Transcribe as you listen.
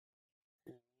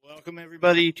Welcome,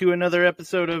 everybody, to another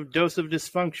episode of Dose of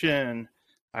Dysfunction.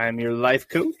 I'm your life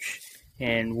coach,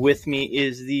 and with me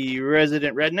is the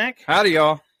resident redneck. Howdy,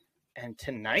 y'all. And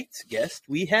tonight's guest,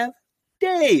 we have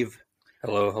Dave.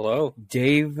 Hello, hello.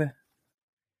 Dave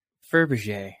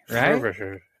Frobisher, right?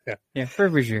 Frobisher. Yeah,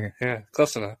 Frobisher. Yeah,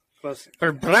 close enough. Close.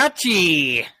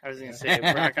 Fabracci. I was going to say,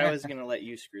 Brock, I was going to let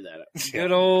you screw that up.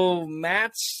 Good old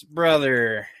Matt's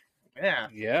brother. Yeah.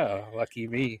 Yeah, lucky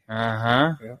me.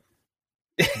 Uh-huh.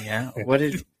 Yeah. What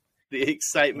is... The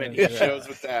excitement he Yeah. shows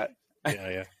with that.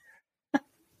 Yeah.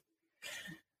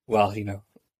 Well,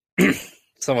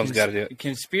 someone's got to do it.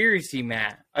 Conspiracy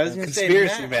Matt. I was going to say,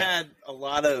 Conspiracy Matt Matt. had a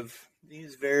lot of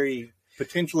these very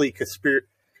potentially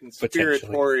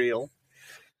conspiratorial.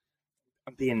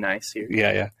 I'm being nice here.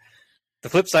 Yeah. The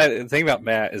flip side, the thing about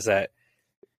Matt is that,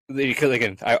 because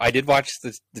again, I did watch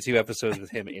the 2 episodes with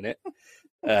him in it,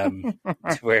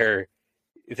 where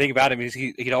the thing about him is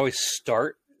he'd always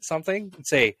start something and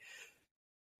say,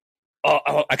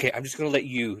 oh, okay, I'm just going to let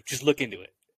you just look into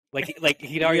it. Like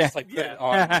he'd always put it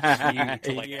on for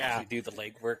you to actually do the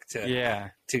legwork to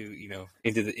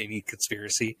into any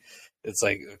conspiracy. It's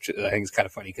like, I think it's kind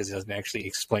of funny because he doesn't actually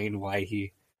explain why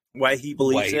he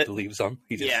believes them.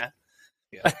 He just, Yeah.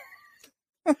 Yeah.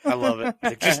 I love it.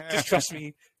 Like, just trust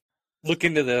me. Look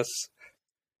into this.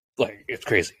 Like, it's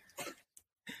crazy.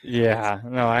 Yeah.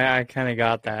 No, I kind of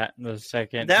got that the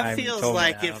second That time you feels told me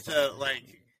like that. I if was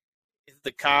if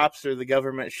the cops or the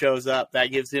government shows up,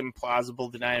 that gives him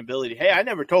plausible deniability. Hey, I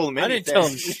never told him I anything. didn't tell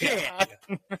him shit.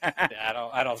 Yeah,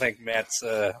 I don't think Matt's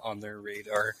on their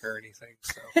radar or anything.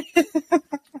 So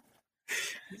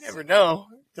You never know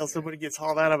until somebody gets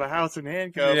hauled out of a house in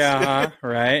handcuffs. Yeah,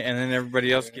 right. And then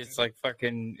everybody else gets like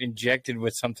fucking injected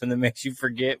with something that makes you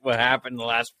forget what happened the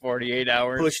last 48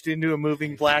 hours. Pushed into a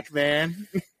moving black van.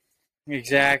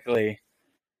 Exactly.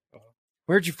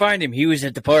 Where'd you find him? He was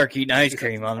at the park eating ice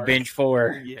cream on bench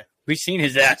 4. Yeah, We seen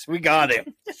his ass. We got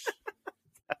him.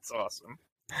 that's awesome.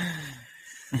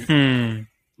 Hmm.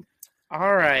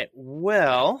 All right.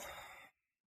 Well,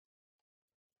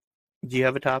 do you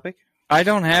have a topic? I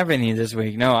don't have any this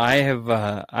week. No, I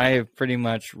have pretty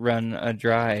much run a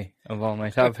dry of all my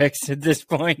topics at this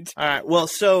point. All right. Well,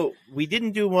 so we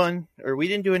didn't do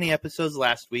any episodes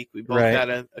last week. We both Right. had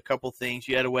a couple things.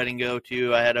 You had a wedding go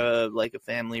to. I had a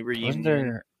family reunion. Wasn't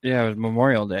there? Yeah, it was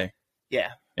Memorial Day. Yeah.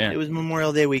 Yeah. It was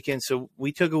Memorial Day weekend, so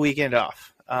we took a weekend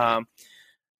off.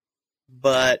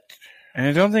 But And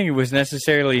I don't think it was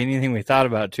necessarily anything we thought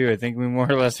about, too. I think we more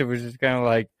or less, it was just kind of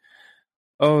like,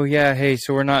 oh, yeah, hey,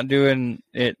 so we're not doing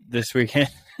it this weekend.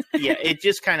 yeah, it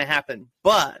just kind of happened.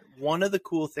 But one of the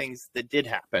cool things that did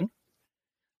happen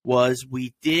was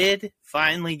we did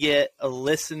finally get a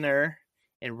listener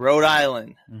in Rhode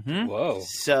Island. Mm-hmm. whoa,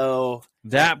 So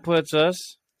That puts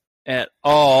us at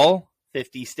all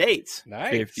 50 states.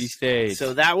 nice. 50 states.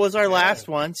 So that was our Yeah. last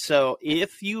one. So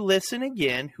if you listen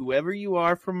again, whoever you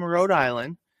are from Rhode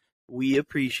Island, we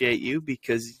appreciate you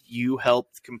because you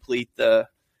helped complete the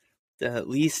at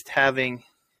least having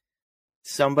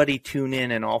somebody tune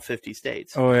in all 50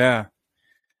 states. Oh, yeah.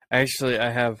 Actually,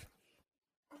 I have.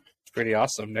 It's pretty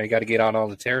awesome. Now you got to get on all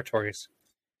the territories.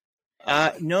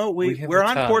 No, We have we're a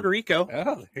on ton. Puerto Rico.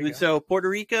 Oh, there you go. So Puerto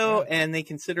Rico, Yeah. and they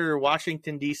consider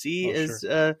Washington, D.C. Oh,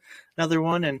 as another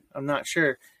one, and I'm not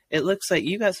sure. It looks like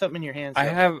you got something in your hands. I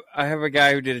though. have a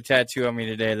guy who did a tattoo on me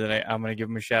today that I'm going to give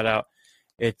him a shout out.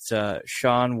 It's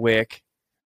Sean Wick.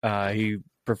 He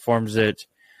performs it,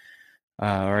 or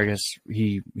I guess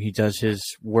he does his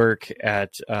work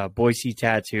at Boise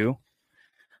Tattoo.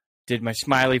 Did my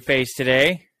smiley face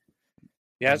today.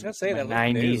 Yeah, I was gonna say My that looked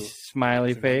 90s new.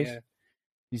 smiley face. Yeah.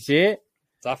 You see it?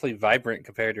 It's awfully vibrant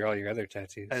compared to all your other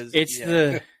tattoos. It's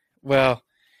Yeah.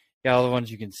 all the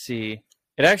ones you can see.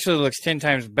 It actually looks 10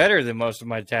 times better than most of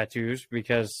my tattoos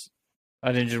because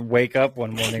I didn't just wake up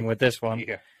one morning with this one.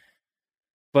 Yeah.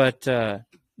 But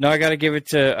no, I gotta give it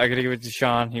to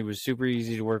Sean. He was super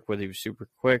easy to work with. He was super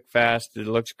quick, fast. It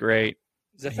looks great.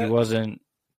 Is that He that wasn't.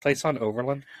 place on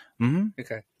Overland? Hmm.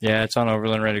 Okay. Yeah, it's on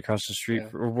Overland, right across the street. Yeah.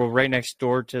 We're right next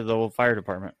door to the old fire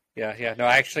department. Yeah. No,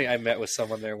 actually, I met with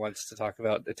someone there once to talk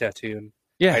about the tattoo, and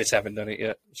Yeah, I just haven't done it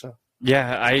yet. So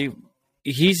yeah.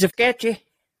 He's a sketchy.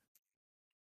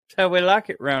 That's how we like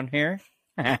it around here.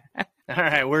 All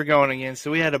right, we're going again.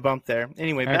 So we had a bump there.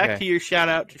 Anyway, back Okay. to your shout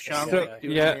out to Sean. So, Wick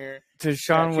doing yeah. your- To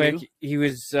Sean Tattoo. Wick, he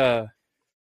was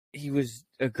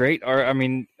a great art. I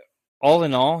mean, all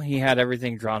in all, he had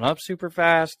everything drawn up super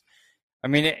fast. I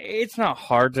mean, it's not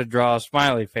hard to draw a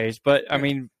smiley face, but I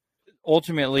mean,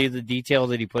 ultimately, the detail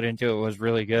that he put into it was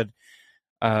really good.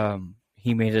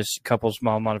 He made a couple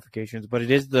small modifications, but it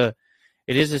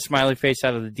is a smiley face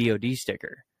out of the DoD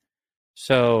sticker.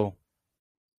 So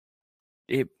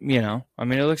it, I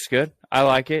mean, it looks good. I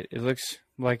like it. It looks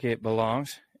like it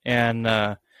belongs. And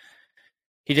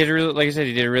he did like I said,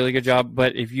 he did a really good job.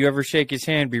 But if you ever shake his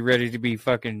hand, be ready to be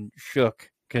fucking shook,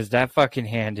 because that fucking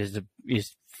hand is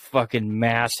fucking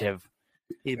massive.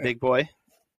 He a big boy.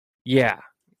 Yeah,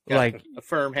 Got like a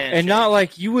firm hand, and not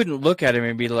like you wouldn't look at him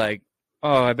and be like,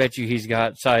 "Oh, I bet you he's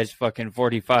got size fucking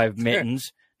 45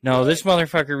 mittens." No, this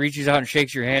motherfucker reaches out and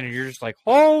shakes your hand, and you're just like,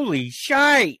 "Holy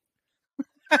shite!"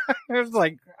 It was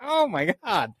like, "Oh my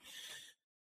god!"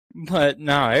 But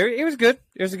no, it was good.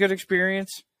 It was a good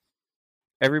experience.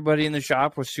 Everybody in the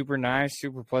shop was super nice,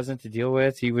 super pleasant to deal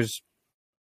with. He was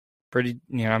pretty,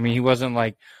 I mean, he wasn't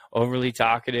like overly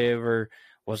talkative or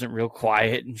wasn't real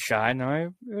quiet and shy.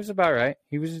 No, it was about right.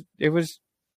 It was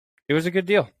a good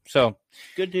deal. So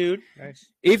good dude. Nice.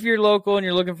 If you're local and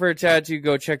you're looking for a tattoo,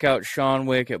 go check out Sean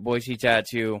Wick at Boise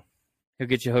Tattoo. He'll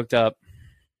get you hooked up.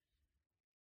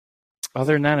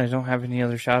 Other than that, I don't have any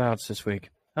other shout outs this week.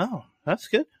 Oh, that's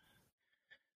good.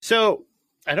 So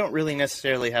I don't really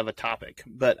necessarily have a topic,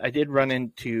 but I did run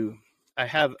into. I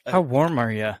have. How warm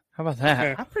are you? How about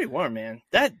that? I'm pretty warm, man.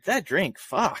 That drink,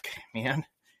 fuck, man,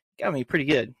 got me pretty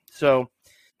good. So,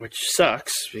 which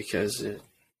sucks because it.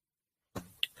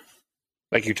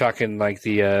 Like you're talking like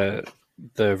the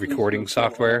recording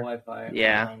software. Wi-Fi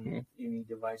Yeah. on any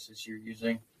devices you're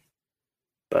using.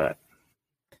 But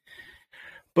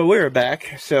we're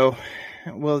back, so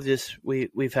we'll just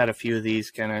we've had a few of these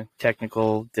kind of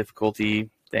technical difficulty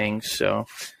things, so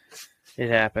it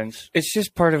happens. It's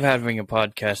just part of having a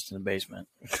podcast in the basement.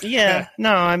 Yeah,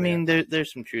 no, I mean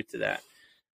there's some truth to that.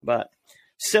 But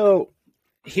so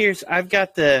I've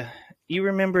got you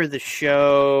remember the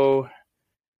show?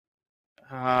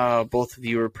 Both of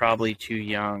you were probably too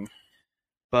young,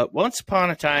 but once upon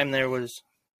a time there was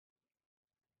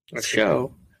a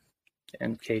show.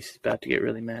 And Casey's about to get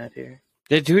really mad here.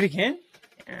 Did it do it again?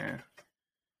 Yeah.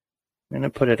 I'm going to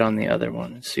put it on the other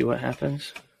one and see what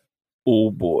happens. Oh,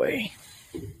 boy.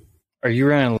 Are you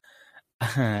running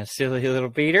Silly Little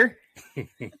Peter?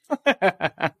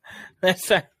 I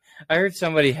heard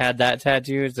somebody had that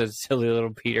tattoo. It says Silly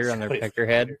Little Peter on their pecker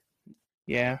head.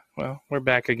 Yeah, well, we're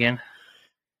back again.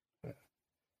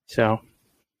 So,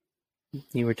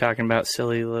 you were talking about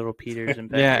Silly Little Peters and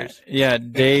peckers. Yeah.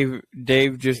 Dave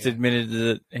just admitted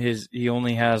that he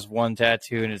only has one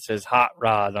tattoo, and it says Hot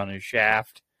Rod on his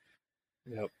shaft.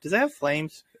 Yep. Does it have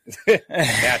flames?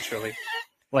 Naturally.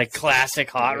 Like classic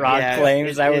Hot Rod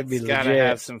flames. That would be it's legit. gotta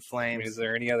have some I flames. mean, is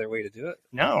there any other way to do it?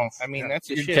 No, I mean that's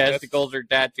Your shit. testicles are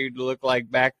tattooed to look like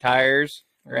back tires,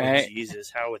 right? Oh, Jesus,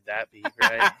 how would that be?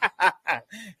 Right.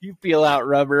 You peel out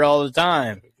rubber all the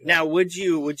time. Now, would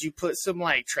you put some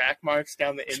like track marks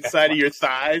down the inside of your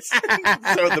thighs?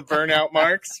 So the burnout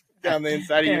marks down the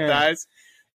inside of your thighs.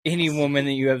 Any woman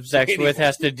that you have sex with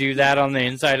has to do that on the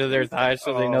inside of their thighs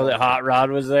so they know that Hot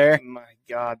Rod was there. My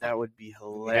God, that would be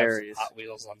hilarious. Hot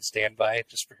Wheels on standby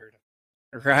just for her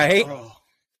to. Right? Oh,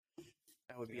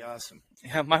 that would be awesome.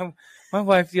 Yeah, my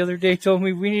wife the other day told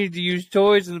me we needed to use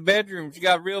toys in the bedroom. She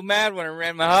got real mad when I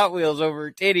ran my Hot Wheels over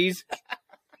her titties.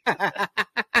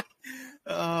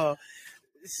 Oh,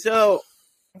 so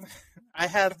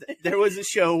there was a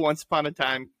show once upon a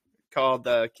time called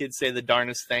Kids Say the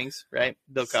Darnest Things, right?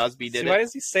 Bill Cosby did Why it.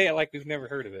 does he say it like we've never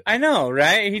heard of it? I know,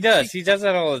 right? He does. He does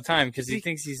that all the time because he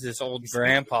thinks he's this old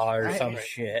grandpa or Right, some right.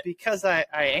 shit. Because I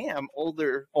am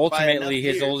older. by Ultimately, enough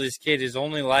his years. oldest kid is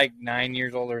only like 9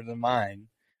 years older than mine.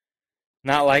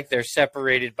 Not like they're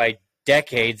separated by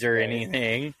decades or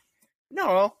anything.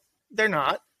 No, they're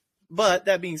not. But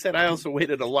that being said, I also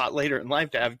waited a lot later in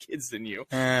life to have kids than you.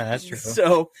 That's true.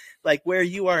 So, like where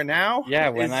you are now, Yeah,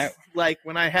 when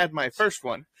I had my first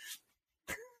one,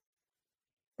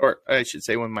 or I should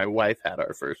say, when my wife had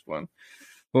our first one.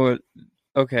 Well,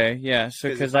 okay, yeah. So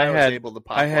because if I was had able to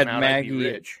pop I had one out, I'd be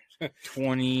Maggie rich.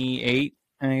 28.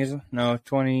 I think is no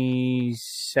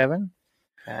 27.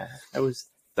 I was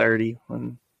 30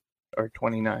 or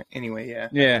 29. Anyway, yeah.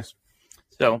 Yeah.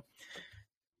 So,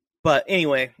 but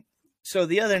anyway, so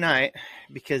the other night,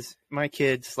 because my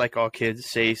kids, like all kids,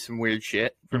 say some weird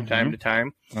shit from time to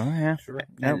time. Oh yeah. Sure.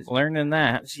 I'm learning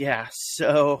that. Yeah.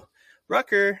 So,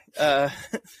 Rucker,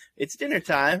 it's dinner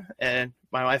time, and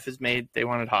my wife they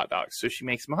wanted hot dogs. So she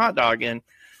makes him a hot dog, and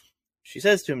she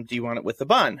says to him, "Do you want it with a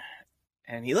bun?"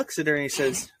 And he looks at her and he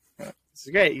says, "This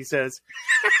is great." He says,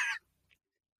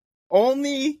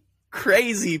 "Only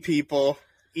crazy people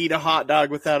eat a hot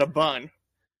dog without a bun."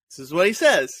 This is what he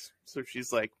says. So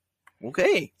she's like,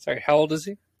 "Okay." Sorry, how old is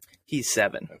he? He's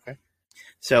 7. Okay.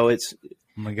 So it's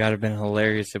Oh my god, it'd been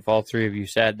hilarious if all three of you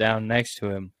sat down next to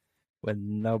him with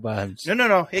no buns.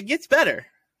 no. It gets better.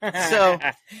 So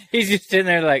he's just sitting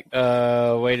there like,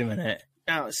 wait a minute.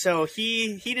 no, so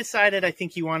he decided I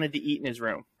think he wanted to eat in his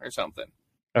room or something.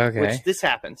 Okay. Which this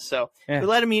happens. So Yeah. we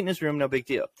let him eat in his room, no big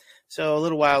deal. So a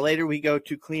little while later, we go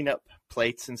to clean up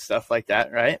plates and stuff like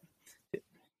that, right?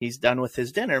 He's done with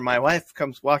his dinner. My wife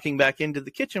comes walking back into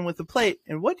the kitchen with a plate.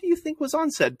 And what do you think was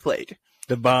on said plate?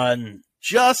 The bun.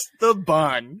 Just the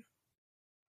bun.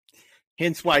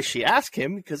 Hence why she asked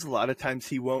him, because a lot of times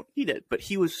he won't eat it. But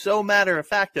he was so matter of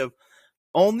fact of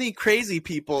only crazy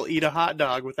people eat a hot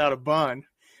dog without a bun.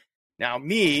 Now,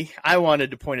 me, I wanted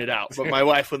to point it out, but my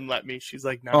wife wouldn't let me. She's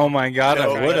like, no. Oh my God,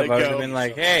 No, I would have. let it I would go. have been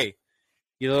like, hey,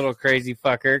 you little crazy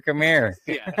fucker, come here.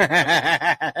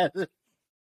 Yeah.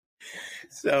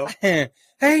 So, Hey,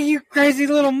 you crazy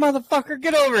little motherfucker,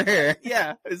 get over here.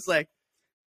 yeah, it's like,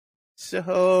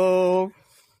 so,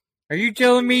 Are you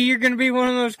telling me you're going to be one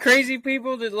of those crazy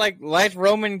people that like lights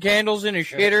Roman candles in a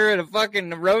shitter at a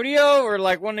fucking rodeo? Or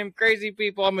like one of them crazy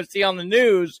people I'm going to see on the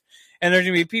news and there's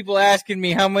going to be people asking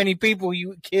me how many people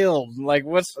you killed? Like,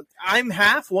 what's. I'm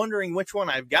half wondering which one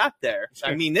I've got there.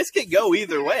 I mean, this could go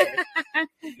either way.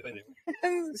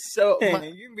 So, You're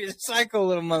going to be a psycho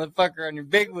little motherfucker on your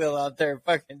big wheel out there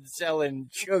fucking selling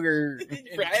sugar.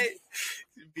 right?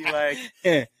 Be like,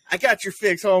 I got your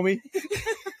fix, homie.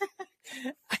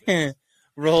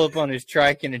 Roll up on his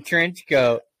trike in a trench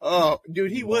coat. Oh,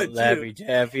 dude, he would, too. Laffy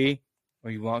Taffy. Or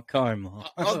you want caramel?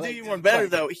 I'll do you one better,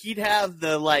 though. He'd have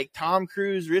the, like, Tom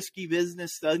Cruise risky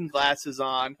business sunglasses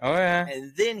on. Oh, yeah.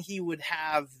 And then he would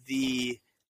have the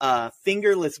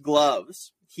fingerless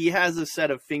gloves. He has a set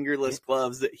of fingerless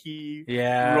gloves that he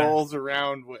rolls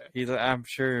around with. I'm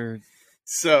sure.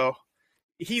 So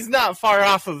he's not far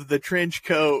off of the trench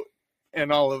coat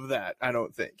and all of that, I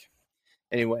don't think.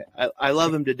 Anyway, I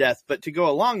love him to death. But to go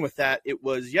along with that, it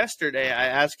was yesterday I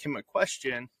asked him a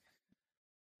question,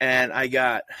 and I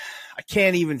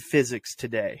can't even physics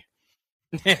today.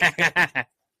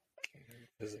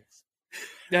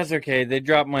 That's okay. They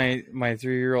dropped my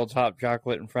 3-year-old hot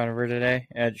chocolate in front of her today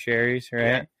at Sherry's, right?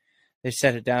 Yeah. They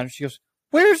set it down, and she goes,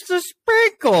 "Where's the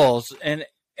sprinkles?" And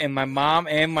my mom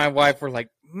and my wife were like,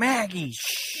 "Maggie,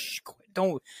 shh,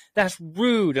 don't. That's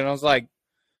rude." And I was like,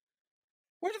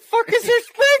 "Where the fuck is their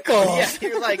sprinkles?" Yeah,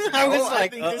 you're like, I was "No, I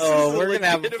like, think this "Uh-oh, is a we're gonna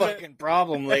have a legitimate-" fucking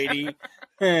problem, lady."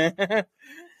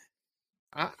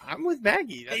 I'm with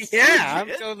Maggie. That's Yeah, I'm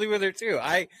legit. totally with her too.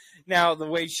 Now the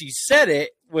way she said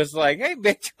it was like, "Hey,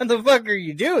 bitch, what the fuck are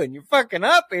you doing? You're fucking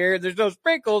up here. There's no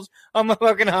sprinkles on my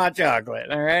fucking hot chocolate."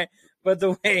 All right, but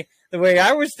the way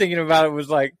I was thinking about it was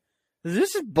like,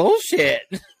 this is bullshit.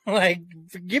 Like,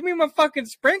 give me my fucking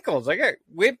sprinkles. I got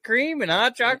whipped cream and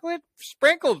hot chocolate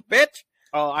sprinkles, bitch.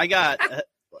 Oh, I got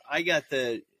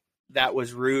that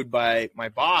was rude by my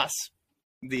boss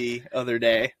the other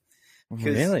day.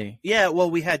 Really? Yeah,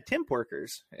 well, we had temp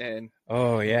workers, and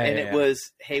Oh yeah. it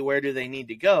was, hey, where do they need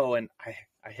to go? And I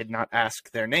had not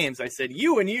asked their names. I said,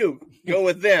 you and you go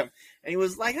with them. And he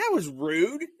was like, that was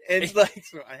rude. And like,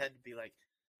 so I had to be like,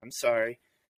 I'm sorry.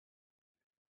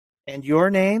 And your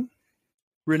name?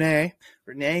 Renee.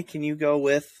 Renee, can you go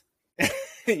with?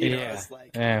 You know, it's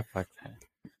like, Yeah, fuck that.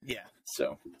 yeah.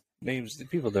 So Names.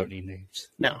 People don't need names.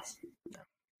 no.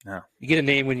 You get a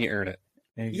name when you earn it.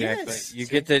 Exactly. Yes. You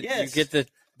get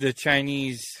the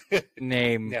Chinese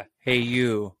name. Yeah. Hey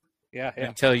you. Yeah, yeah.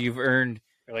 Until you've earned.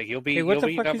 They're like you'll be Hey, what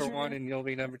the fuck number is your one name? and you'll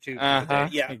be number two. Uh-huh.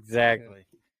 Yeah. Exactly.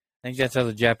 I think that's how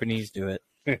the Japanese do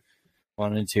it.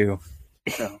 1 and 2.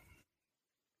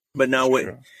 But no,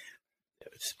 Sure.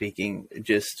 speaking,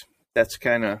 just that's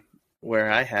kind of where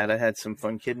I had some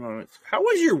fun kid moments. How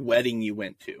was your wedding you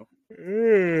went to?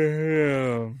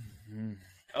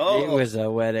 Oh, It was a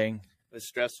wedding. it was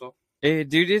stressful.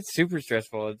 Dude, it's super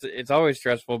stressful. It's always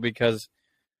stressful because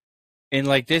in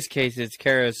like this case, it's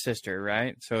Kara's sister,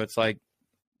 right? So it's like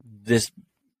this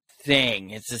thing.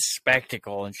 It's a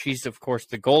spectacle, and she's of course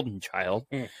the golden child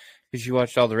because she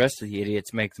watched all the rest of the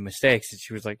idiots make the mistakes, and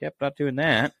she was like, "Yep, not doing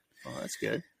that." Oh, that's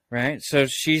good. Right? So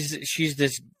she's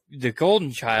the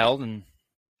golden child, and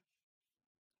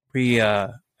we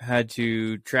had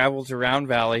to travel to Round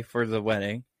Valley for the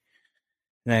wedding.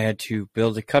 And I had to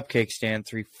build a cupcake stand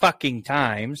 3 fucking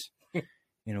times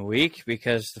in a week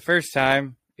because the first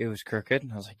time it was crooked.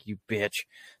 And I was like, you bitch.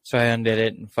 So I undid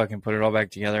it and fucking put it all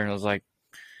back together. And I was like,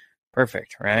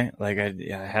 perfect, right? Like I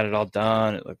had it all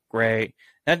done. It looked great.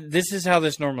 This is how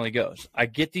this normally goes. I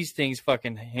get these things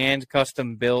fucking hand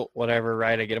custom built, whatever,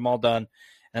 right? I get them all done.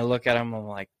 And I look at them. I'm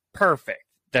like, perfect.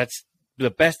 That's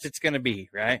the best it's going to be,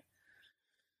 right?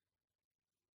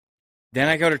 Then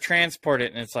I go to transport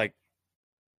it and it's like,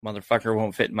 motherfucker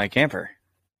won't fit in my camper.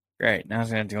 Great. Now it's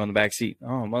going to go in the back seat. Oh,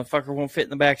 motherfucker won't fit in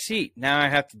the back seat. Now I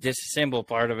have to disassemble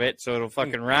part of it so it'll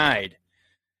fucking ride.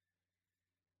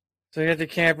 So I got the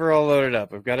camper all loaded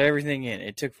up. I've got everything in.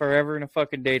 It took forever and a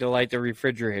fucking day to light the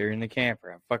refrigerator in the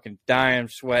camper. I'm fucking dying,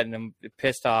 sweating, I'm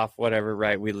pissed off, whatever.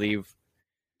 Right, we leave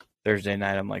Thursday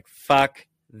night. I'm like, fuck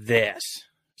this.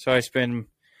 So I spend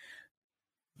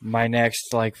my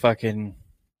next, like, fucking,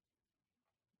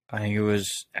 I think it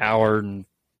was hour and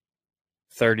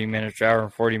 30 minutes, hour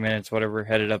and 40 minutes, whatever,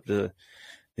 headed up to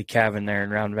the cabin there in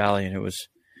Round Valley. And it was,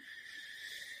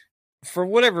 for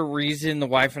whatever reason, the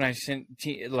wife and I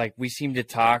we seem to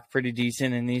talk pretty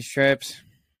decent in these trips.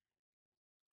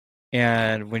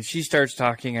 And when she starts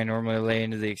talking, I normally lay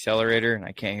into the accelerator and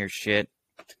I can't hear shit.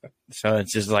 So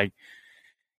it's just like,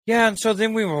 yeah. And so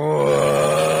then we You're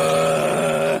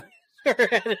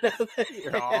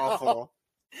awful.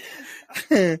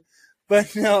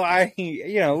 But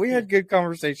no, we had good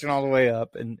conversation all the way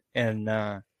up, and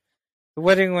the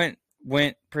wedding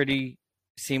went pretty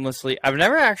seamlessly. I've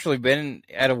never actually been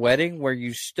at a wedding where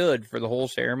you stood for the whole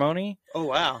ceremony. Oh,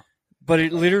 wow. But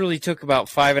it literally took about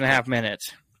 5.5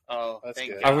 minutes. Oh, That's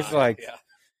thank good. God. I was like, Yeah.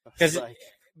 because Like,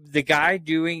 the guy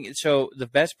doing, so the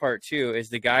best part too is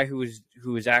the guy who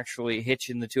was actually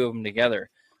hitching the two of them together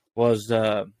was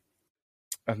a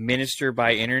minister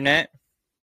by internet.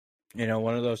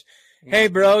 One of those, hey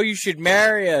bro, you should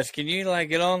marry us. Can you like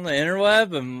get on the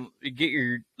interweb and get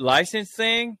your license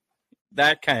thing?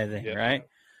 That kind of thing, Yeah. right?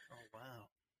 oh, wow.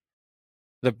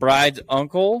 The bride's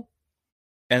uncle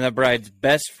and the bride's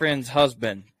best friend's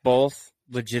husband, both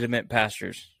legitimate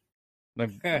pastors.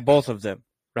 Like, both of them,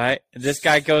 right? And this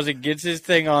guy goes and gets his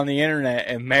thing on the internet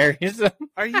and marries them.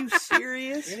 Are you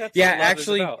serious? That's Yeah, what love is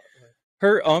actually- about.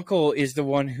 Her uncle is the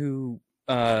one who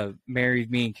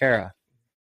married me and Kara.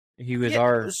 He was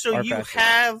our you pastor.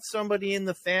 have somebody in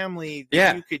the family that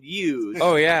Yeah. you could use.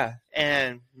 Oh yeah.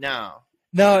 And no.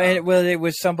 No, and it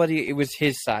was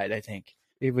his side, I think.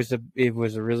 It was a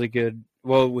really good,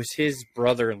 well, it was his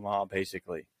brother-in-law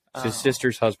basically. It's his Oh.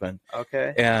 sister's husband.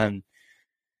 Okay. And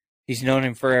he's known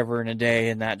him forever and a day,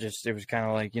 and it was kind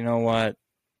of like, you know what?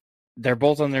 They're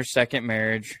both on their second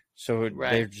marriage, so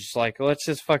Right. they're just like, let's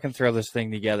just fucking throw this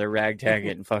thing together, ragtag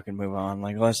it, and fucking move on.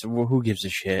 Like, who gives a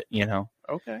shit,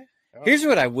 Okay. Here's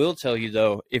what I will tell you,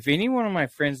 though. If any one of my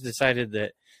friends decided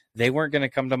that they weren't going to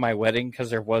come to my wedding because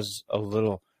there was a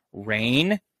little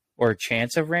rain or a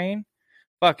chance of rain,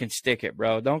 fucking stick it,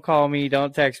 bro. Don't call me.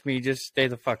 Don't text me. Just stay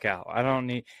the fuck out. I don't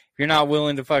need... If you're not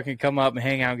willing to fucking come up and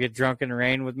hang out and get drunk in the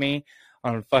rain with me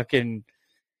on a fucking...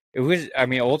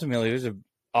 ultimately, it was an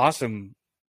awesome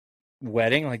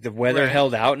wedding. Like, the weather Right.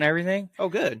 held out and everything. Oh,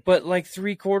 good. But, like,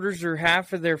 3/4 or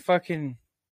half of their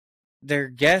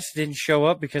guests didn't show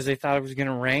up because they thought it was going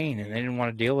to rain and they didn't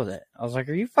want to deal with it. I was like,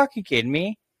 are you fucking kidding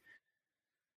me?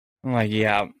 I'm like,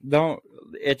 yeah,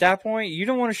 at that point, you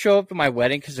don't want to show up to my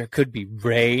wedding because there could be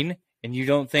rain and you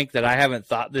don't think that I haven't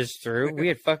thought this through. We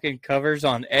had fucking covers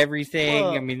on everything.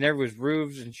 Well- I mean, there was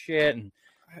roofs and shit. And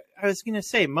I was going to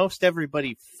say, most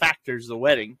everybody factors the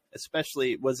wedding,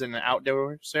 especially it was an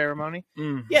outdoor ceremony.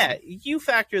 Yeah, you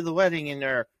factor the wedding and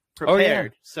are Oh, yeah.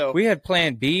 prepared. So We had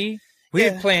plan B. We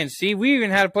Yeah. had plan C. We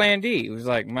even had a plan D. It was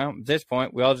like, well, at this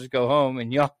point, we all just go home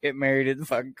and y'all get married at the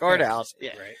fucking courthouse.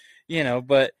 yeah, Right.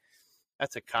 But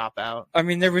that's a cop out. I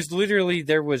mean, there was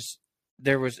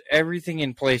everything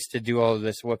in place to do all of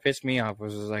this. What pissed me off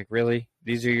was like, really,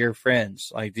 these are your friends,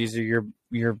 like these are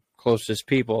your closest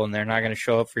people, and they're not going to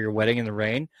show up for your wedding in the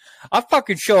rain. I'll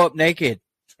fucking show up naked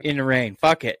in the rain.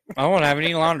 Fuck it, I won't have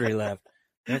any laundry left.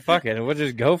 And fuck it, we'll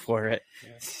just go for it.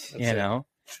 Yeah. You know,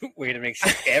 Way to make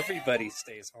sure everybody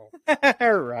stays home.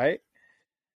 right?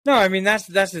 No, I mean that's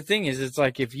the thing is, it's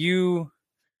like if you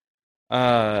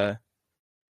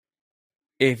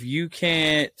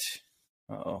can't,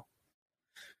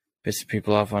 pissing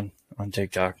people off on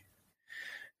TikTok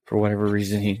for whatever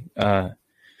reason,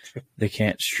 they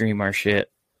can't stream our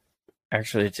shit.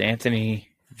 Actually, it's Anthony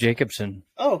Jacobson.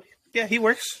 Oh, yeah, he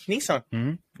works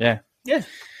Nissan. Yeah.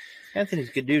 Anthony's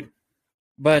a good dude.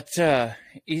 But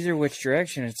either which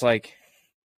direction, it's like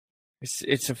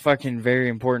it's a fucking very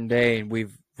important day, and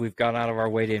we've gone out of our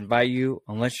way to invite you.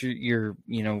 Unless you're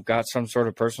got some sort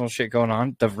of personal shit going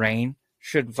on, the rain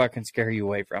shouldn't fucking scare you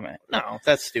away from it. No,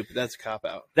 that's stupid. That's a cop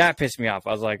out. That pissed me off.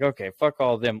 I was like, okay, fuck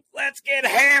all of them. Let's get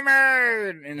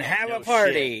hammered and have No a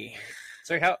party.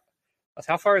 So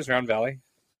how far is Round Valley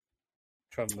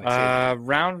from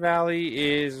Round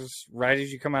Valley is right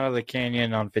as you come out of the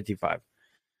canyon on 55.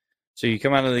 So you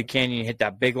come out of the canyon, you hit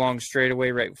that big long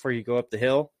straightaway right before you go up the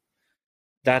hill.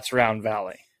 That's Round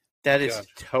Valley. That is God.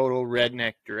 total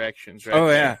redneck directions, right? Oh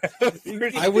there.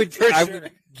 yeah, I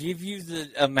would give you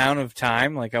the amount of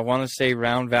time. Like I want to say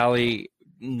Round Valley,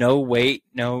 no wait,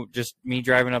 no, just me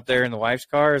driving up there in the wife's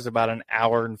car is about an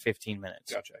hour and 15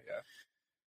 minutes. Gotcha. Yeah.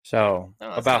 So No,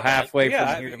 that's about not bad. halfway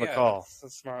Yeah, from here to McCall.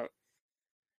 That's smart.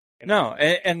 No,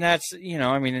 and that's,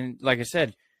 I mean, like I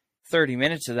said, 30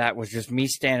 minutes of that was just me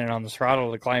standing on the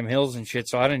throttle to climb hills and shit,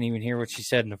 so I didn't even hear what she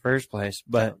said in the first place.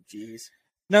 But Oh, jeez.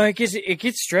 no, it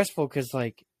gets stressful because,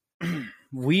 like,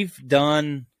 we've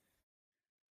done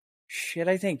shit.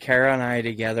 I think Kara and I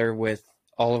together with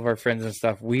all of our friends and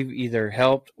stuff, we've either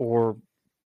helped or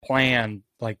planned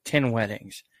like 10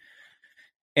 weddings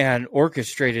and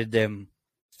orchestrated them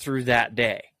through that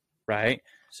day, right?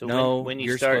 So No, when you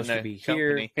you're start in supposed a to be here.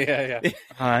 company, Yeah.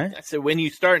 Huh? I said when you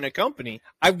start in a company,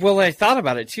 I thought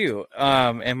about it too.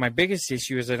 And my biggest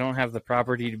issue is I don't have the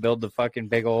property to build the fucking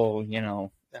big old,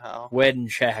 oh, wedding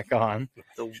shack on.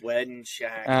 the wedding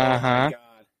shack. Oh Uh-huh. my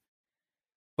god!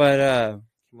 But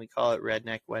Can we call it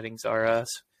Redneck Weddings R Us?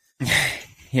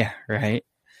 yeah, right.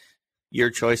 Your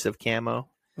choice of camo.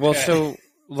 Well, Yeah. so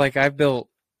like I've built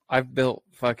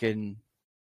fucking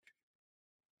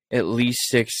at least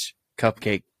 6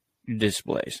 cupcake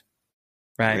displays,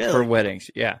 right, Really? for weddings.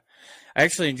 Yeah, I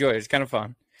actually enjoy it. It's kind of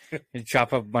fun. You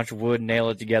chop up a bunch of wood, nail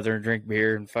it together, and drink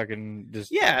beer, and fucking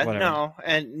just Yeah, whatever. no,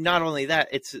 and not only that,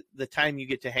 it's the time you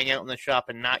get to hang out in the shop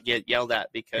and not get yelled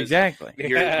at because Exactly.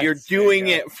 you're Yes, you're there you doing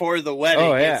go. it for the wedding.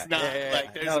 Oh yeah, It's not Yeah.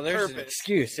 like there's no, a there's an purpose.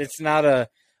 excuse. It's not a.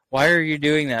 Why are you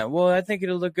doing that? Well, I think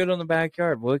it'll look good on the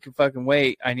backyard. Well, it can fucking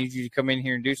wait. I need you to come in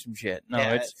here and do some shit. No,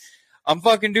 Yeah, I'm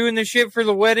fucking doing this shit for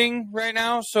the wedding right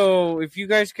now. So if you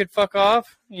guys could fuck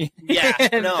off. Yeah,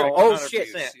 And no, go, oh 100%.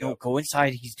 shit. No, go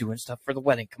inside. He's doing stuff for the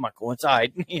wedding. Come on, go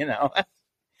inside.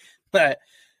 But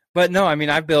no, I mean,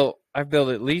 I've built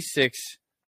at least 6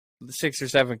 or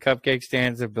 7 cupcake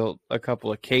stands. I've built a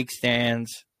couple of cake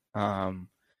stands. I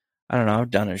don't know. I've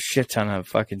done a shit ton of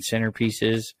fucking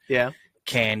centerpieces. Yeah.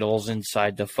 Candles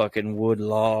inside the fucking wood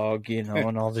log, and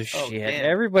all this Oh, shit. damn.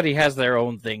 Everybody has their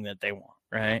own thing that they want,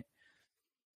 right?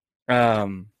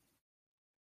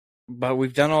 But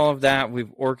we've done all of that.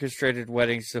 We've orchestrated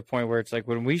weddings to the point where it's like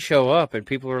when we show up and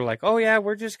people are like, "Oh yeah,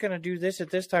 we're just gonna do this at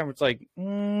this time." It's like,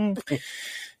 you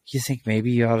think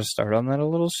maybe you ought to start on that a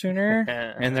little sooner?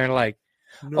 And they're like,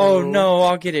 "Oh no,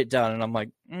 I'll get it done." And I'm like,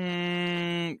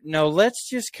 "No, let's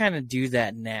just kind of do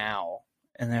that now."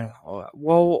 And they're,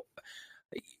 well,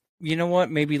 you know what?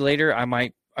 Maybe later I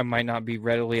might not be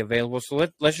readily available. So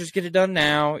let's just get it done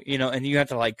now, and you have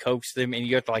to like coax them and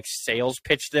you have to like sales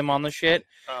pitch them on the shit.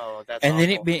 Oh, that's And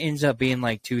then awful. it ends up being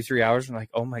like 2-3 hours. And like,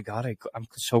 oh my God, I'm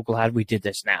so glad we did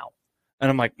this now. And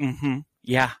I'm like,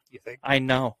 yeah, You think? I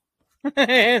know.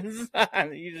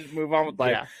 You just move on with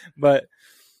life. Yeah. But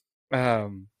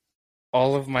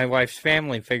all of my wife's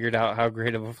family figured out how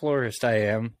great of a florist I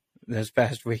am this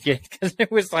past weekend because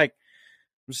it was like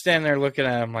I'm standing there looking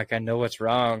at him like I know what's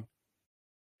wrong,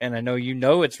 and I know you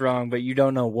know it's wrong, but you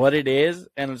don't know what it is.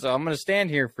 And so I'm going to stand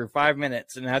here for 5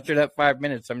 minutes, and after that 5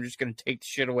 minutes, I'm just going to take the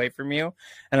shit away from you,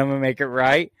 and I'm going to make it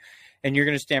right. And you're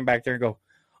going to stand back there and go,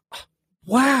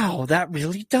 "Wow, that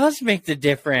really does make the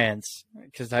difference."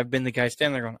 Because I've been the guy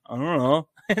standing there going, "I don't know,"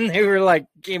 and they were like,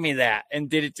 "Give me that," and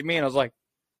did it to me, and I was like,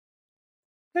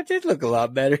 "That did look a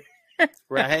lot better."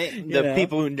 Right? You The know?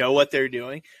 people who know what they're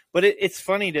doing. But it's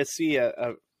funny to see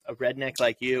a redneck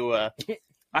like you.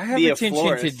 I have Be a attention to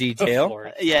florist. detail.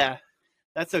 Florist. Yeah,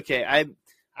 that's okay. I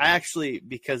actually,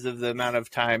 because of the amount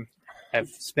of time I've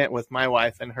spent with my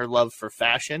wife and her love for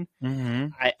fashion, Mm-hmm.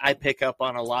 I pick up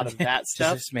on a lot of that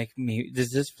stuff.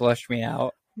 Does this flush me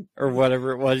out? Or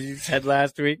whatever it was you said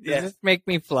last week. Does Yeah. this make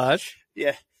me flush?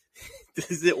 Yeah.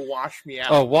 Does it wash me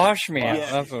out? Oh, wash me out.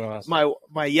 Yeah. That's what it was.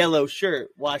 My yellow shirt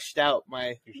washed out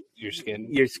Your skin.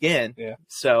 your skin. Yeah.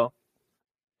 So,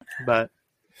 but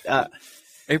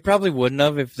It probably wouldn't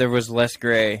have if there was less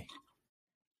gray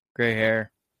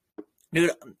hair.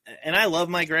 dude, and I love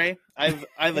my gray. I've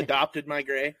adopted my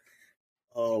gray.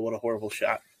 Oh, what a horrible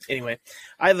shot. Anyway,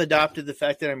 I've adopted the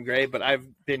fact that I'm gray, but I've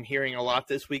been hearing a lot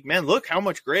this week. Man, look how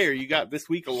much grayer you got this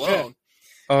week alone.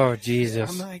 Oh, Jesus.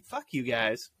 I'm like, fuck you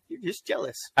guys. You're just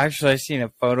jealous. Actually, I seen a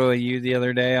photo of you the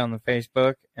other day on the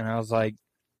Facebook, and I was like,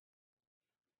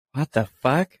 what the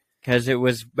fuck? Because it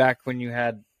was back when you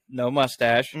had no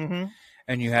mustache Mm-hmm.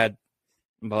 and you had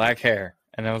black hair.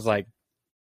 And I was like,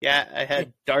 Yeah, I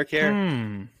had dark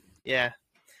hair. Yeah.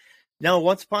 No,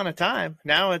 once upon a time.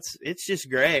 Now it's just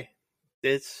gray.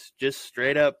 It's just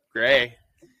straight up gray.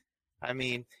 I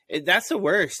mean, that's the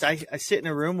worst. I sit in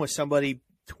a room with somebody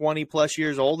 20 plus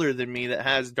years older than me that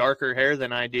has darker hair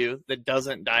than I do that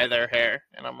doesn't dye their hair.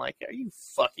 And I'm like, are you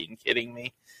fucking kidding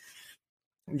me?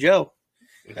 Joe.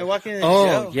 I walk in. Oh,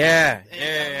 Joe, yeah.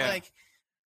 and Yeah. I'm like,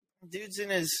 dude's in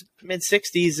his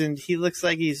mid-60s, and he looks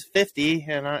like he's 50,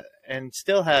 and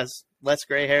still has less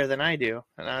gray hair than I do.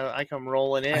 And I come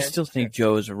rolling in. I still think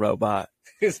Joe is a robot.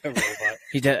 He's a robot.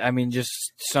 He does, I mean, just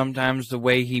sometimes the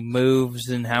way he moves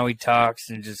and how he talks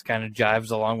and just kind of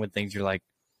jives along with things. You're like,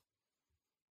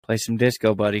 play some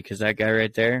disco, buddy, because that guy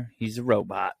right there, he's a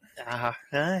robot.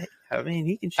 I mean,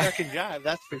 he can shuck and jive,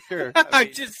 that's for sure.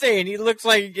 I'm just saying, he looks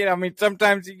like, I mean,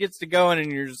 sometimes he gets to going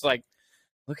and you're just like,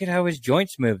 look at how his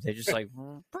joints move. They just like,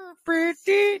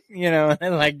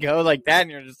 and like go like that.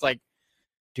 And you're just like,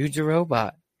 dude's a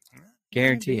robot.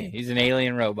 Guarantee it. He's an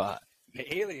alien robot.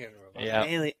 The alien robot.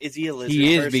 Yeah. Is he a lizard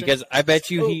He is, person? because I bet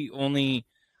you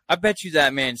I bet you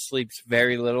that man sleeps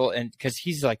very little, and because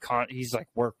he's like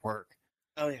work.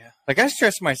 Oh, yeah. Like, I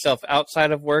stress myself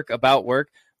outside of work about work,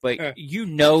 but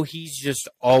he's just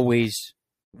always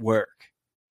work.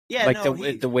 Yeah, Like no,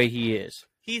 the way he is.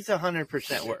 he's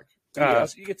 100% work. So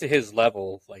you get to his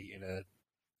level, like in a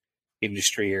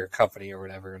industry or company or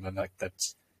whatever, and then like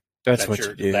that's what your,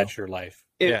 you do. That's your life.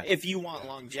 If you want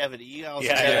longevity, you also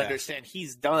Yeah, gotta yeah. understand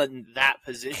he's done that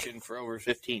position for over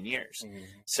 15 years. Mm.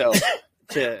 So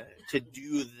to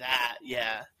do that,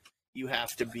 yeah, you have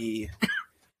to be.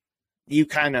 You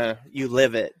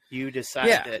live it. You decide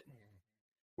that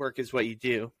work is what you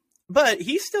do. But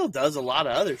he still does a lot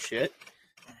of other shit.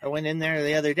 I went in there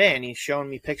the other day and he's showing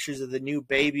me pictures of the new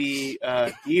baby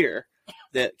deer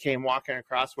that came walking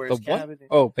across where his The what? cabin.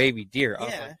 Oh, baby deer.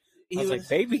 Yeah, I was like,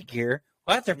 baby gear?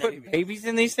 What? They're putting babies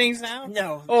in these things now?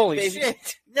 no, Holy baby- shit.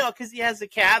 No, because he has a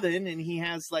cabin and he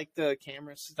has like the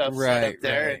camera stuff set up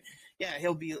there. Right. And, yeah,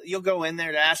 you'll go in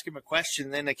there to ask him a question,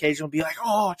 and then occasionally be like,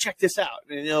 "Oh, check this out,"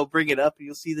 and he'll bring it up, and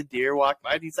you'll see the deer walk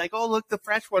by, and he's like, "Oh, look, the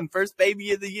fresh one, first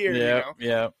baby of the year."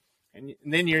 Yeah. And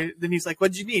then he's like,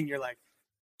 "What'd you need?" And you're like,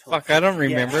 Fuck, I don't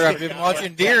remember. Yeah. I've been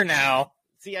watching deer now.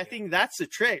 See, I think that's the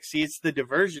trick. See, it's the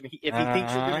diversion. If he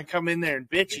thinks you're gonna come in there and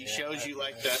bitch, he shows you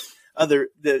like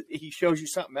he shows you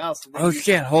something else. And then Oh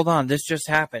shit! Hold on, this just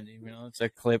happened. It's a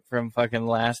clip from fucking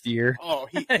last year. Oh,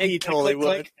 he totally would.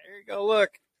 Click. There you go. Look.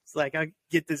 It's like, I'll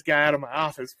get this guy out of my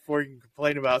office before you can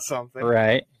complain about something.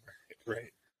 Right.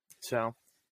 Right. So,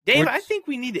 Dave, I think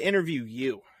we need to interview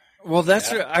you. Well, that's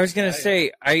what I was gonna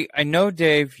say. I know,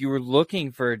 Dave, you were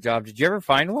looking for a job. Did you ever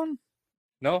find one?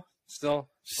 No, still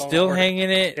Hanging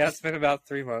it. Yeah, it's been about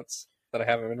 3 months that I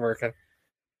haven't been working.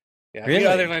 Yeah, Really?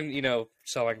 other than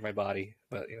selling my body,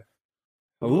 but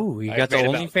Ooh, you I've got the made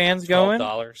about OnlyFans going?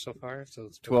 $12 so far, so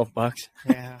it's been, $12.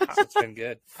 Yeah. so it's been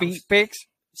good. Feet pics.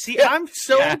 See, I'm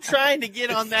so trying to get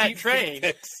on that train.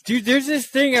 Dude, there's this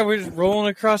thing I was rolling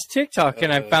across TikTok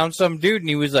and I found some dude and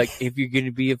he was like, if you're going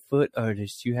to be a foot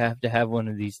artist, you have to have one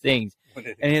of these things.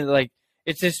 And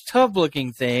it's this tub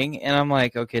looking thing. And I'm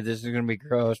like, okay, this is going to be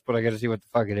gross, but I got to see what the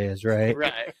fuck it is, right?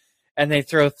 Right. And they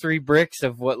throw 3 bricks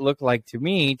of what looked like to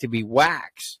me to be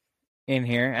wax in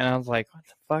here. And I was like, what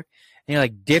the fuck? And he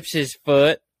like dips his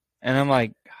foot. And I'm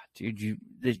like, God, dude,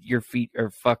 your feet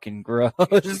are fucking gross.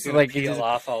 Like, peel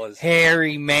off all his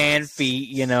hairy man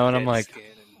feet, and I'm like, skin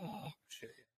and shit.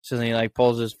 so then he like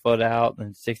pulls his foot out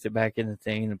and sticks it back in the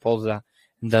thing and pulls it out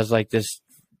and does like this.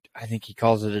 I think he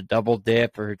calls it a double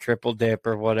dip or a triple dip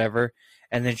or whatever.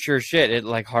 And then sure shit, it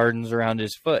like hardens around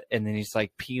his foot. And then he's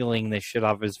like peeling this shit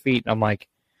off his feet. And I'm like,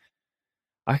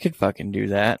 I could fucking do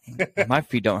that. My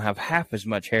feet don't have half as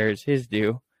much hair as his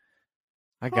do.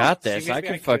 I got this. see, I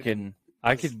maybe could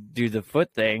I could do the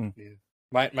foot thing. Yeah.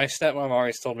 My stepmom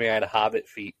always told me I had hobbit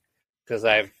feet because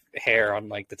I have hair on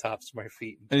like the tops of my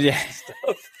feet and Yeah.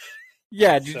 stuff.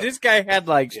 Yeah, dude, So- this guy had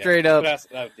like straight Yeah. up.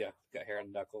 But got hair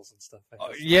on knuckles and stuff.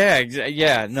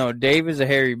 Yeah. No, Dave is a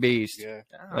hairy beast. Yeah,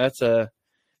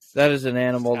 That is an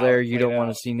animal How there it's you laid don't want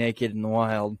to out. see naked in the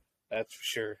wild. that's for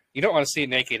sure. You don't want to see it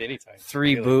naked anytime.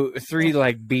 Three really.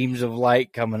 like beams of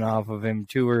light coming off of him,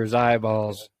 2 are his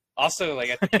eyeballs. Also, like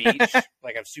at the beach,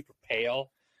 like I'm super pale,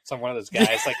 so I'm one of those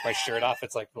guys. Like my shirt off,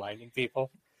 it's like blinding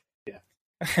people.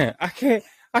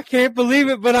 I can't believe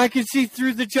it, but I can see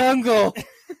through the jungle.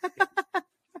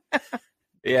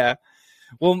 Yeah.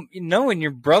 Well, and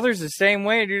your brother's the same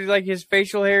way, dude. Like his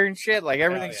facial hair and shit, like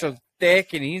everything's so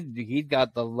thick, and he's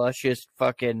got the luscious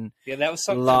fucking Yeah, that was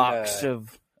something. locks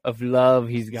of love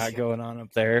he's got going on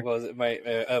up there. Was my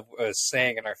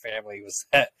saying in our family was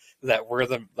that we're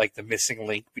the missing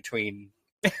link between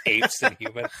apes and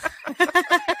humans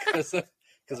because of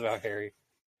how hairy.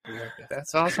 we are.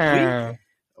 That's awesome.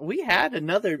 We had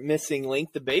another missing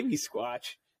link, the baby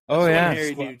squatch. Oh That's yeah, one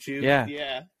hairy dude too. Yeah.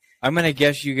 Yeah. I'm gonna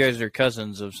guess you guys are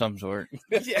cousins of some sort.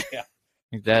 Yeah.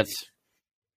 Like that's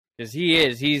because he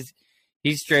is. He's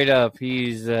straight up.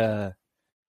 He's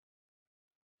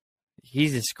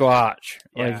he's a squatch.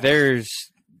 Yeah.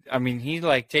 Like he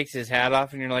like takes his hat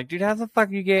off and you're like, dude, how the fuck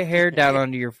do you get hair down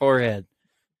onto your forehead?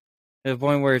 To the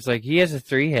point where it's like he has a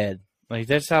 3 head. Like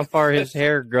that's how far his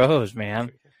hair goes,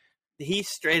 man. He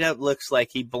straight up looks like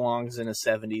he belongs in a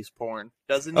 70s porn,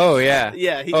 doesn't he? Oh yeah.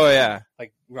 Yeah. Oh yeah.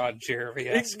 Like Ron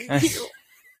Jeremy-esque.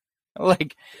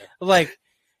 like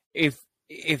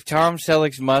if Tom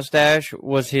Selleck's mustache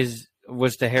was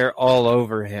the hair all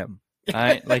over him.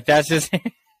 Right? Like that's just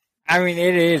I mean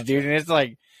it is, dude, and it's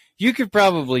like you could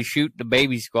probably shoot the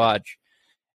baby squatch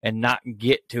and not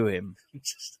get to him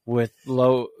with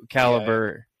low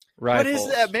caliber rifles. What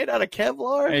is that, made out of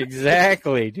Kevlar?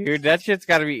 Exactly, dude. That shit's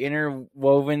got to be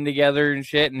interwoven together and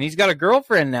shit. And he's got a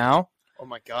girlfriend now. Oh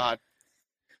my god,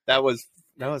 that was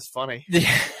funny.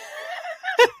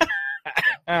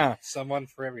 Someone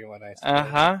for everyone, I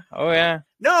suppose. Oh yeah.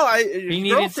 No, he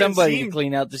needed somebody to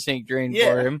clean out the sink drain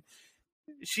for him.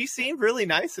 She seemed really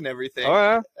nice and everything. Oh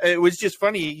yeah. It was just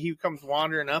funny. He comes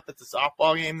wandering up at the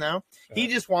softball game now. He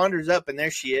just wanders up, and there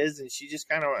she is, and she just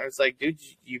kind of was like, "Dude,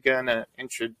 you gonna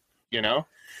you know?"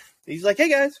 He's like, "Hey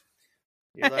guys."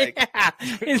 You're like,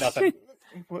 Nothing.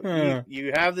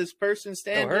 you have this person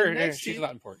standing next to she's you.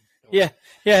 not important.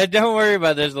 Yeah, don't worry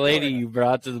about this lady you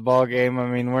brought to the ball game. I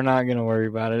mean, we're not gonna worry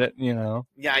about it, you know.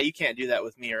 Yeah, you can't do that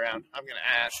with me around. I'm gonna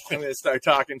ask. I'm gonna start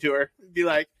talking to her. Be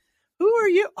like, "Who are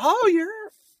you? Oh,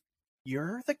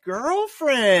 you're the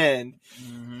girlfriend."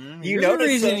 Mm-hmm. You You're notice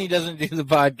the reason that- he doesn't do the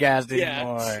podcast Yeah.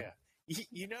 anymore.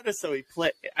 You notice how he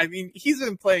play. I mean, he's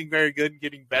been playing very good and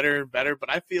getting better and better, but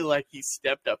I feel like he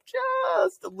stepped up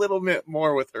just a little bit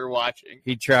more with her watching.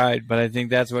 He tried, but I think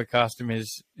that's what cost him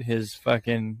his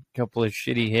fucking couple of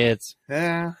shitty hits.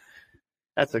 Yeah,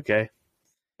 that's okay.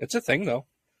 It's a thing, though.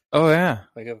 Oh yeah.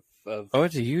 Like of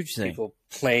It's a huge thing. people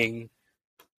playing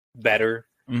better,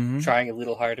 Mm-hmm. trying a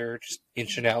little harder, just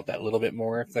inching out that little bit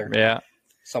more if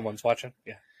someone's watching.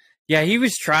 Yeah. Yeah, he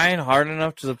was trying hard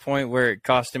enough to the point where it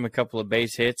cost him a couple of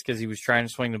base hits because he was trying to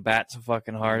swing the bat so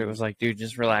fucking hard. It was like, dude,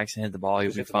 just relax and hit the ball.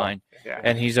 You'll Just be hit the ball. fine. Yeah.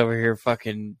 And he's over here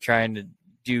fucking trying to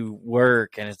do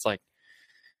work, and it's like,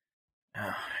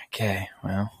 oh, okay,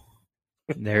 well,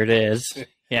 there it is.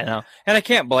 You know, and I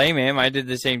can't blame him. I did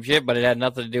the same shit, but it had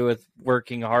nothing to do with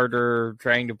working harder or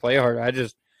trying to play harder. I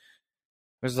just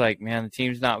was like, man, the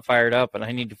team's not fired up, and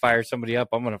I need to fire somebody up.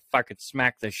 I'm going to fucking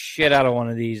smack the shit out of one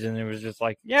of these. And it was just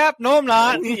like, yep, no, I'm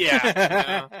not.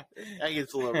 Yeah. That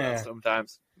gets a little rough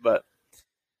sometimes. But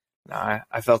no,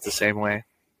 I felt the same way.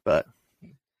 But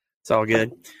it's all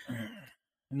good.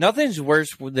 Nothing's worse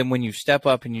than when you step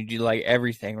up and you do like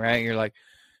everything, right? You're like,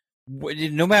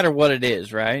 no matter what it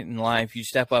is, right? In life, you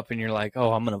step up and you're like,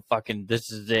 oh, I'm going to fucking,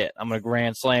 this is it. I'm going to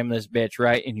grand slam this bitch,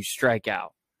 right? And you strike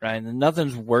out. Right, and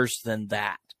nothing's worse than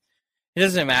that. It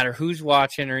doesn't matter who's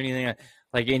watching or anything.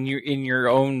 Like in your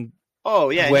own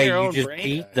way, your you own just brain.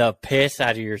 beat the piss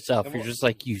out of yourself. And You're just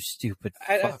like, you stupid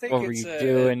I fuck. think What were it's you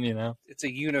doing? You know, It's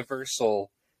a universal,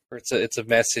 or it's a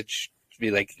message to be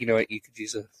like, you know what, you could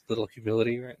use a little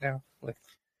humility right now. Like,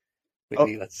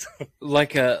 maybe let's.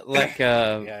 like a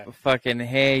Yeah. fucking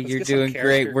hey, Let's you're get some doing character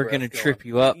great. We're growth gonna going. trip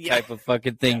you up, Yeah. type of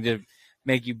fucking thing to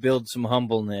make you build some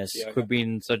humbleness. Yeah. Quit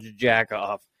being such a jack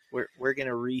off. We're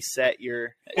gonna reset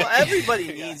your. Well, everybody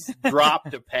needs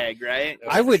dropped a peg, right? Oh,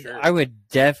 I for would sure. I would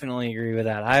definitely agree with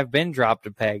that. I've been dropped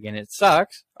a peg and it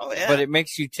sucks, Oh yeah, but it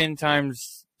makes you 10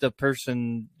 times the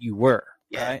person you were,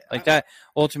 Yeah. right? Like that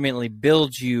ultimately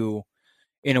builds you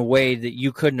in a way that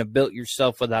you couldn't have built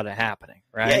yourself without it happening,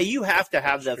 right? Yeah, you have to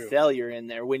have That's the true. failure in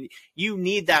there when you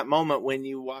need that moment when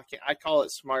you walk in. I call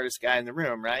it smartest guy in the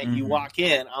room, right? You Mhm. walk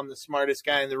in, I'm the smartest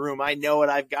guy in the room. I know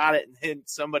it, I've got it, and then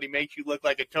somebody makes you look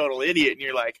like a total idiot, and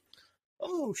you're like,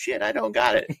 "Oh shit, I don't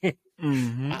got it.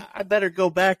 Mhm. I better go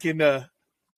back and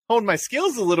hone my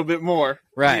skills a little bit more."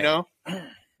 Right. You know?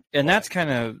 And that's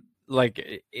kind of like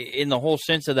in the whole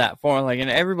sense of that form, like, and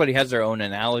everybody has their own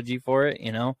analogy for it,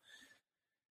 you know.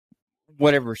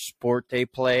 Whatever sport they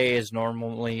play is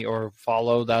normally or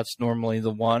follow, that's normally the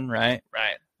one, right?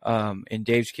 Right. In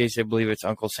Dave's case, I believe it's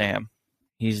Uncle Sam.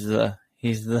 He's the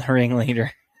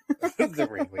ringleader. The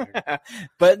ringleader.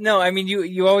 But no, I mean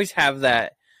you always have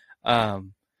that.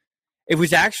 It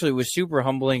was super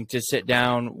humbling to sit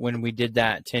down when we did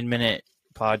that 10-minute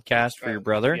podcast for your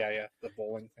brother. Yeah, the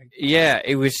bowling thing. Yeah,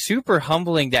 it was super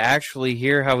humbling to actually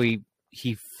hear how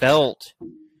he felt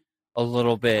a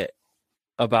little bit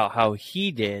about how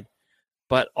he did,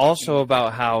 but also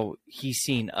about how he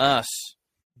seen us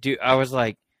do. I was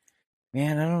like,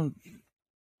 man,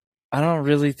 I don't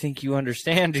really think you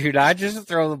understand, dude. I just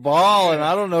throw the ball and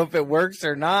I don't know if it works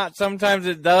or not. Sometimes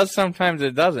it does, sometimes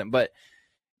it doesn't. But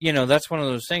you know, that's one of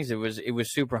those things. It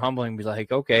was super humbling to be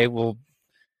like, okay, well,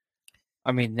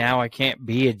 I mean, now I can't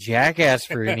be a jackass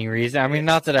for any reason. I mean,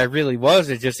 not that I really was.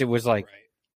 It was like, Right.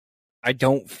 I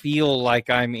don't feel like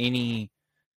I'm any,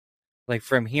 like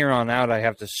from here on out, I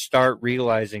have to start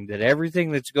realizing that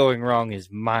everything that's going wrong is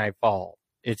my fault.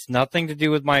 It's nothing to do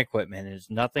with my equipment. It's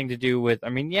nothing to do with, I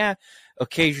mean, yeah,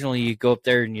 occasionally you go up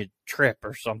there and you trip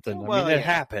or something. Well, I mean, it yeah.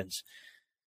 happens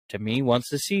to me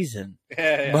once a season.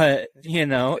 Yeah. But, you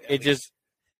know, it just,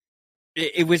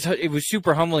 it was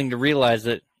super humbling to realize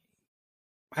that,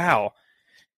 wow,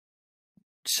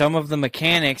 some of the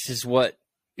mechanics is what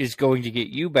is going to get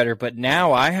you better. But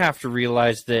now I have to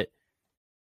realize that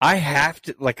I have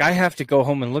to go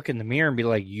home and look in the mirror and be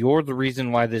like, you're the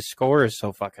reason why this score is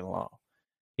so fucking low.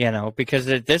 You know, because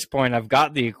at this point I've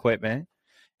got the equipment.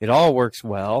 It all works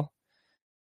well.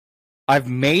 I've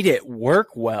made it work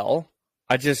well.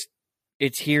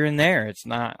 It's here and there. It's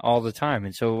not all the time.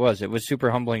 And so it was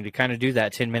super humbling to kind of do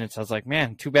that 10 minutes. I was like,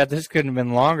 man, too bad this couldn't have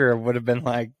been longer. It would have been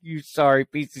like, you sorry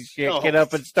piece of shit. Get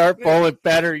up and start pulling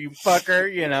better, you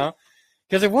fucker, you know.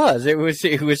 Because it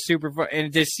was super fun.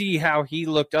 And to see how he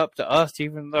looked up to us,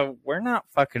 even though we're not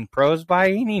fucking pros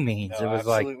by any means. No, it was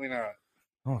like, absolutely not.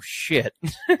 oh, shit.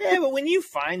 Yeah, but when you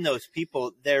find those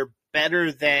people, they're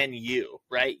better than you,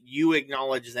 right? You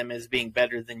acknowledge them as being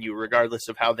better than you, regardless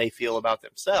of how they feel about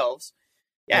themselves.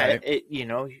 Yeah, Right. you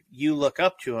know, you look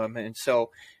up to them, and so,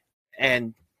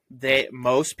 and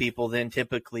most people then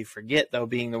typically forget, though,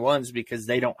 being the ones, because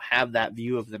they don't have that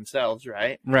view of themselves,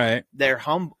 right? Right. They're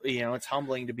you know, it's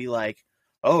humbling to be like,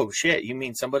 oh shit, you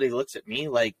mean somebody looks at me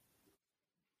like,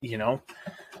 you know,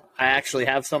 I actually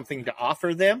have something to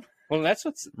offer them? Well, that's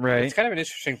what's Right. It's kind of an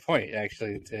interesting point,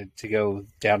 actually, to go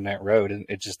down that road, and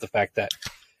it's just the fact that, I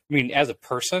mean, as a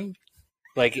person,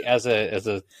 like as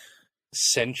a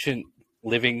sentient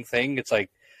living thing, it's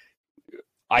like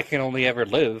I can only ever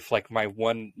live like my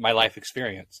life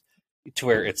experience, to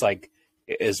where it's like,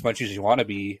 as much as you want to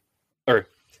be, or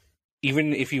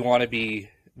even if you want to be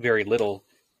very little,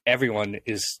 everyone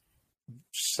is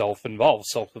self-involved,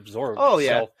 self-absorbed. Oh,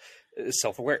 yeah.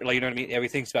 Self-aware, like, you know what I mean?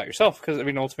 Everything's about yourself, because I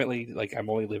mean, ultimately, like, I'm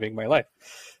only living my life.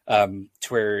 To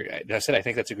where, I said, I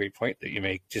think that's a great point that you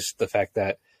make. Just the fact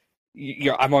that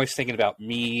I'm always thinking about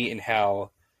me and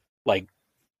how, like,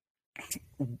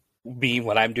 me,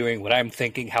 what I'm doing, what I'm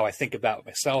thinking, how I think about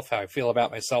myself, how I feel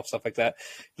about myself, stuff like that.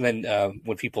 And then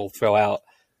when people throw out,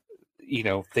 you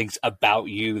know, things about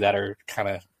you that are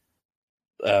kind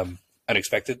of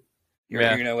unexpected,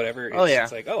 Yeah. you know, whatever.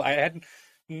 It's like, oh, I had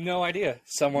no idea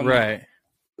someone Right.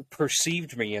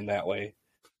 perceived me in that way.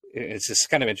 It's just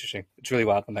kind of interesting. It's really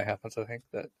wild when that happens, I think.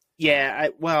 That Yeah,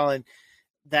 and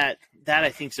that I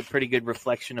think is a pretty good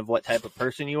reflection of what type of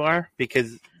person you are,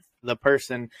 because the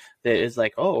person that is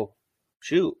like, oh,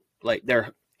 shoot, like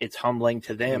it's humbling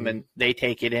to them, and they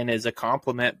take it in as a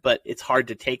compliment, but it's hard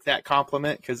to take that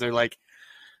compliment because they're like,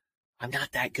 I'm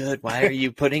not that good. Why are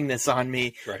you putting this on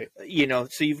me? right. You know,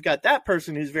 so you've got that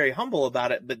person who's very humble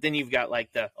about it, but then you've got like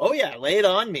oh yeah, lay it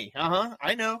on me.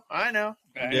 I know.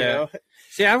 You Yeah. know?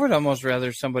 See, I would almost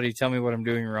rather somebody tell me what I'm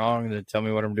doing wrong than tell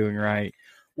me what I'm doing right.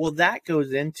 Well, that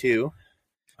goes into,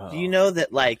 do you know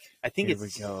that, like, I think Here we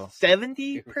it's go.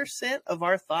 70% of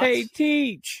our thoughts. Hey,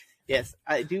 teach. Yes,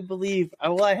 I do believe.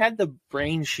 Well, I had the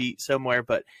brain sheet somewhere,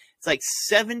 but it's like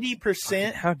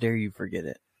 70%. How dare you forget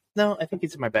it? No, I think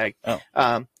it's in my bag. Oh.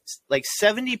 Like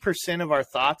 70% of our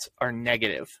thoughts are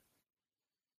negative.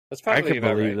 That's I probably could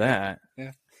about believe right.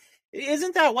 that.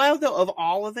 Isn't that wild, though? Of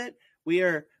all of it, we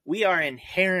are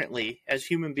inherently, as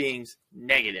human beings,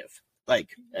 negative. Like,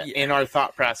 in our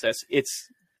thought process, it's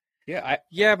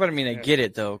Yeah, but I mean, I get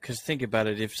it, though, because think about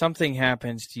it. If something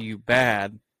happens to you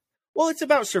bad, well, it's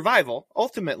about survival.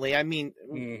 Ultimately, I mean,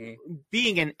 Mm-hmm.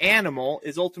 being an animal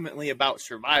is ultimately about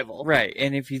survival. right?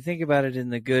 And if you think about it in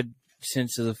the good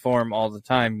sense of the form all the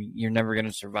time, you're never going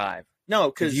to survive. No,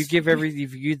 Because because you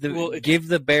give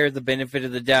the bear the benefit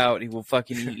of the doubt, he will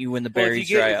fucking eat you when the Well, berries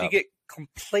if dry you up. get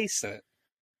complacent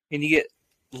and you get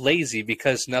lazy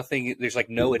because there's like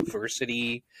no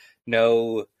adversity,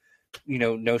 no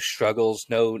struggles,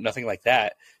 nothing like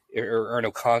that, or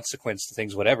no consequence to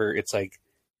things, whatever. It's like,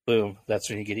 boom, that's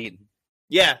when you get eaten.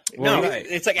 yeah, Well, no, right.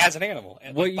 It's like as an animal,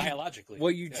 and What like you- biologically.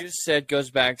 What you just said goes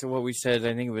back to what we said.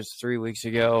 I think it was 3 weeks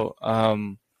ago.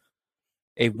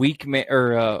 A week.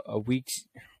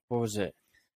 What was it?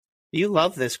 you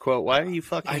love this quote. Why are you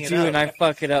fucking I it do, up? and I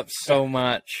fuck it up so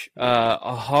much.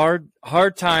 Hard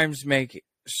times make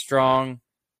strong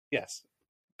Yes.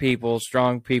 people.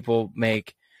 Strong people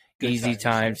make Good easy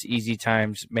times. Easy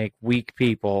times make weak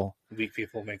people. Weak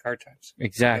people make hard times.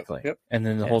 Exactly. Yep. And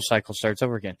then the Yeah. whole cycle starts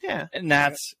over again. Yeah, And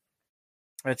that's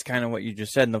kind of what you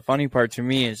just said. And the funny part to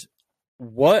me is,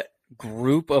 what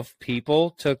group of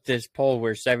people took this poll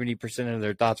where 70% of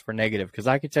their thoughts were negative. Because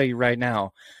I can tell you right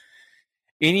now,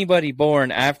 anybody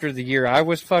born after the year I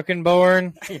was fucking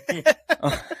born,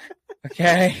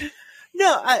 okay?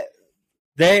 No, I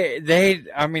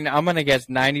mean, I'm going to guess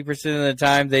 90% of the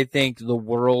time they think the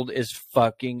world is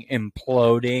fucking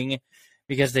imploding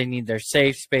because they need their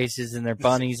safe spaces and their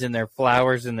bunnies and their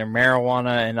flowers and their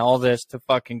marijuana and all this to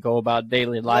fucking go about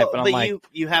daily life. well, and I'm but like,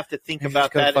 you have to think just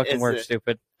about go that fucking as work,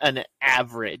 stupid. an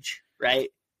average, right?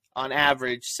 On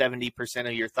average, 70%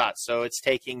 of your thoughts. So it's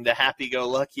taking the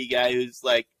happy-go-lucky guy who's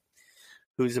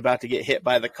about to get hit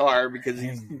by the car because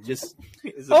he's just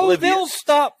is Oh, oblivious. they'll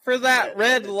stop for that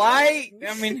red light.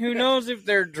 I mean, who knows if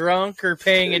they're drunk or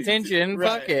paying attention?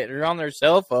 Right. Fuck it. Or on their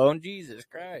cell phone. Jesus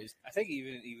Christ. I think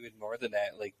even more than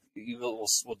that, like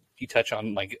you touch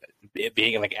on like it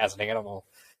being like as an animal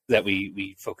that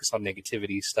we focus on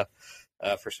negativity stuff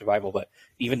for survival, but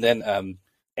even then,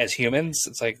 as humans,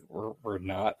 it's like we're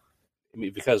not. I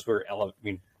mean, because we're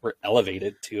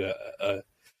elevated to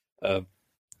a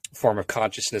form of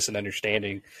consciousness and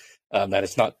understanding that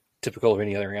it's not typical of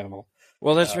any other animal.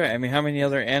 Well, that's right. I mean, how many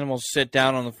other animals sit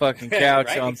down on the fucking couch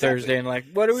Right, on exactly. Thursday and like,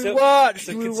 what do we So- watch?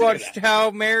 so Do we consider watch that. How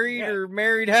Married or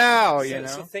Married How? You know?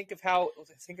 So think of how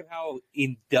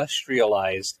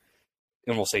industrialized,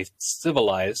 and we'll say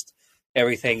civilized,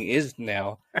 everything is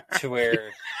now, to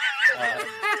where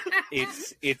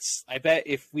it's. I bet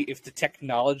if the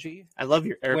technology, I love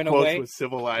your air went quotes away. with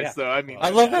civilized, Yeah. though. I mean, I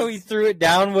love how he threw it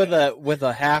down with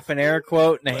a half an air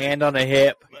quote and a hand on a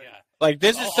hip. yeah, Like,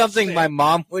 this is Oh, something shit. my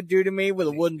mom would do to me with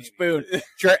a wooden spoon. Get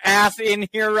your ass in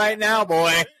here right now,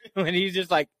 boy. And he's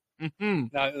just like, mm-hmm.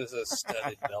 no, it was a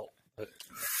studded belt. But,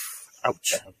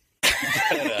 ouch.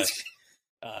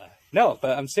 no,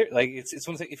 but I'm serious. Like it's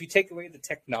one thing. If you take away the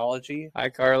technology, Hi,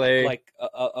 Carly. like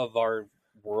of our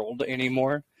world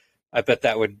anymore, I bet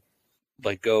that would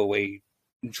like go away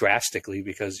drastically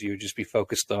because you would just be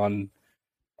focused on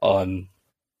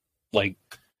like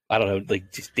I don't know,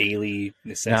 like just daily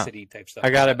necessity type stuff. I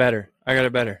got it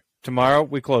better. Tomorrow,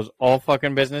 we close all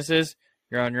fucking businesses.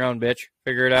 You're on your own, bitch.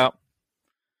 Figure it out.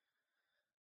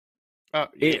 Oh,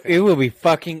 It will be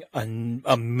fucking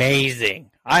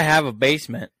amazing. I have a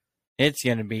basement. It's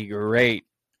going to be great.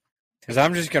 Because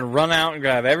I'm just going to run out and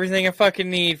grab everything I fucking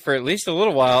need for at least a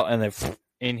little while and then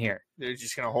in here. they're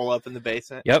just gonna hole up in the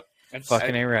basement. Yep. I'm just-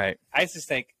 Fucking ain't right. I just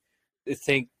think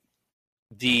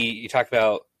you talk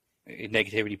about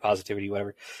negativity, positivity,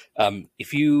 whatever.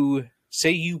 If you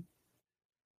say you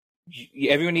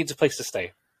everyone needs a place to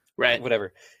stay, Right.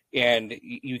 whatever, and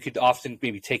you could often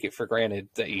maybe take it for granted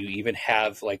that you even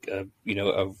have like a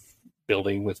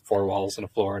building with 4 walls and a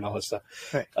floor and all this stuff.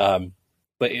 Right.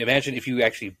 But imagine if you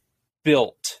actually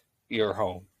built your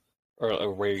home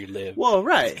or where you live. Well,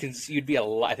 right. You'd be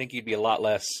I think you'd be a lot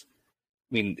less.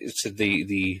 I mean, it's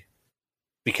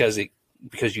because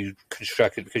you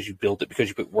constructed, because you built it, because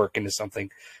you put work into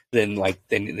something, then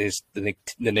there's the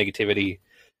negativity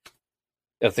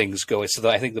of things go. So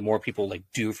I think the more people like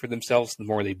do for themselves, the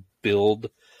more they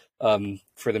build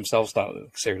for themselves, not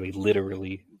necessarily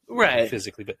literally, Right.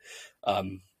 physically, but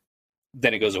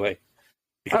then it goes away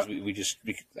because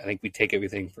I think we take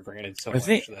everything for granted so I much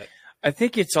think- that. I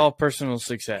think it's all personal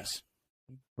success,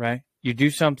 right? You do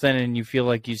something and you feel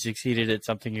like you succeeded at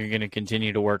something, you're going to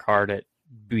continue to work hard at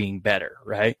being better,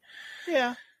 right?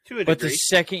 Yeah. To a But the degree.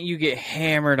 second you get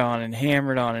hammered on and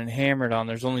hammered on and hammered on,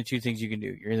 there's only 2 things you can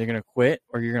do. You're either going to quit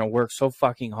or you're going to work so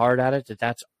fucking hard at it that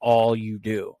that's all you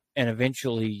do. And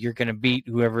eventually you're going to beat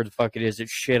whoever the fuck it is that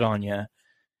shit on you.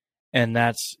 And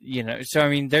that's, so I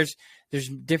mean, there's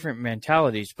different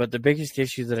mentalities, but the biggest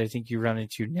issue that I think you run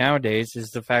into nowadays is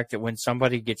the fact that when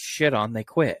somebody gets shit on, they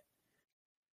quit.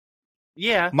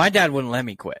 Yeah. My dad wouldn't let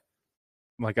me quit.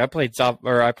 Like I played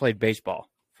baseball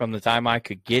from the time I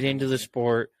could get into the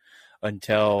sport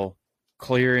until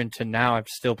clear into now. I'm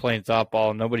still playing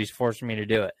softball. Nobody's forcing me to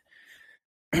do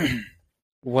it.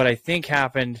 What I think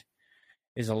happened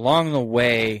is along the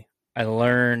way, I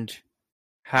learned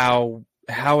how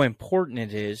important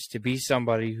it is to be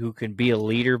somebody who can be a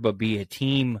leader but be a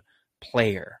team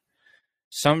player.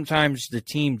 Sometimes the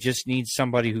team just needs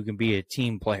somebody who can be a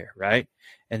team player, right?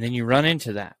 And then you run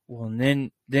into that. Well, and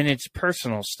then it's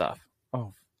personal stuff.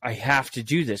 Oh, I have to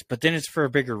do this, but then it's for a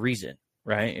bigger reason,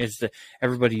 right?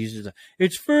 Everybody uses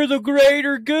it's for the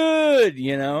greater good,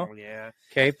 Yeah.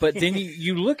 Okay, but then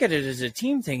you look at it as a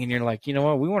team thing, and you're like, you know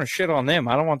what? We want to shit on them.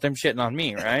 I don't want them shitting on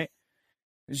me, right?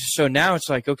 So now it's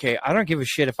like, okay, I don't give a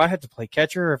shit if I have to play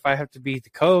catcher, or if I have to be the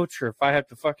coach, or if I have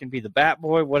to fucking be the bat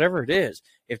boy, whatever it is.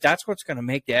 If that's what's going to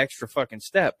make the extra fucking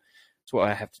step, it's what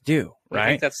I have to do, I right?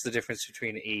 think that's the difference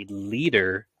between a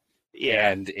leader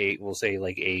and we'll say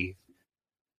like a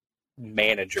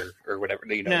manager or whatever,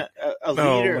 you know. No, a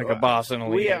leader, like a boss and a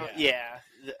leader.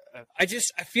 I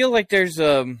I feel like there's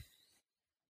and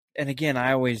again,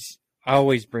 I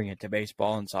always bring it to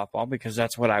baseball and softball because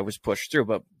that's what I was pushed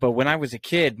through. But when I was a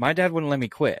kid, my dad wouldn't let me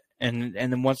quit. And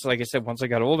then once, like I said, once I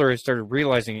got older, I started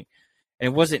realizing,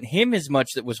 and it wasn't him as much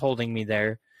that was holding me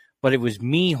there, but it was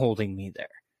me holding me there.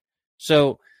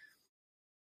 So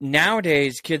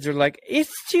nowadays, kids are like,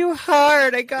 it's too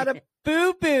hard. I got a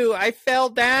boo-boo. I fell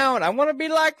down. I want to be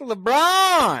like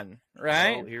LeBron,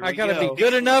 right? Oh, I got to be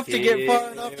good enough to get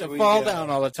far enough to fall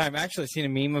down all the time. I actually seen a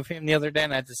meme of him the other day,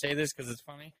 and I had to say this because it's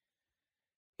funny.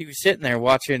 He was sitting there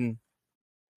watching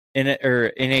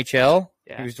NHL.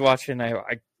 Yeah. He was watching,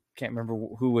 I can't remember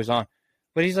who was on,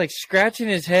 but he's like scratching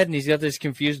his head, and he's got this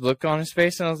confused look on his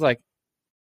face, and I was like,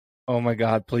 oh my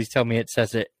God, please tell me it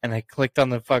says it. And I clicked on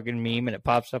the fucking meme and it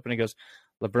pops up and it goes,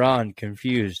 LeBron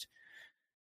confused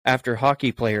after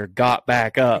hockey player got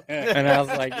back up. And I was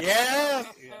like, yeah,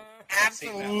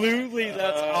 absolutely.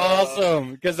 That's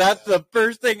awesome. Because that's the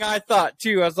first thing I thought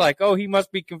too. I was like, oh, he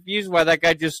must be confused why that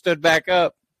guy just stood back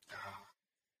up.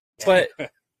 But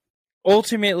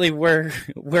ultimately where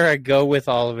I go with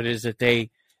all of it is that they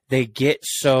get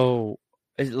so,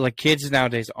 like, kids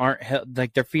nowadays aren't held,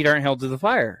 like, their feet aren't held to the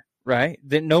fire. Right?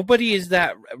 That nobody is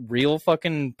that real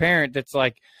fucking parent that's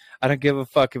like, I don't give a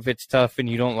fuck if it's tough and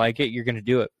you don't like it, you're going to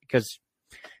do it. Because,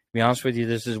 to be honest with you,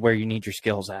 this is where you need your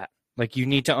skills at. Like, you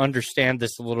need to understand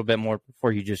this a little bit more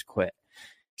before you just quit.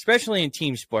 Especially in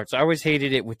team sports. I always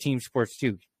hated it with team sports,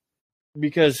 too.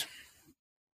 Because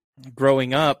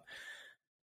growing up,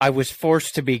 I was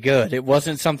forced to be good. It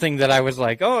wasn't something that I was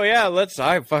like, oh, yeah,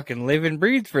 I fucking live and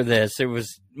breathe for this. It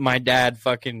was my dad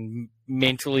fucking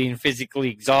mentally and physically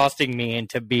exhausting me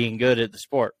into being good at the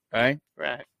sport, right?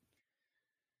 Right.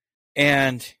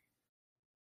 And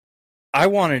I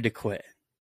wanted to quit.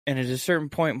 And at a certain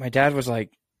point, my dad was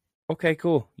like, okay,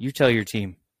 cool. You tell your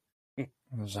team. I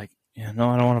was like, yeah, no,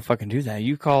 I don't want to fucking do that.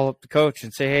 You call up the coach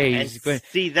and say, hey, he's good.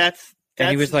 See, that's...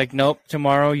 And he was like, nope,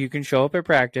 tomorrow you can show up at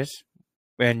practice.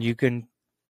 And you can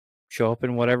show up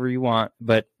in whatever you want,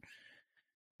 but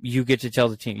you get to tell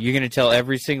the team. You're going to tell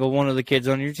every single one of the kids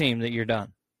on your team that you're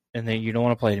done and that you don't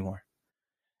want to play anymore.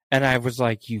 And I was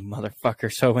like, you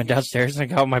motherfucker. So I went downstairs and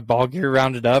I got my ball gear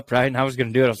rounded up, right? And I was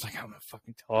going to do it. I was like, I'm going to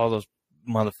fucking tell all those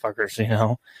motherfuckers, you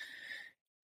know?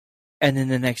 And then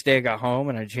the next day I got home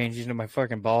and I changed into my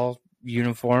fucking ball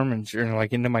uniform and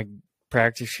like into my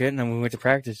practice shit. And then we went to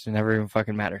practice and it never even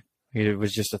fucking mattered. It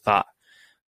was just a thought.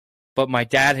 But my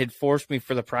dad had forced me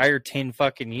for the prior 10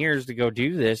 fucking years to go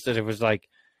do this, that it was like,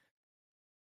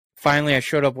 finally I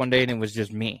showed up one day and it was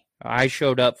just me. I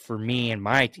showed up for me and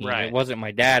my team. Right. It wasn't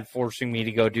my dad forcing me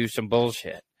to go do some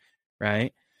bullshit,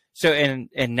 right? So, and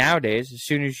nowadays, as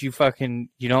soon as you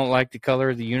don't like the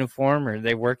color of the uniform, or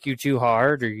they work you too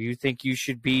hard, or you think you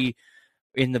should be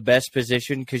in the best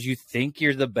position because you think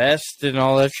you're the best and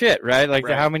all that shit, right? Like,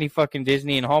 how many fucking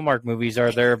Disney and Hallmark movies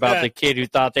are there about the kid who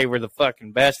thought they were the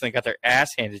fucking best and they got their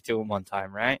ass handed to them one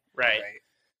time, right? Right.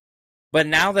 But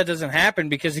now that doesn't happen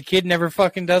because the kid never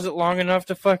fucking does it long enough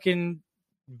to fucking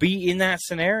be in that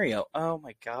scenario. Oh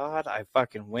my God, I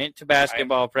fucking went to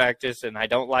basketball practice and I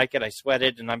don't like it. I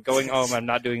sweated and I'm going home. I'm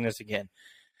not doing this again.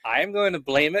 I am going to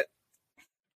blame it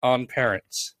on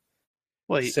parents.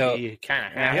 Well, so, you kind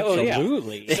of have.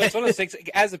 Absolutely. Yeah. So it's one of those things.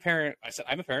 As a parent, I said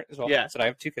I'm a parent as well. Yeah. I said I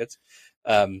have 2 kids,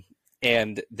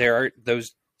 and there are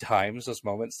those times, those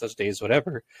moments, those days,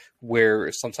 whatever,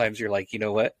 where sometimes you're like, you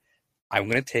know what, I'm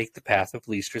going to take the path of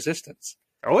least resistance.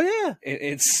 Oh yeah,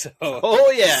 it's so.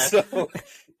 Oh yeah. So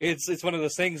it's one of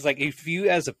those things. Like, if you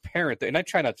as a parent, and I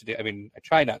try not to do. I mean, I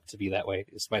try not to be that way.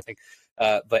 Is my thing.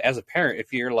 But as a parent,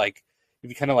 if you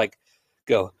kind of like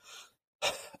go,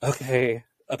 okay,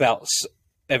 about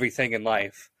everything in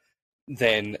life,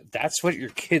 then that's what your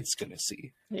kid's gonna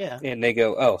see. Yeah. And they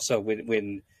go, oh, so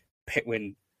when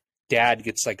dad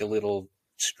gets like a little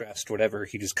stressed, whatever,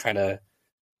 he just kind of,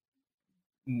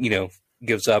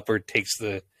 gives up or takes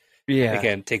the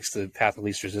path of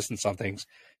least resistance on things.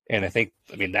 And I think,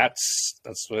 that's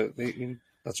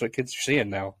what kids are seeing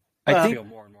now. I feel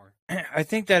more and more. I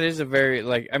think that is a very,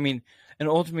 and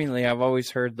ultimately I've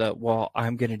always heard that, well,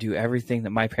 I'm going to do everything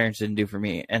that my parents didn't do for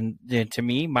me. And to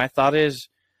me, my thought is,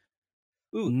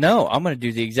 no, I'm going to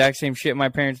do the exact same shit my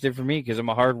parents did for me because I'm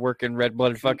a hardworking,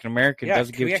 red-blooded fucking American. Yeah,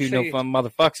 doesn't give no fun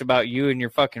motherfucks about you and your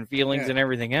fucking feelings and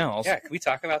everything else. Yeah, can we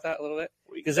talk about that a little bit?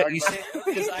 Because you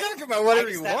talk about whatever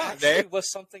you want, Dave. It was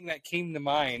something that came to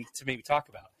mind to maybe talk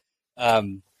about.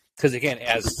 Because again,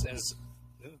 as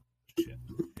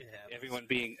everyone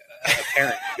being a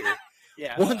parent here,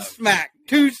 one smack,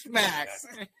 2 smacks.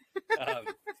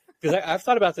 Because I've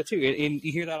thought about that too, and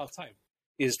you hear that all the time.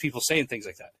 Is people saying things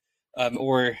like that,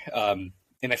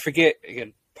 and I forget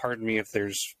again. Pardon me if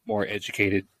there's more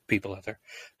educated people out there,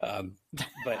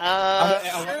 but I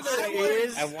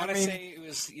want to say it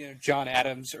was John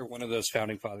Adams or one of those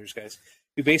founding fathers guys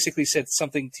who basically said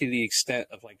something to the extent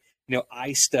of like,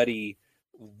 I study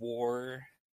war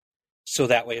so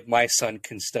that way my son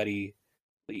can study,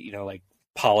 like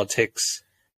politics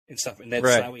and stuff, and then so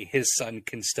that way his son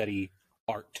can study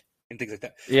art and things like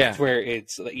that. Yeah, it's where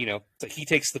it's so he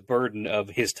takes the burden of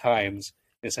his times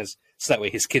in a sense, so that way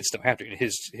his kids don't have to, and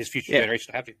his future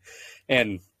generation don't have to.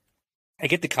 And I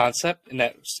get the concept, and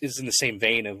that is in the same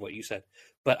vein of what you said,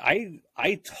 but I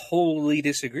totally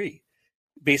disagree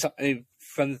based on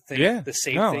from the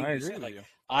same thing you said.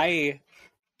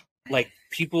 Like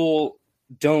people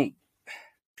don't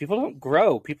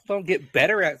grow, people don't get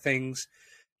better at things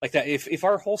like that. If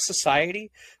our whole society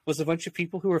was a bunch of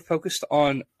people who were focused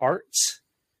on arts,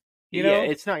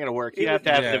 it's not going to work. You have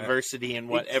to have diversity in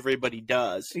what everybody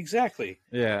does. Exactly.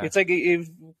 Yeah. It's like it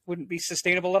wouldn't be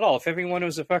sustainable at all. If everyone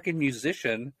was a fucking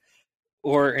musician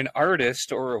or an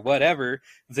artist or whatever,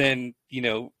 then,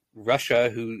 Russia,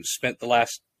 who spent the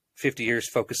last 50 years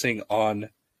focusing on,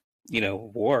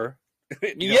 war.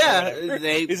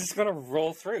 Is just going to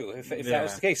roll through if that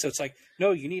was the case. So it's like,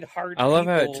 no, you need hard people. I love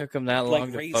how it took them that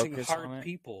long to raising focus hard on it.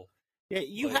 people. Yeah,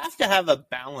 you have to have a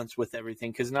balance with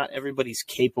everything because not everybody's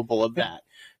capable of that.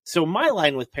 So my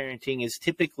line with parenting is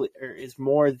is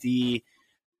more I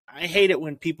hate it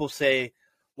when people say,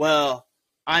 well,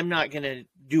 I'm not going to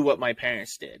do what my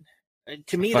parents did.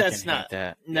 To me, that's not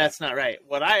right.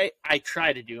 What I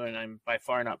try to do, and I'm by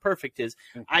far not perfect, is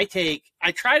I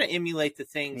try to emulate the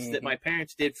things that my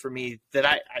parents did for me that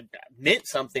I meant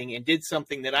something and did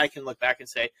something that I can look back and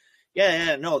say,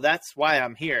 no, that's why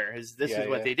I'm here. This is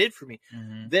what they did for me.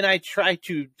 Mm-hmm. Then I try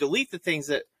to delete the things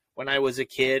that when I was a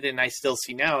kid and I still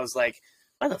see now is like,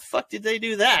 why the fuck did they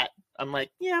do that? I'm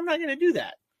like, I'm not going to do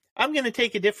that. I'm going to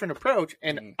take a different approach,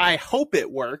 and I hope it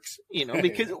works,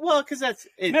 because that's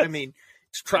it. I mean,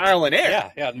 it's trial and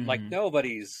error. Yeah. Like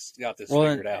nobody's got this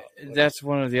figured out. That's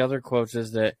one of the other quotes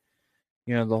is that,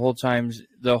 the whole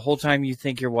time you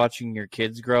think you're watching your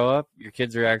kids grow up, your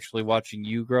kids are actually watching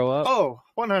you grow up. Oh,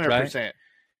 100%. Right?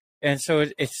 And so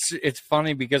it's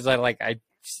funny because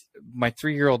my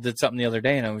 3-year-old did something the other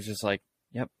day and I was just like,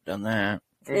 yep, done that.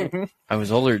 Mm-hmm. I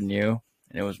was older than you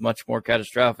and it was much more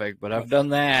catastrophic, but I've done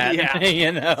that. Yeah.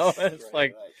 It's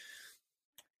right.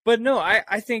 But no,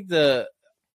 I think the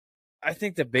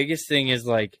biggest thing is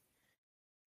like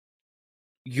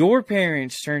your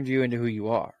parents turned you into who you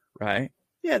are, right?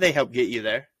 Yeah, they help get you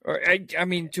there. Or I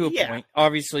mean, to a point.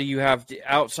 Obviously, you have the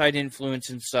outside influence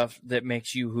and stuff that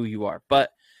makes you who you are.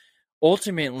 But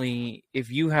ultimately, if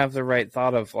you have the right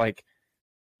thought of like,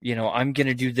 I'm going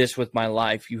to do this with my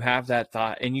life, you have that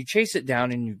thought and you chase it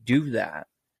down and you do that.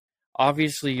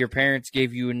 Obviously, your parents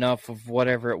gave you enough of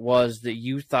whatever it was that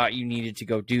you thought you needed to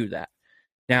go do that.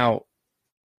 Now,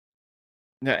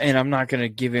 and I'm not going to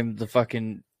give him the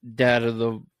fucking Dad of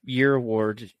the Year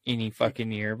award any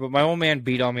fucking year, but my old man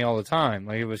beat on me all the time.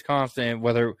 Like, it was constant,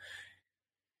 whether it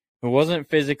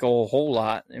wasn't physical a whole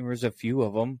lot. There was a few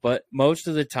of them, but most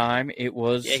of the time it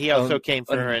was. Yeah, he also came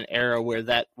from an era where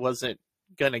that wasn't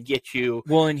going to get you.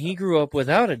 Well, and he grew up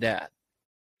without a dad.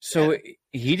 So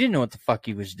he didn't know what the fuck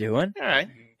he was doing. All right.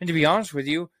 And to be honest with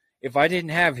you, if I didn't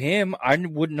have him, I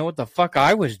wouldn't know what the fuck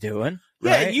I was doing.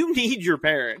 Yeah, right? you need your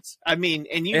parents. I mean,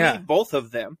 and you need both of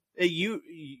them. You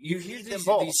hear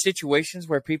these situations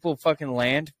where people fucking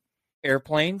land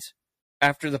airplanes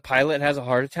after the pilot has a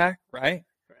heart attack, right?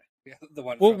 Yeah,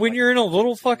 when you're in a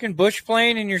little fucking bush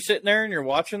plane and you're sitting there and you're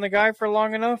watching the guy for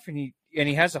long enough and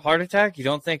he has a heart attack, you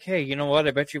don't think, hey, you know what?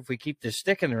 I bet you if we keep this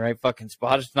stick in the right fucking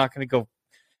spot, it's not going to go.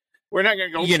 We're not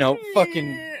going to go.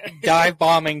 Fucking dive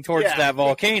bombing towards that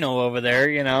volcano over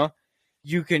there.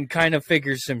 You can kind of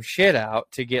figure some shit out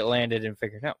to get landed and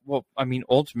figured out. Well, I mean,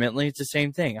 ultimately, it's the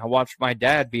same thing. I watched my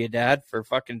dad be a dad for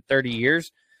fucking 30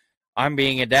 years. I'm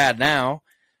being a dad now.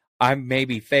 I'm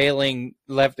maybe failing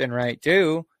left and right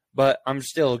too, but I'm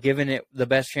still giving it the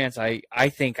best chance I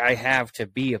think I have to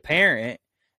be a parent.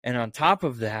 And on top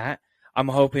of that, I'm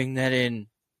hoping that in,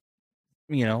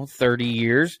 30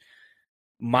 years,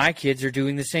 my kids are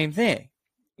doing the same thing.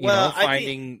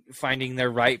 Finding their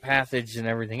right passage and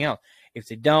everything else. If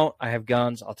they don't, I have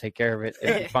guns. I'll take care of it.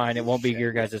 It'll be fine. It won't be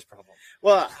your guys' problem.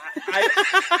 Well,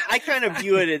 I kind of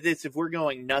view it as this. If we're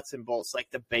going nuts and bolts, like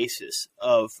the basis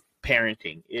of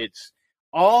parenting, it's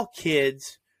all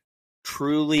kids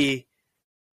truly.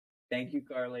 Thank you,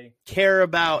 Carly. Care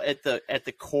about at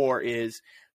the core is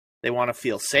they want to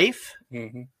feel safe.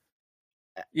 Mm-hmm.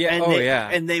 Yeah. And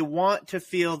and they want to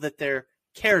feel that they're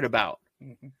cared about.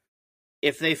 Mm-hmm.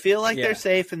 If they feel like they're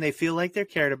safe and they feel like they're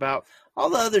cared about,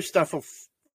 all the other stuff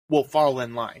will fall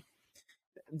in line.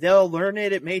 They'll learn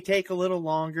it. It may take a little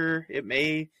longer.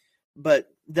 But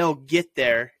they'll get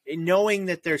there knowing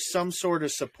that there's some sort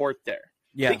of support there.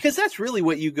 Yeah. Because that's really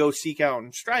what you go seek out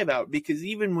and strive out. Because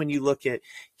even when you look at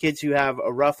kids who have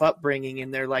a rough upbringing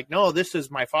and they're like, no, this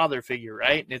is my father figure,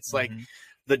 right? And it's like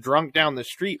the drunk down the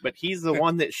street, but he's the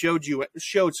one that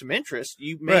showed some interest.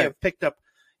 You may have picked up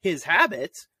his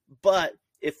habits, but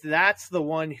if that's the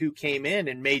one who came in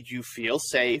and made you feel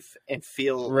safe and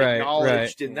feel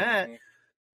acknowledged in that,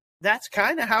 that's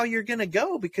kind of how you're going to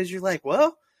go, because you're like,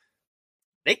 well,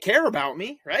 they care about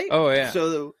me, right? Oh, yeah.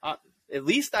 So at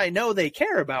least I know they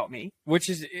care about me. Which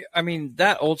is, I mean,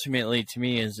 that ultimately to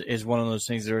me is one of those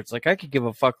things where it's like, I could give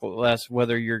a fuck less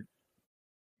whether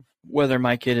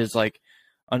my kid is like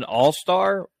an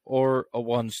all-star or a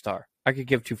one-star. I could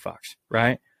give two fucks,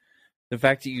 right? The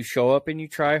fact that you show up and you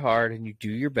try hard and you do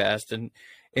your best, and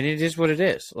it is what it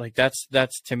is. Like that's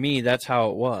to me, that's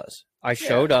how it was. I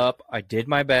showed up, I did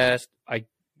my best, I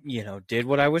did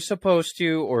what I was supposed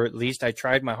to, or at least I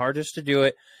tried my hardest to do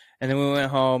it, and then we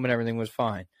went home and everything was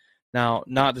fine. Now,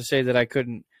 not to say that I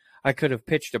could have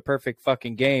pitched a perfect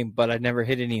fucking game, but I never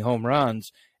hit any home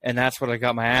runs, and that's what I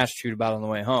got my ass chewed about on the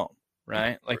way home.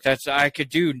 Right? Like I could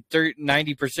do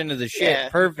 90% of the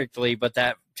shit perfectly, but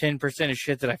that 10% of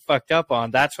shit that I fucked up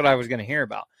on, that's what I was going to hear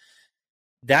about.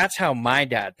 That's how my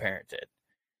dad parented.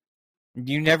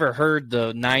 You never heard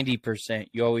the 90%.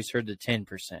 You always heard the 10%,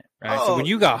 right? So when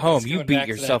you got home, you beat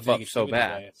yourself up so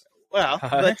bad. Well,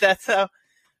 but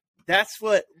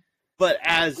but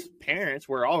as parents,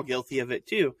 we're all guilty of it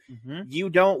too. Mm-hmm. You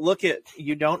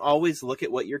don't always look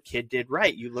at what your kid did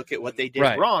right. You look at what they did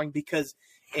wrong, because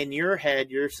in your head,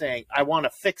 you're saying, I want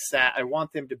to fix that. I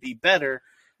want them to be better.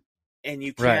 And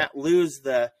you can't lose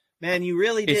man, you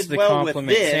really did well with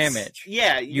this. Sandwich.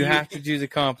 Yeah. You have to do the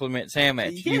compliment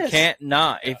sandwich. Yes. You can't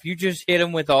not. If you just hit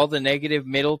them with all the negative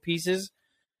middle pieces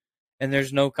and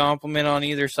there's no compliment on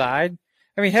either side,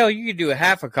 I mean, hell, you could do a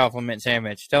half a compliment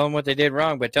sandwich. Tell them what they did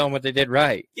wrong, but tell them what they did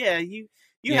right. Yeah, you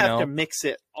have to mix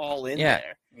it all in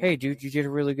there. Hey, dude, you did a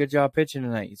really good job pitching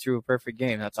tonight. You threw a perfect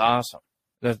game. That's awesome.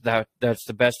 That's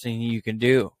the best thing you can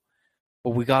do.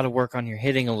 But we got to work on your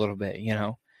hitting a little bit,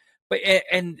 But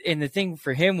and the thing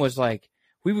for him was like,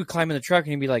 we would climb in the truck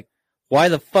and he'd be like, why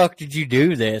the fuck did you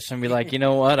do this? And be like, you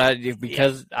know what?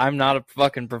 Because I'm not a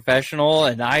fucking professional,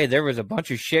 and there was a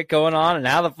bunch of shit going on, and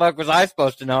how the fuck was I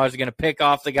supposed to know I was going to pick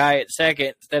off the guy at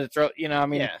second instead of throw?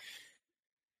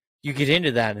 You get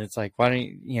into that, and it's like, why don't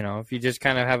you, if you just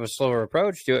kind of have a slower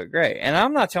approach to it, great. And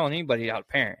I'm not telling anybody how to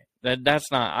parent.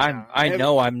 That's not. I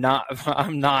know I'm not.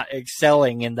 I'm not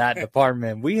excelling in that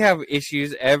department. We have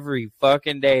issues every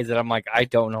fucking day that I'm like, I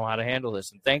don't know how to handle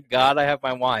this, and thank God I have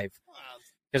my wife.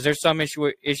 Because there's some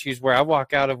issues where I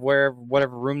walk out of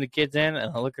whatever room the kid's in,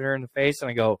 and I look at her in the face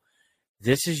and I go,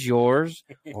 "This is yours,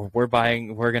 or we're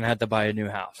gonna have to buy a new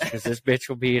house, because this bitch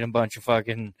will be in a bunch of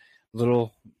fucking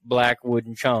little black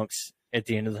wooden chunks at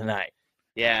the end of the night."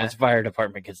 Yeah, once the fire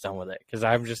department gets done with it, because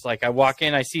I'm just like, I walk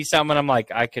in, I see something, I'm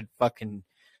like, I could fucking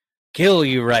kill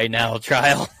you right now,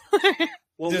 child.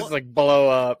 Just like blow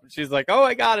up. She's like, "Oh,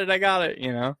 I got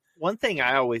it. One thing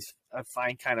I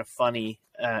find kind of funny,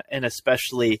 and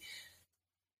especially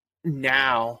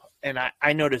now, and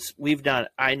I notice me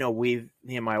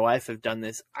and my wife have done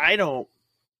this. I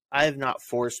have not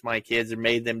forced my kids or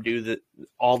made them do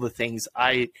all the things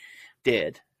I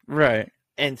did. Right.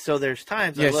 And so there's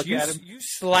times I look at them. You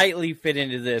slightly fit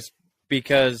into this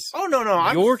because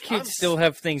your kids still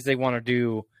have things they want to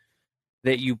do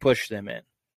that you push them in.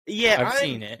 Yeah, I've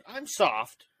seen it. I'm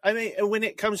soft. I mean, when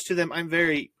it comes to them,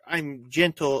 I'm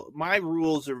gentle. My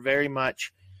rules are very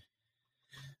much.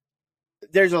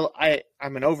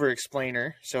 I'm an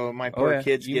over-explainer, so my poor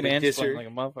kids get a dissertation. Like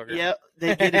a motherfucker. Yep,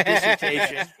 they get a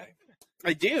dissertation.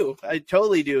 I do. I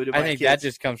totally do. To my I think kids. that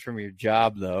just comes from your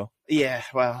job, though. Yeah,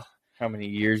 well. How many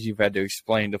years you've had to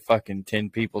explain to fucking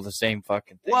 10 people the same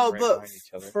fucking thing? Well, but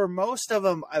for most of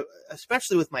them,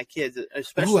 especially with my kids,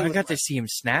 I got to see him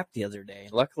snap the other day.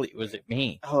 Luckily, it was at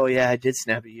me. Oh yeah, I did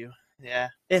snap at you. Yeah,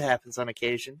 it happens on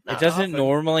occasion. It doesn't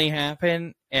normally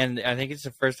happen, and I think it's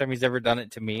the first time he's ever done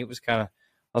it to me. It was kind of,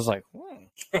 I was like,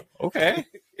 okay,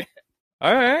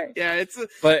 all right, yeah.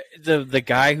 But the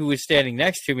guy who was standing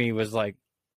next to me was like,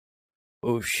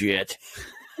 oh shit.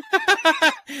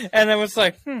 And I was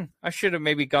like, I should have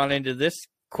maybe gone into this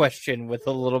question with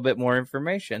a little bit more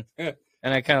information. And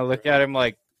I kind of looked at him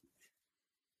like,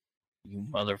 you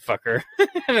motherfucker.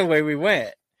 And away we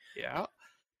went. Yeah.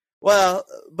 Well,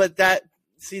 but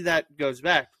see, that goes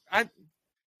back. I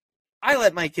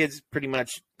let my kids pretty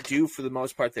much do for the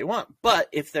most part they want, but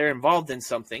if they're involved in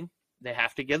something, they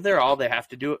have to give their all. They have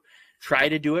to do it, try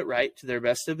to do it right to their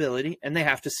best ability, and they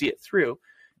have to see it through.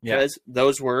 Because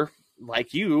those were,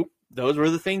 like you, those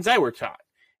were the things I were taught.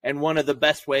 And one of the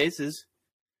best ways is,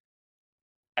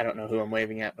 I don't know who I'm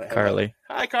waving at, but Carly.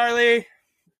 Hi, Carly.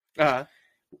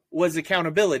 Was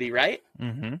accountability, right?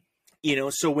 Mm-hmm. You know,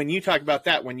 so when you talk about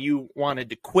that, when you wanted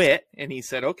to quit, and he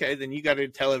said, okay, then you got to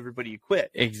tell everybody you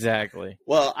quit. Exactly.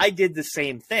 Well, I did the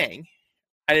same thing.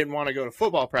 I didn't want to go to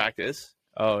football practice.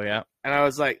 Oh, yeah. And I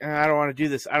was like, I don't want to do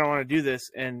this. I don't want to do this.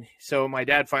 And so my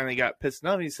dad finally got pissed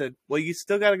enough. He said, well, you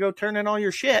still got to go turn in all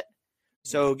your shit.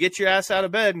 So get your ass out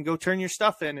of bed and go turn your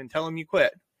stuff in and tell him you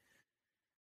quit.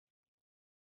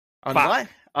 Unlike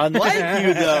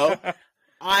you, though,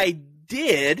 I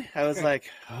did. I was like,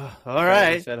 oh, all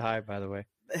right. You said hi, by the way.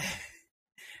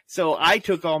 So I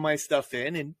took all my stuff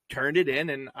in and turned it in,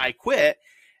 and I quit.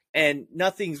 And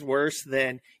nothing's worse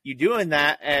than you doing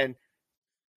that and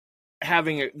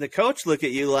having the coach look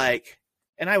at you like,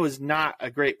 and I was not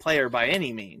a great player by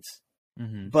any means,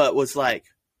 but was like,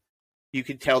 you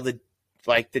could tell the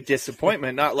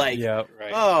disappointment, not like,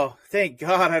 oh, thank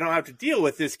God I don't have to deal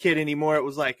with this kid anymore. It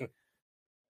was like,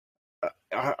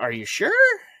 are you sure?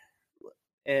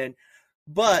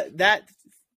 But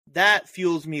that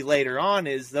fuels me later on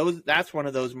that's one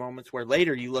of those moments where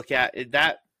later you look at it,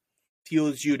 that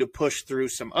fuels you to push through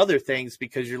some other things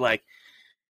because you're like,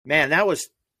 man, that was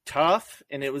tough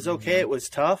and it was okay. It was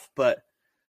tough, but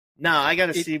I got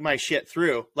to see my shit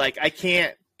through. Like I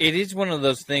can't. It is one of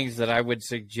those things that I would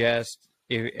suggest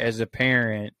as a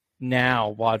parent now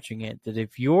watching it, that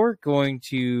if you're going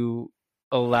to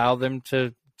allow them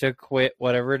to quit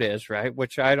whatever it is, right?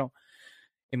 Which I don't,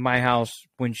 in my house,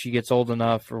 when she gets old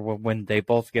enough or when they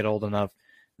both get old enough,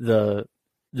 the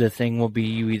thing will be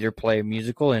you either play a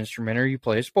musical instrument or you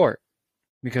play a sport,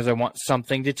 because I want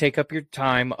something to take up your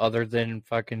time other than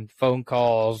fucking phone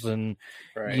calls and,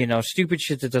 stupid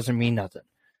shit that doesn't mean nothing.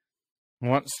 I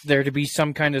want there to be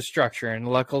some kind of structure. And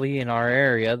luckily in our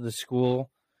area, the school,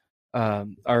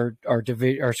 our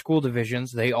school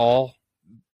divisions, they all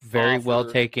very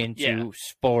well take into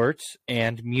sports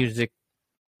and music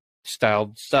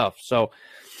styled stuff. So,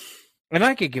 and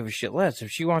I could give a shit less if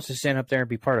she wants to stand up there and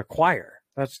be part of choir.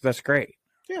 That's great.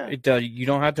 Yeah, you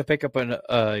don't have to pick up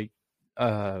a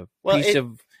piece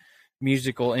of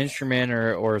musical instrument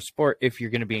or a sport if you're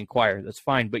going to be in choir. That's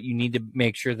fine, but you need to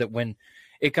make sure that when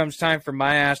it comes time for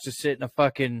my ass to sit in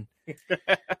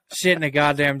a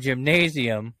goddamn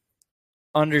gymnasium,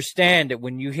 understand that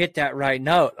when you hit that right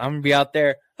note, I'm gonna be out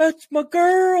there. That's my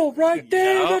girl right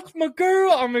there. That's my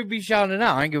girl. I'm gonna be shouting it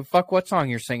out. I don't give a fuck what song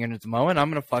you're singing at the moment. I'm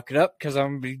gonna fuck it up because I'm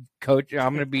gonna be coach.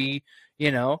 I'm gonna be,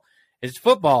 it's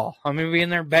football. I'm gonna be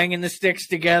in there banging the sticks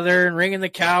together and ringing the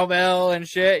cowbell and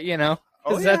shit.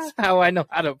 That's how I know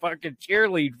how to fucking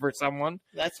cheerlead for someone.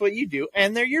 That's what you do,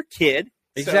 and they're your kid.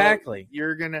 Exactly. So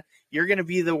you're gonna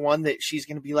be the one that she's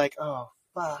gonna be like, oh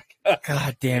fuck,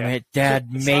 God damn it,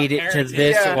 Dad made it to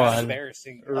this one.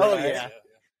 Embarrassing. Oh yeah.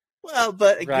 Well,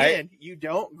 but again, you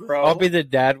don't grow. I'll be the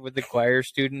dad with the choir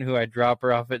student who I drop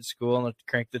her off at school and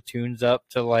crank the tunes up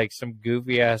to like some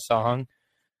goofy ass song,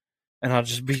 and I'll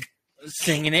just be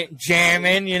singing it,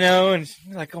 jamming, and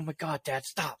she's like, "Oh my God, Dad,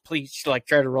 stop, please!" She like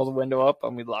try to roll the window up,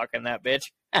 and we locking that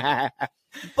bitch.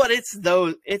 But it's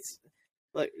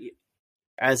like,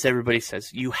 as everybody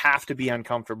says, you have to be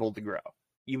uncomfortable to grow.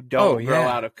 You don't grow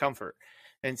out of comfort.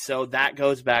 And so that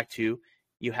goes back to,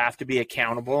 you have to be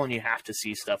accountable and you have to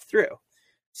see stuff through.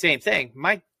 Same thing.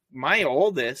 My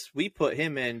oldest, we put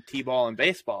him in t-ball and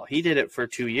baseball. He did it for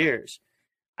 2 years.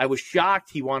 I was shocked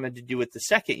he wanted to do it the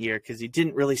second year because he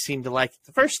didn't really seem to like it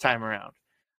the first time around.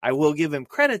 I will give him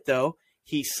credit, though.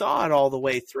 He saw it all the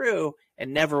way through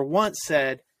and never once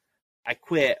said, I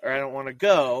quit or I don't want to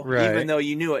go, even though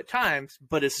you knew at times.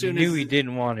 But as soon as he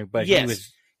didn't want to, but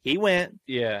he went.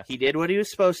 Yeah, he did what he was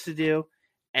supposed to do.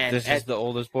 And this is the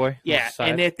oldest boy. Yeah,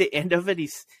 and at the end of it,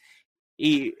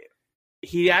 he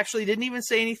actually didn't even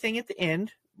say anything at the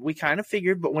end. We kind of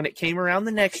figured, but when it came around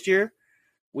the next year,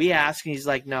 we asked, and he's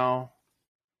like, "No,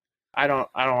 I don't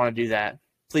want to do that.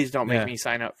 Please don't make me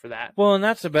sign up for that." Well, and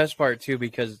that's the best part too,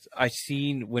 because I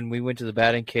seen when we went to the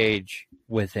batting cage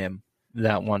with him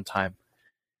that one time,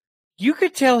 you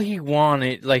could tell he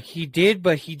wanted, like he did,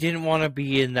 but he didn't want to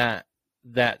be in that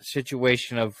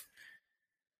situation of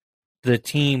the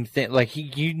team thing. Like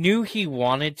you knew he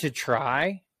wanted to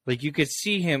try. Like you could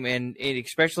see him, and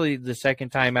especially the second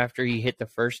time after he hit the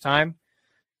first time,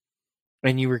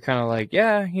 and you were kind of like,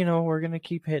 yeah, we're gonna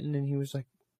keep hitting. And he was like,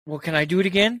 well, can I do it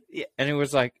again? Yeah. And it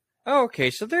was like, oh, okay,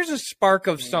 so there's a spark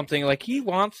of something. Like, he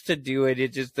wants to do it.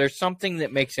 It just, there's something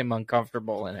that makes him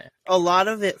uncomfortable in it. A lot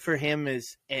of it for him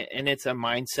is, and it's a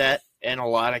mindset, and a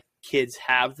lot of kids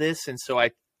have this, and so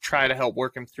I try to help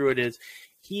work him through it, is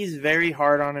he's very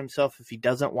hard on himself if he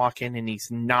doesn't walk in and he's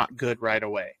not good right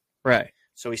away. Right.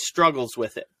 So he struggles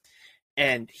with it.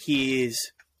 And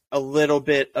he's a little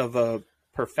bit of a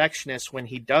perfectionist when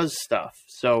he does stuff.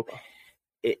 So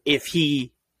if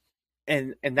he,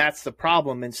 and that's the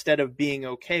problem, instead of being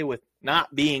okay with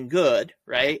not being good,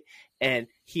 right? And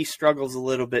he struggles a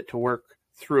little bit to work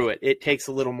through it. It takes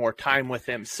a little more time with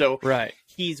him. So Right.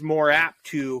 he's more apt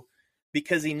to,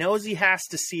 because he knows he has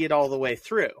to see it all the way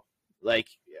through. Like,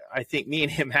 I think me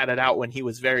and him had it out when he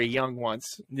was very young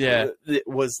once. Yeah. It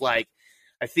was like,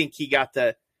 I think he got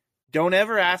the, don't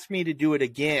ever ask me to do it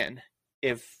again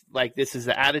if, like, this is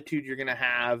the attitude you're going to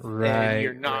have, Right, and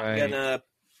you're not right. going to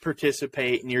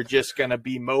participate, and you're just going to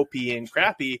be mopey and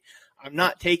crappy. I'm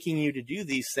not taking you to do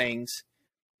these things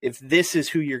if this is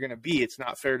who you're going to be. It's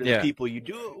not fair to Yeah. the people you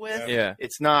do it with. Yeah.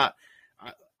 It's not,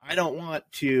 I don't want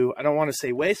to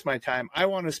say waste my time. I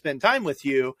want to spend time with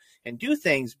you and do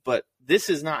things, but this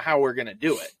is not how we're going to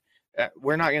do it.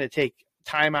 We're not going to take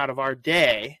time out of our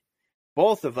day,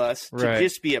 both of us, to Right.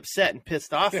 just be upset and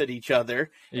pissed off at each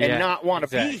other and Yeah, not want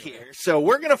to exactly. be here. So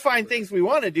we're going to find things we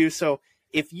want to do. So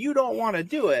if you don't want to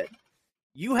do it,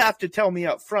 you have to tell me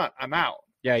up front, I'm out.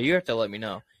 Yeah, you have to let me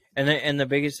know. And the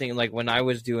biggest thing, like when I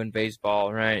was doing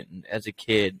baseball, right, and as a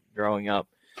kid growing up,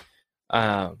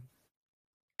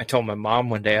 I told my mom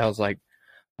one day, I was like,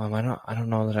 Mom, I don't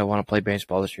know that I want to play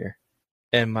baseball this year.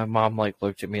 And my mom like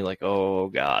looked at me like, oh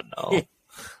God, no.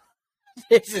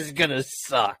 This is gonna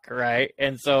suck, right?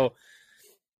 And so,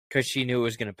 because she knew it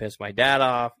was gonna piss my dad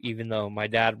off, even though my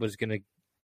dad was gonna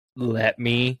let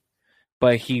me,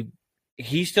 but he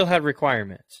still had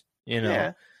requirements, you know.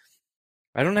 Yeah.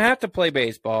 I don't have to play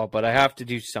baseball, but I have to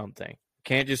do something.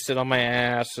 Can't just sit on my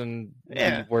ass and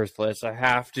Yeah. be worthless. I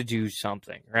have to do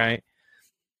something, right?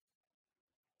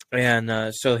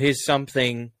 And so his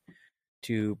something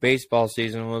to baseball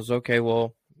season was, okay,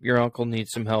 well, your uncle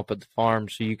needs some help at the farm,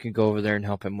 so you can go over there and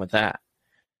help him with that.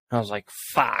 And I was like,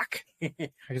 fuck.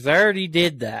 Because I already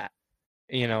did that.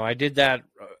 You know, I did that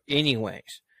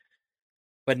anyways.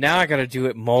 But now I got to do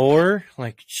it more.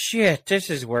 Like, shit, this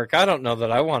is work I don't know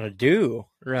that I want to do,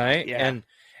 right? Yeah.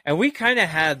 And we kind of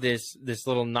had this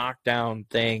little knockdown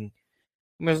thing.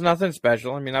 It was nothing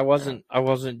special. I mean, I wasn't,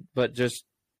 but just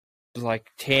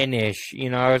like 10-ish. You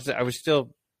know, I was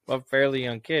still a fairly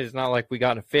young kid. It's not like we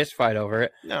got in a fist fight over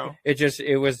it. No.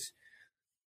 It was,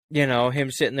 you know,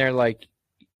 him sitting there like,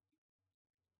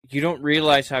 you don't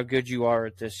realize how good you are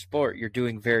at this sport. You're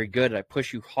doing very good. I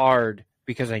push you hard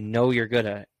because I know you're good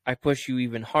at it. I push you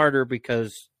even harder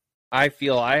because I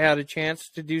feel I had a chance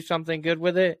to do something good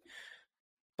with it,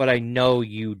 but I know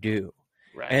you do.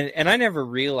 Right. And I never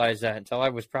realized that until I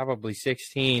was probably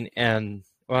 16. And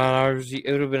well,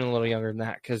 it would have been a little younger than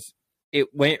that, because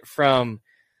it went from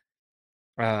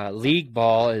league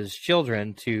ball as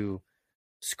children to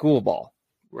school ball.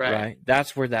 Right.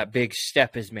 That's where that big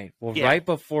step is made. Well, Yeah. right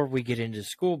before we get into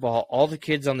school ball, all the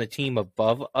kids on the team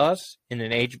above us in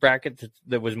an age bracket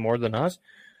that was more than us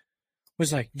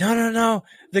was like, no,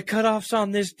 the cutoff's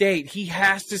on this date. He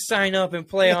has to sign up and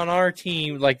play on our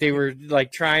team. Like, they were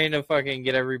like trying to fucking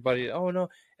get everybody, oh no.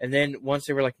 And then once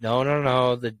they were like,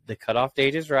 no, the cutoff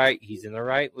date is right. He's in the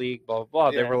right league, blah, blah, blah.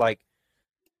 Yeah. They were like,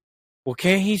 well,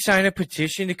 can't he sign a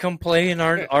petition to come play in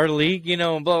our league, you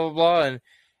know, and blah, blah, blah.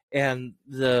 And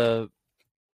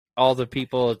all the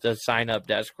people at the sign up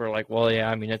desk were like, well, yeah,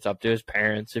 I mean, it's up to his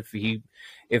parents.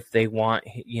 If they want,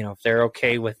 you know, if they're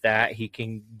okay with that, he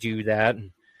can do that.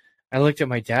 And I looked at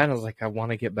my dad and I was like, I want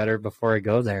to get better before I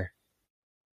go there.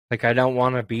 Like, I don't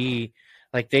want to be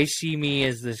like, they see me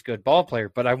as this good ball player,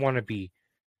 but I want to be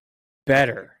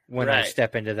better when I Right.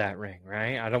 step into that ring,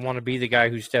 right? I don't want to be the guy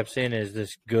who steps in as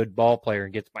this good ball player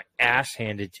and gets my ass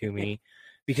handed to me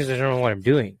because I don't know what I'm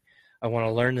doing. I want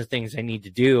to learn the things I need to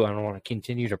do. I don't want to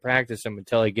continue to practice them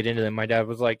until I get into them. My dad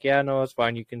was like, yeah, no, it's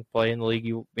fine. You can play in the league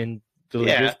you're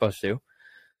supposed to.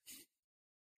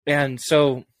 And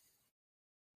so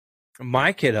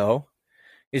my kiddo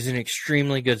is an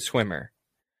extremely good swimmer.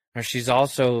 Now, she's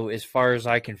also, as far as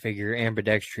I can figure,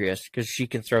 ambidextrous, because she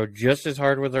can throw just as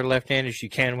hard with her left hand as she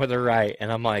can with her right. And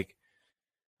I'm like,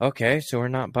 okay, so we're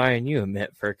not buying you a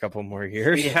mitt for a couple more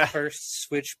years. Yeah. First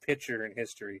switch pitcher in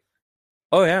history.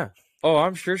 Oh, yeah. Oh,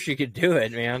 I'm sure she could do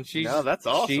it, man. No, that's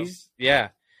awesome.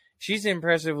 she's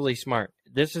impressively smart.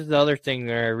 This is the other thing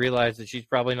that I realized that she's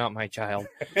probably not my child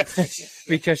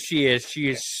because she is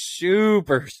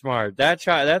super smart. That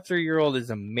 3-year-old is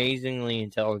amazingly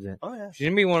intelligent. Oh yeah. She's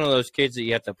gonna be one of those kids that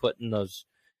you have to put in those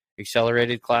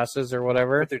accelerated classes or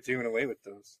whatever. But they're doing away with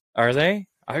those Are they?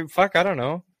 I don't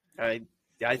know.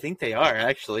 I think they are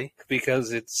actually.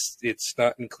 because it's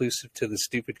not inclusive to the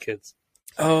stupid kids.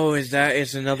 Oh,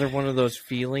 it's another one of those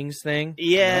feelings thing?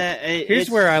 Yeah. Here's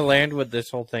where I land with this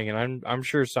whole thing, and I'm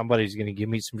sure somebody's gonna give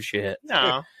me some shit.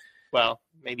 No. Well,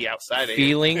 maybe outside of here.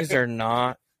 Feelings are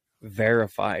not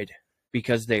verified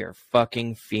because they are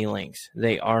fucking feelings.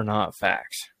 They are not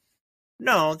facts.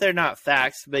 No, they're not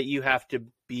facts, but you have to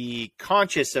be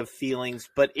conscious of feelings.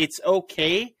 But it's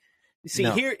okay. See,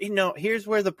 No. here's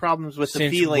where the problems with the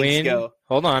feelings go.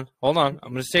 Hold on. I'm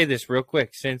going to say this real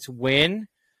quick. Since when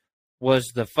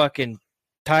was the fucking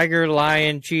tiger,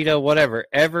 lion, cheetah, whatever,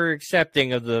 ever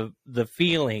accepting of the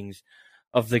feelings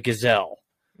of the gazelle?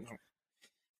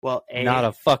 Well, Not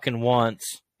a fucking once.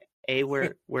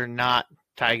 we're not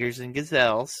tigers and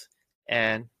gazelles,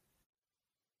 and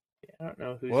I don't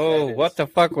know who. Whoa, what the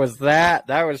fuck was that?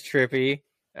 That was trippy.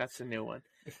 That's a new one.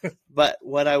 But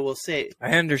what I will say,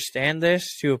 I understand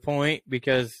this to a point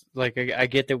because, like, I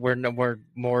get that we're more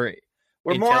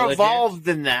we're more intelligent. evolved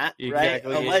than that,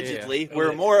 Exactly, right? yeah, Allegedly, yeah.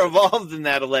 we're more evolved than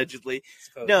that. Allegedly,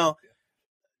 no.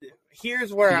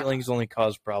 Here's where feelings only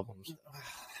cause problems.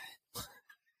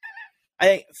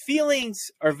 feelings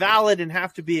are valid and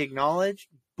have to be acknowledged.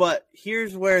 But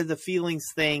here's where the feelings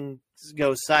thing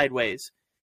goes sideways.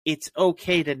 It's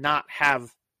okay to not have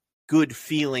good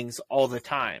feelings all the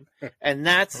time, and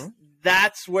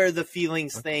that's where the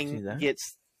feelings thing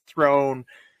gets thrown.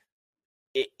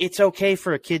 It's okay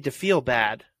for a kid to feel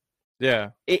bad. Yeah.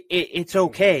 It's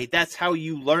okay. That's how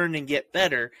you learn and get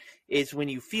better, is when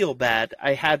you feel bad.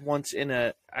 I had once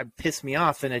it pissed me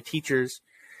off in a teacher's,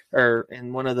 or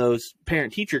in one of those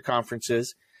parent-teacher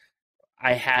conferences,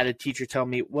 I had a teacher tell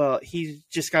me, well, he's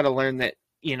just got to learn that,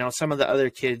 some of the other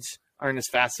kids aren't as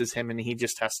fast as him and he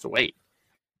just has to wait.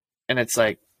 And it's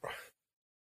like,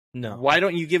 no. Why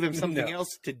don't you give him something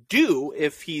else to do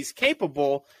if he's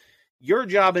capable? Your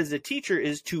job as a teacher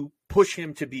is to push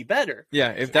him to be better.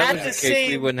 Yeah, if that was the case,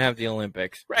 we wouldn't have the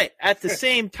Olympics. Right. At the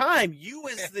same time, you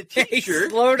as the teacher... Hey,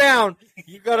 slow down.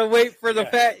 You got to wait for the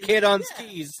fat kid on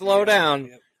skis. Slow down.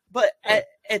 Yeah. But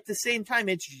at the same time,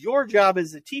 it's your job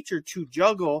as a teacher to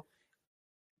juggle,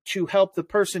 to help the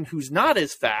person who's not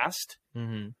as fast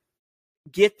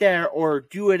get there or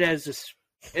do it as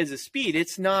a speed.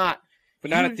 It's not... But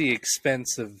not at the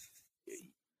expense of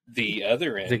the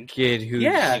other end. The kid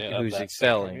who's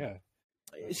excelling. Yeah.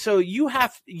 So you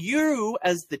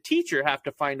as the teacher have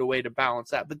to find a way to balance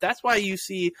that. But that's why you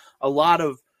see a lot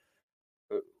of,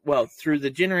 through the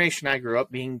generation I grew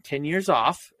up, being 10 years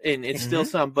off, and it's still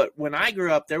some, but when I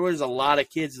grew up, there was a lot of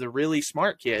kids, the really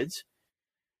smart kids.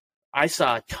 I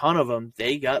saw a ton of them.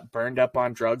 They got burned up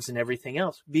on drugs and everything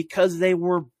else because they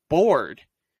were bored,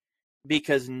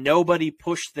 because nobody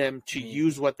pushed them to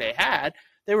use what they had.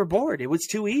 They were bored. It was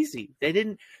too easy. They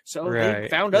didn't. So they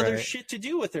found other shit to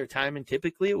do with their time, and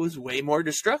typically it was way more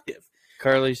destructive.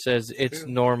 Carly says it's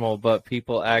normal, but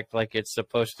people act like it's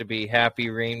supposed to be happy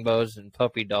rainbows and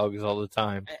puppy dogs all the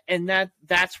time. And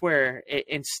that's where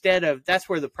that's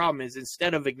where the problem is.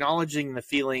 Instead of acknowledging the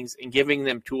feelings and giving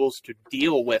them tools to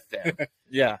deal with them,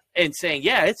 and saying,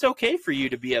 yeah, it's okay for you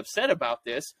to be upset about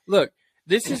this. Look,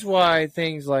 this is why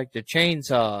things like the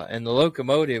chainsaw and the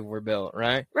locomotive were built,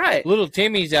 right? Right. Little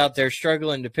Timmy's out there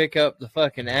struggling to pick up the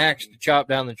fucking axe to chop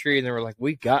down the tree, and they were like,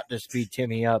 we got to speed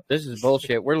Timmy up. This is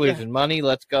bullshit. We're losing money.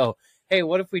 Let's go. Hey,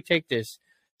 what if we take this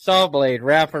saw blade,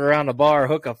 wrap it around a bar,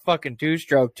 hook a fucking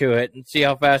two-stroke to it, and see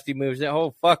how fast he moves it?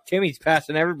 Oh, fuck, Timmy's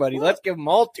passing everybody. Let's give them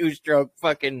all two-stroke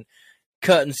fucking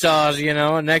cutting saws,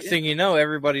 and next thing you know,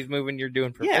 everybody's moving. You're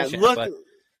doing proficient. Yeah, look,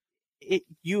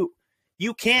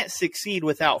 you can't succeed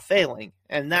without failing,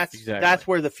 and that's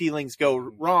where the feelings go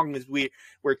wrong. Is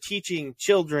we're teaching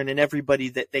children and everybody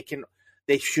that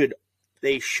they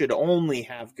should only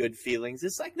have good feelings.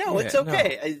 It's like, no, it's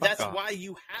okay. No, that's why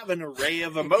you have an array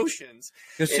of emotions.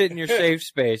 Go sit in your safe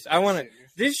space.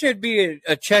 This should be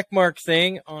a check mark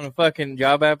thing on a fucking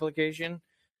job application.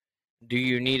 Do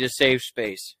you need a safe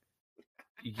space?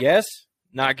 Yes,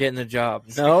 not getting the job.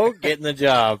 No, getting the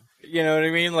job. You know what I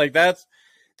mean? Like that's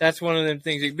one of them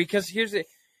things, because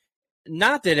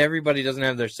not that everybody doesn't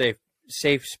have their safe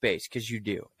space, because you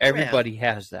do. Everybody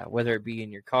has that, whether it be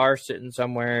in your car, sitting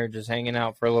somewhere, just hanging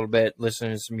out for a little bit,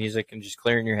 listening to some music and just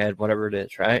clearing your head, whatever it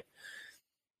is, right?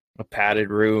 A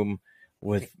padded room,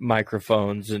 with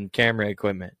microphones and camera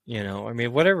equipment. You know, I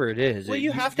mean, whatever it is. Well,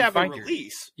 you have to have a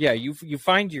release. You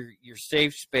find your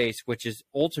safe space, which is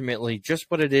ultimately just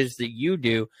what it is that you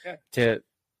do to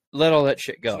let all that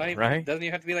shit go, right? Doesn't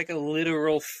even have to be like a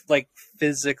literal, like,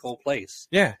 physical place.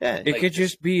 Yeah. Yeah, It like, could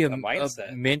just be a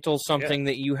mindset. mental something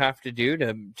that you have to do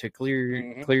to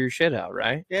clear your shit out,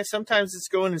 right? Yeah, sometimes it's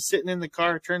going and sitting in the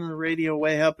car, turning the radio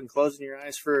way up and closing your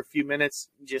eyes for a few minutes,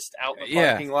 just out in the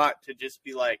parking lot to just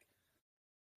be like,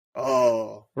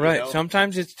 oh. Right. You know?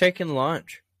 Sometimes it's taking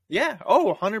lunch. Yeah.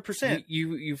 Oh, 100%.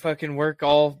 You fucking work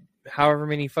all however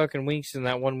many fucking weeks, and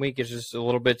that 1 week is just a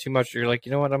little bit too much. You're like,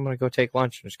 you know what? I'm going to go take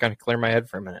lunch and just kind of clear my head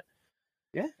for a minute.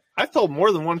 Yeah. I've told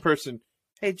more than one person,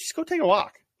 hey, just go take a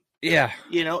walk. Yeah.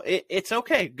 You know, it's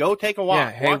okay. Go take a walk.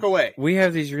 Yeah, hey, walk away. We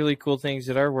have these really cool things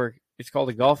at our work. It's called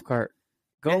a golf cart.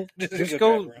 Just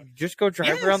go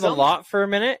drive around the lot for a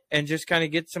minute and just kind of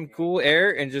get some cool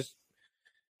air and just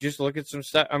look at some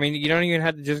stuff. I mean, you don't even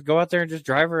have to just go out there and just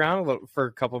drive around for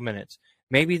a couple minutes.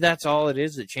 Maybe that's all it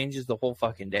is that changes the whole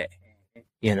fucking day,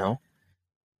 you know?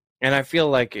 And I feel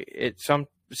like at some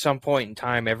point in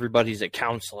time, everybody's a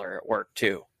counselor at work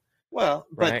too. Well,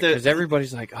 but right? Because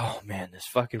everybody's like, oh man, this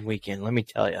fucking weekend, let me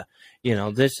tell you, you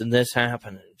know, this and this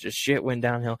happened. Just shit went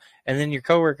downhill. And then your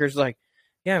coworker's like,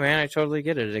 yeah, man, I totally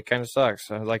get it. It kind of sucks.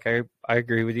 Like, I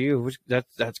agree with you.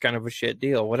 That's kind of a shit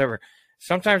deal, whatever.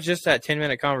 Sometimes just that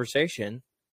 10-minute conversation,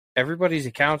 everybody's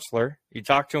a counselor. You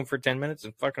talk to them for 10 minutes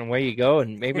and fucking away you go.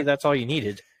 And maybe that's all you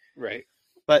needed. Right.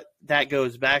 But that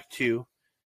goes back to,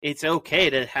 it's okay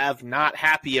to have not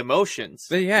happy emotions.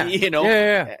 But yeah. You know?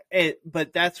 Yeah.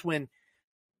 But that's the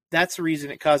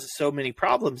reason it causes so many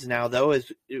problems now, though,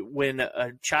 is when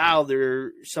a child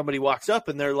or somebody walks up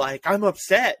and they're like, I'm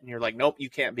upset. And you're like, nope, you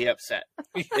can't be upset.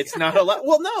 It's not allowed.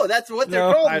 Well, no, that's what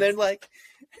they're told. They're like,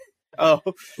 oh.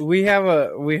 We have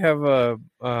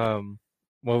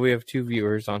two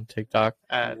viewers on TikTok.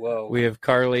 Whoa. We have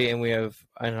Carly and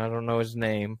I don't know his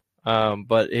name.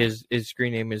 But his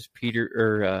screen name is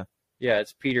Peter,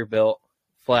 it's Peterbilt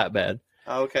Flatbed.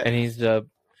 Oh, okay. And he's a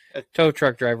tow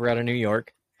truck driver out of New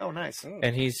York. Oh, nice.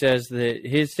 And he says that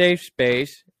his safe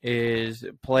space is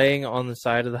playing on the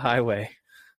side of the highway.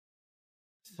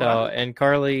 So, Wow. And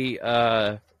Carly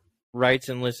writes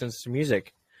and listens to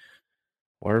music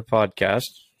or a podcast.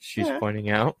 She's pointing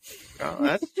out. Oh,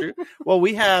 that's true. Well,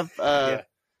 we have, I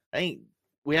think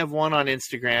we have one on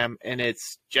Instagram, and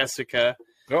it's Jessica.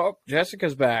 Oh,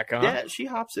 Jessica's back, huh? Yeah, she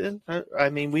hops in. I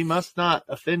mean, we must not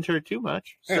offend her too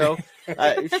much. So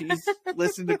she's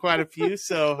listened to quite a few.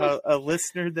 So a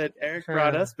listener that Eric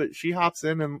brought us, but she hops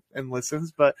in and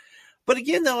listens. But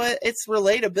again, though, it's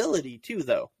relatability too,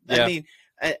 though. Yeah. I mean,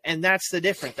 and that's the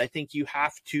difference. I think you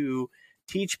have to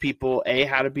teach people,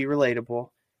 how to be relatable,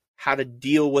 how to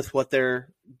deal with what they're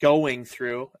going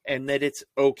through, and that it's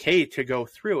okay to go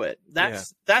through it.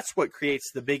 That's what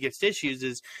creates the biggest issues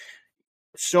is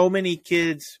so many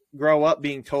kids grow up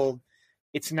being told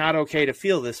it's not okay to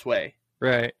feel this way.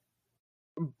 Right.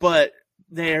 But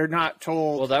they're not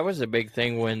told. Well, that was a big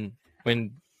thing when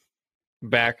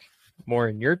back more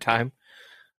in your time,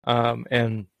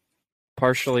 and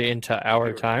partially into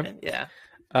our time. Yeah.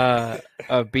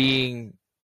 Being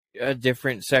a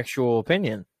different sexual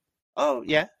opinion. Oh,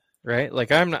 yeah. Right?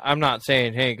 Like I'm not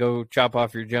saying, hey, go chop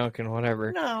off your junk and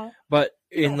whatever. No. But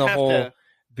in the whole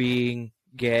being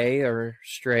gay or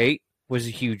straight was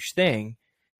a huge thing.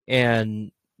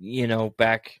 And, you know,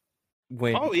 back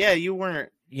when you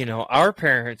weren't, you know, our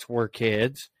parents were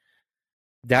kids,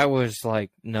 that was like,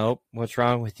 nope, what's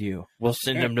wrong with you? We'll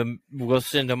send them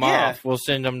off. We'll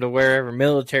send them to wherever.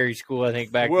 Military school, I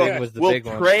think back then was the big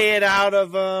one. We'll pray it out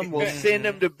of them. We'll send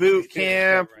them to boot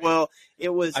camp. Right. Well, it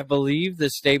was. I believe the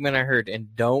statement I heard,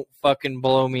 and don't fucking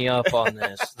blow me up on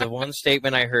this. The one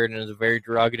statement I heard, and it was a very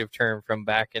derogative term from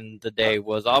back in the day,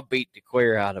 was, "I'll beat the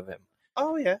queer out of him."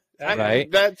 Oh yeah,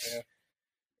 right.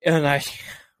 And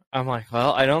I'm like,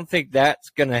 well, I don't think that's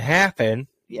gonna happen.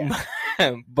 Yeah.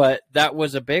 But that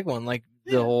was a big one. Like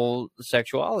the whole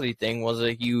sexuality thing was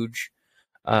a huge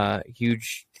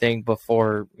thing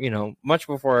before, you know, much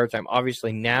before our time.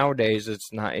 Obviously nowadays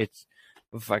it's not. It's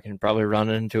if I can probably run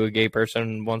into a gay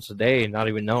person once a day and not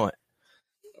even know it.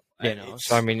 You know.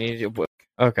 So I mean,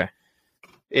 okay.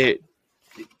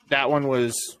 That one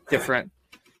was different.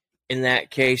 In that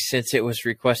case, since it was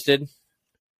requested.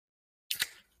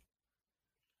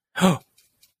 Oh,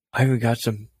 I even got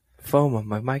some foam on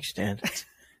my mic stand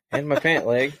and my pant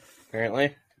leg, apparently.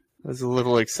 I was a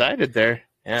little excited there.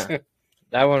 Yeah.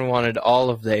 That one wanted all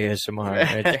of the ASMR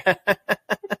right there.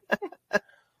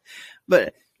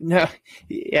 But no,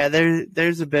 yeah,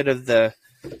 there's a bit of the,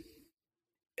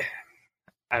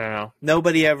 I don't know.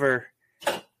 Nobody ever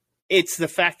It's the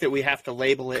fact that we have to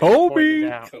label it. Kobe!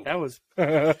 And point it out. That was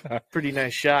a pretty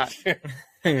nice shot.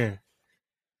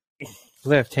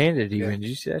 Left-handed even. Did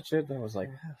you see that shit? That was like,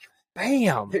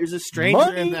 bam! There's a stranger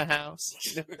Money? in the house.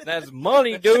 That's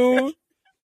money, dude.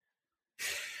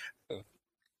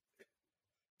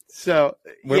 So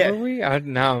Where were we?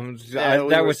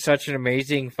 That was such an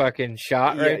amazing fucking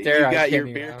shot right there. You got your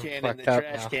I'm beer can in fucked the up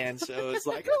trash now. can, so it's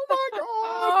like, oh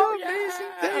my god,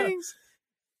 amazing things.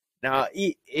 Now,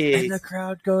 And the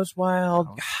crowd goes wild.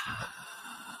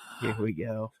 here we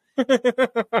go.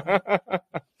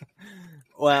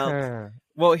 Well,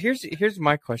 here's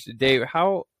my question, Dave.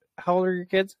 How old are your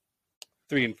kids?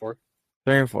 3 and 4.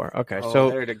 3 and 4. Okay, Oh, so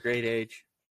they're at a great age.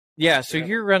 yeah, so Yeah.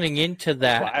 you're running into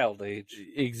that Wild age.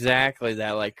 exactly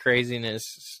that like craziness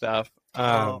stuff.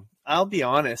 I'll be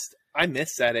honest. I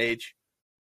miss that age.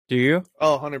 Do you?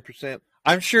 Oh, 100%.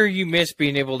 I'm sure you miss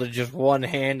being able to just one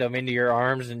hand them into your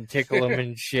arms and tickle them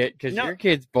and shit. Because No. your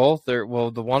kids both are. Well,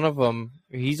 the one of them,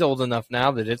 he's old enough now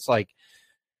that it's like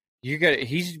you got.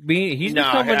 He's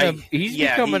No,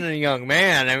 becoming a young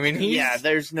man. I mean,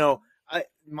 there's no.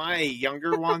 My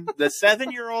younger one, the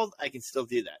 7-year-old, I can still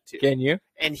do that too. Can you?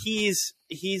 And he's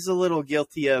a little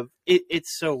guilty of it.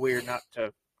 It's so weird not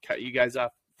to cut you guys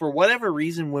off. For whatever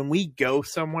reason, when we go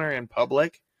somewhere in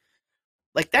public,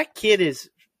 like that kid is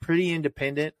pretty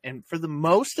independent, and for the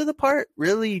most of the part,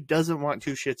 really doesn't want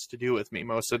two shits to do with me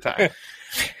most of the time.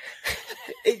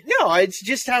 No, it's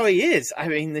just how he is. I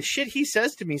mean, the shit he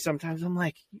says to me sometimes, I'm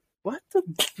like, what the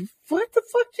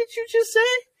fuck did you just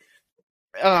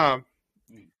say?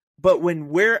 But when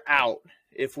we're out,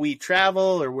 if we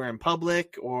travel or we're in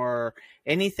public or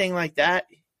anything like that,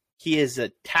 he is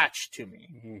attached to me.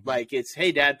 Mm-hmm. Like it's,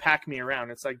 hey, Dad, pack me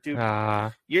around. It's like, dude,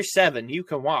 Yeah. you're 7, you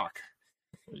can walk.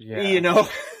 You know.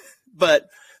 But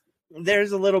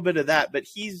there's a little bit of that. But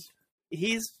he's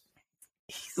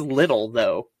little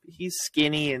though. He's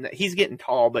skinny and he's getting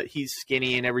tall, but he's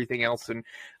skinny and everything else. And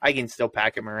I can still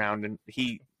pack him around. And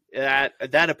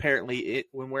that apparently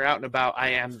when we're out and about,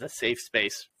 I am the safe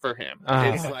space for him.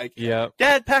 It's like, yeah.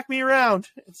 Dad, pack me around.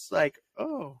 It's like,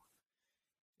 oh,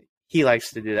 he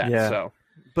likes to do that. Yeah. So,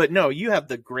 but no, you have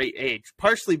the great age,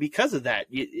 partially because of that.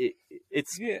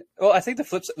 It's Yeah. Well, I think the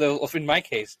flip side, though, in my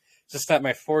case, it's just that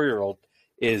my 4-year-old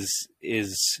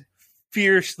is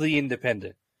fiercely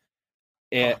independent,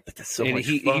 and, but that's so and much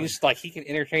he fun. he's like he can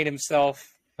entertain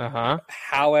himself,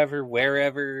 however,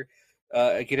 wherever,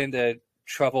 get into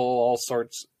trouble, all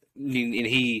sorts. And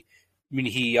he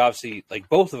obviously, like,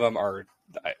 both of them are,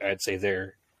 I'd say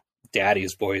they're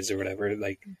daddy's boys or whatever.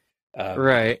 Like,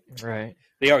 Right.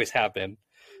 they always have been.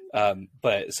 But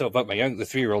my the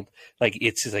 3-year-old, like,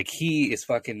 it's just like he is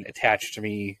fucking attached to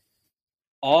me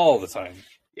all the time.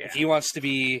 Yeah. Like, he wants to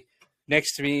be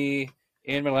next to me,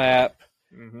 in my lap,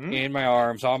 Mm-hmm. in my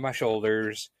arms, on my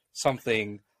shoulders,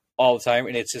 something all the time.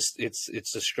 And it's just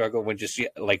it's a struggle when just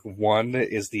like one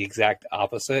is the exact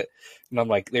opposite. And I'm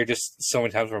like, there are just so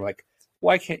many times where I'm like,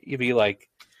 why can't you be like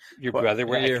your brother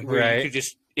where you could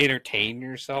just entertain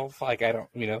yourself? Like, I don't,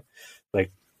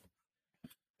 like,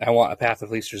 I want a path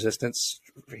of least resistance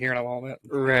for here in a moment.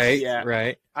 Right. Yeah.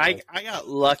 Right. I got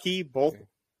lucky. Both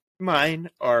mine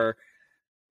are.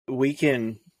 We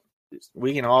can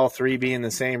all 3 be in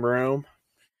the same room,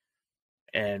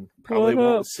 and probably What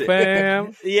won't up, sit.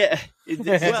 fam? Yeah.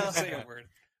 Well, say a word.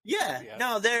 Yeah. Yeah.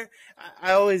 No,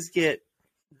 I always get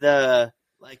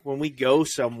like when we go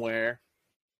somewhere,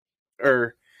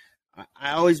 or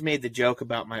I always made the joke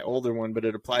about my older one, but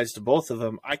it applies to both of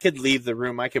them. I could leave the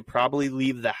room. I could probably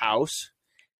leave the house,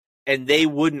 and they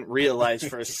wouldn't realize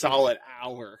for a solid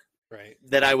hour Right.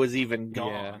 that I was even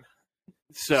gone. Yeah.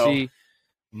 So See,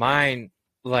 mine,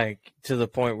 like, to the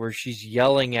point where she's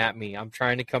yelling at me. I'm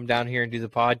trying to come down here and do the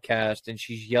podcast, and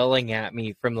she's yelling at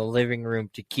me from the living room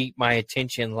to keep my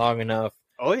attention long enough.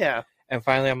 oh yeah, And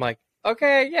finally, I'm like,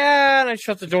 okay, yeah, and I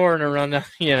shut the door and I run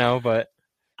down, but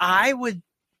I would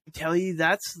tell you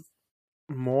that's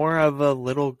more of a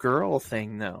little girl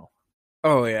thing, though.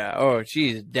 oh yeah,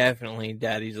 she's definitely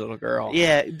daddy's little girl.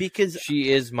 Yeah, because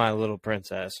She is my little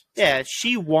princess. yeah,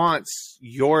 she wants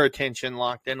your attention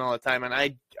locked in all the time, and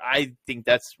I think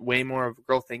that's way more of a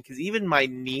girl thing. Because even my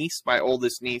niece, my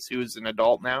oldest niece, who's an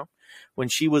adult now, when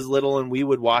she was little and we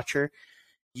would watch her,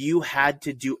 you had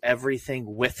to do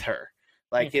everything with her.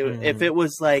 Like if it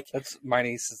was like, That's my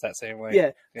niece is that same way.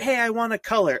 yeah, Yeah. hey, I want to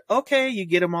color. Okay, you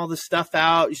get them all the stuff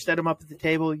out. You set them up at the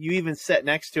table. You even sit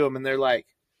next to them, and they're like,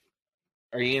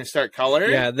 "Are you gonna start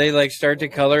coloring?" Yeah, they like start to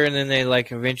color, and then they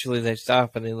like eventually they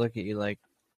stop and they look at you like,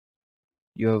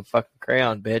 "You have a fucking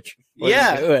crayon, bitch." What are you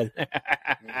Yeah. doing?"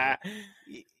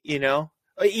 You know,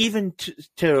 even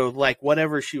to like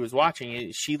whatever she was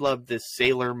watching, she loved this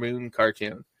Sailor Moon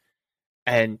cartoon,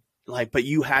 and like, but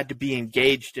you had to be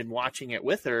engaged in watching it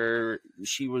with her.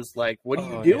 She was like, "What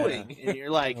are you doing?" And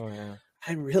you're like,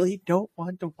 "I really don't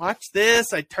want to watch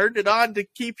this. I turned it on to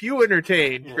keep you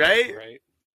entertained, right?" Right.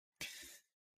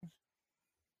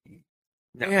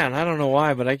 No. Man, I don't know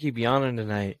why, but I keep yawning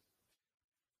tonight.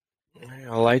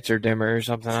 Lights are dimmer or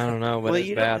something. I don't know, but Well, it's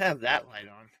you bad. don't have that light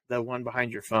on. The one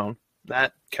behind your phone.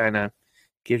 That kind of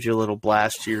gives you a little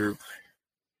blast to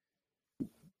a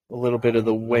little bit of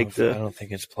the wake. I don't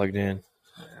think it's plugged in.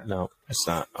 No, it's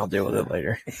not. I'll deal with it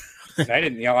later. I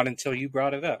didn't yawn until you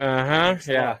brought it up.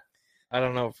 Yeah. I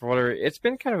don't know, for whatever. It's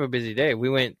been kind of a busy day. We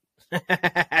went.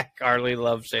 Carly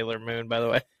loves Sailor Moon, by the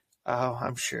way. Oh,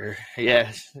 I'm sure.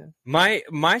 Yes. My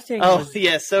thing. Oh, was,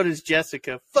 yeah. So does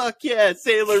Jessica. Fuck yeah,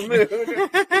 Sailor Moon. Here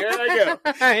I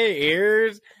go.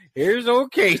 here's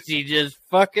old Casey just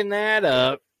fucking that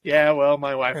up. Yeah, well,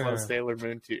 my wife loves Sailor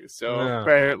Moon too, so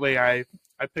apparently I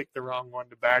picked the wrong one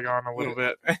to bag on a little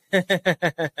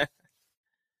bit.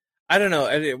 I don't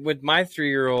know. With my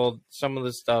 3-year-old, some of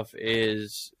the stuff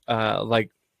is like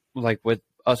with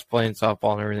us playing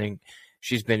softball and everything.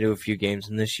 She's been to a few games,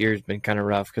 and this year's been kind of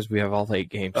rough because we have all late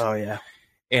games. Oh yeah,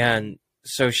 and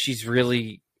so she's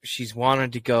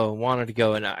wanted to go,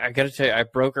 and I got to tell you, I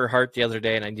broke her heart the other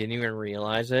day, and I didn't even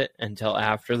realize it until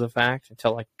after the fact,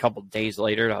 until like a couple days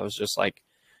later. I was just like,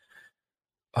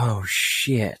 "Oh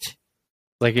shit!"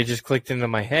 Like it just clicked into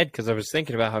my head because I was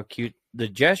thinking about how cute the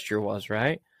gesture was,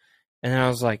 right? And then I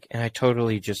was like, and I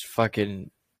totally just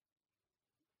fucking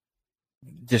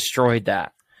destroyed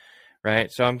that.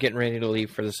 Right, so I'm getting ready to leave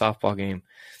for the softball game,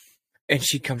 and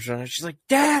she comes around and she's like,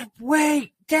 "Dad,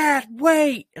 wait! Dad,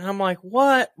 wait!" And I'm like,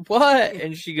 "What? What?"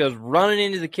 And she goes running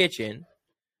into the kitchen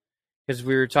because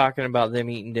we were talking about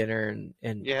them eating dinner,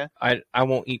 and yeah, I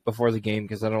won't eat before the game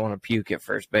because I don't want to puke at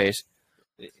first base.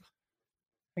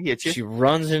 I get you. She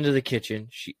runs into the kitchen.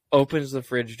 She opens the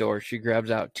fridge door. She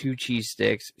grabs out 2 cheese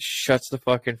sticks, shuts the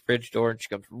fucking fridge door, and she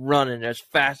comes running as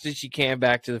fast as she can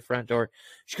back to the front door.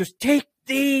 She goes, "Take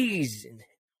these!" and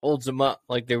holds them up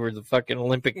like they were the fucking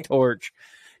Olympic torch.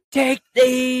 "Take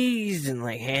these!" and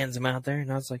like hands them out there. And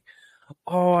I was like,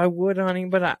 "Oh, I would, honey,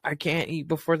 but I can't eat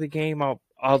before the game. I'll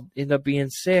end up being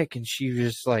sick." And she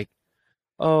was just like,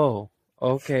 "Oh,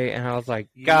 okay." And I was like,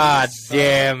 "God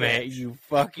damn it, you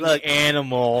fucking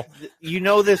animal." You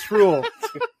know this rule.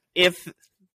 If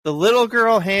the little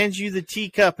girl hands you the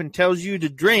teacup and tells you to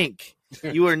drink,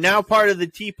 you are now part of the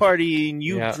tea party and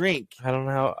you drink. I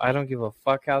don't give a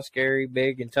fuck how scary,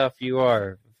 big, and tough you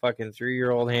are. A fucking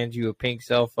 3-year-old hands you a pink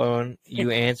cell phone.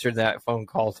 You answer that phone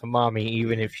call to mommy,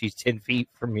 even if she's 10 feet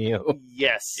from you.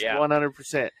 Yes, Yeah.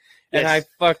 100%. And I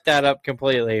fucked that up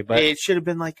completely. But it should have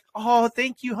been like, "Oh,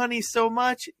 thank you, honey, so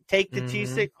much. Take the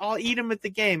cheese stick. I'll eat them at the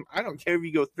game. I don't care if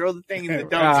you go throw the thing in the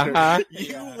dumpster.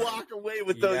 You walk away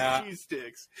with those cheese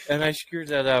sticks." And I screwed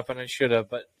that up, and I should have.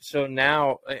 But so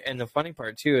now, and the funny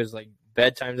part too is like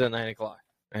bedtime's at 9:00,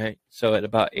 right? So at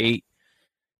about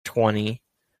 8:20,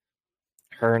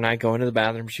 her and I go into the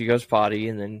bathroom. She goes potty,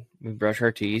 and then we brush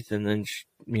our teeth, and then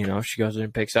she goes in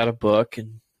and picks out a book,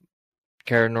 and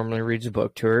Kara normally reads a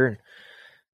book to her,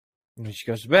 and then she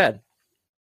goes to bed.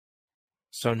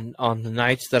 So on the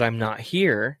nights that I'm not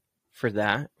here for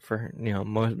that, for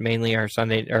mainly our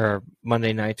Sunday or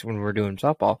Monday nights when we're doing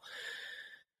softball,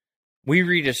 we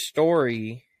read a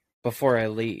story before I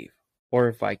leave, or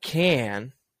if I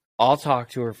can, I'll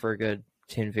talk to her for a good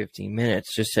 10-15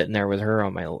 minutes, just sitting there with her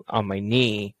on my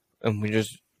knee, and we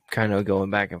just kind of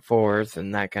going back and forth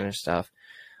and that kind of stuff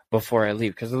before I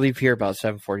leave, because I leave here about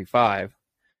 7:45.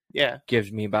 Yeah,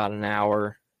 gives me about an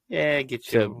hour. Yeah,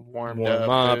 get you warm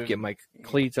up, get my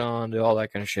cleats on, do all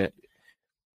that kind of shit.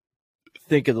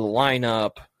 Think of the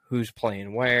lineup, who's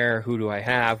playing where, who do I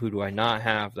have, who do I not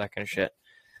have, that kind of shit.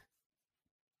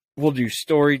 We'll do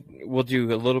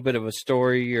a little bit of a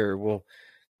story, or we'll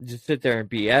just sit there and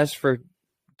BS for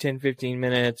 10-15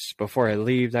 minutes before I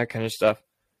leave, that kind of stuff.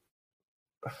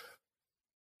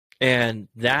 And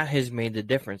that has made the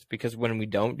difference, because when we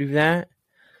don't do that,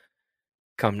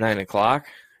 come 9:00,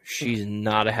 she's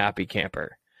not a happy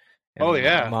camper.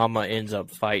 And Mama ends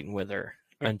up fighting with her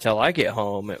until I get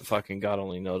home at fucking God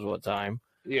only knows what time.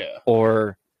 Yeah.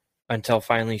 Or until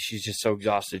finally she's just so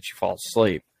exhausted she falls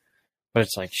asleep. But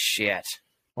it's like, shit.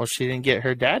 Well, she didn't get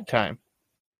her dad time.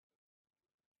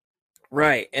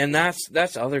 Right. And that's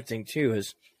the other thing too,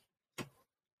 is,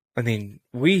 I mean,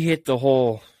 we hit the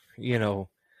whole,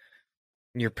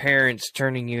 your parents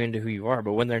turning you into who you are.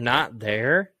 But when they're not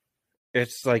there,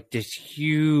 it's like this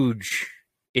huge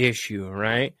issue,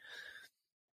 right?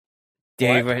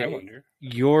 Dave, I wonder.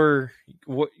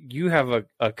 you have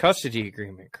a custody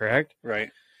agreement, correct? Right.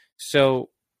 So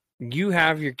you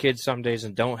have your kids some days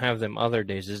and don't have them other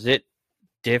days. Is it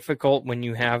difficult when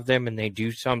you have them and they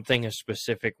do something a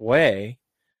specific way?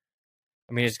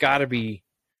 I mean, it's got to be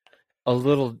a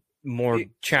little more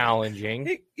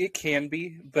challenging. It can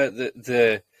be, but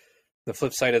the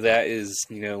flip side of that is,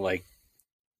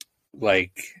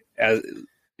 like as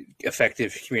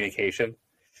effective communication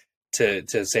to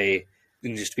say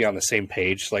and just be on the same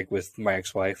page, like with my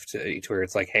ex-wife, to where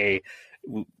it's like, hey,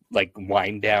 like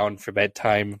wind down for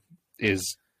bedtime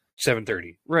is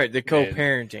 7:30. Right, the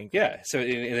co-parenting. Yeah, so and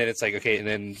then it's like, okay, and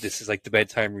then this is like the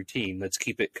bedtime routine. Let's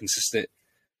keep it consistent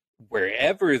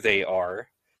wherever they are.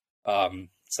 So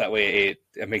that way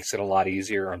it makes it a lot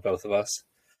easier on both of us.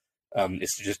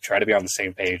 Is to just try to be on the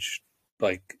same page.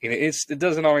 Like, it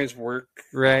doesn't always work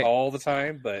all the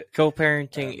time, but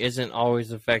co-parenting isn't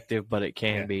always effective, but it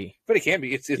can be. But it can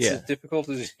be. It's as difficult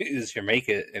as you make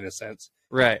it, in a sense.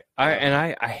 Right.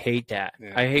 I hate that.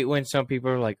 Yeah. I hate when some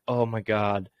people are like, "Oh my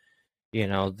God,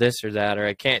 this or that," or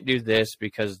 "I can't do this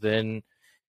because then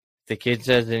if the kid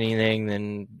says anything,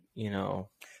 then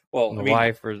well, the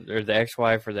wife or the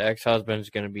ex-wife or the ex-husband is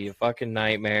going to be a fucking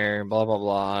nightmare and blah, blah,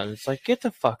 blah." And it's like, get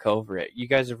the fuck over it. You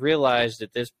guys have realized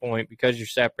at this point, because you're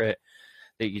separate,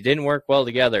 that you didn't work well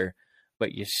together,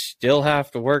 but you still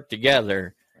have to work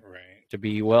together to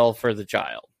be well for the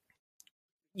child.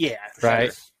 Yeah.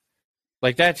 Right? Sure.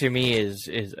 Like, that to me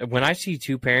is when I see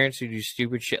two parents who do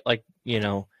stupid shit, like,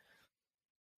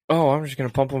 oh, I'm just going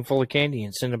to pump them full of candy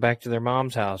and send them back to their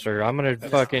mom's house. Or I'm going to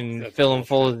fucking fill them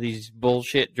full of these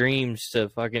bullshit dreams to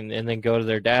fucking, and then go to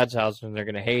their dad's house and they're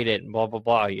going to hate it and blah, blah,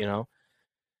 blah, Yeah,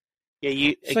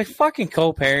 it's like fucking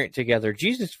co-parent together.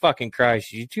 Jesus fucking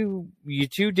Christ. You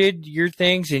two did your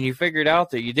things and you figured out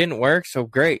that you didn't work, so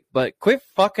great. But quit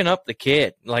fucking up the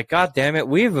kid. Like, God damn it,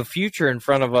 we have a future in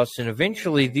front of us, and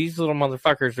eventually these little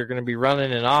motherfuckers are going to be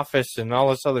running an office and all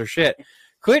this other shit.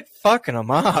 Quit fucking them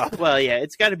up. Well, yeah,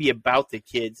 it's got to be about the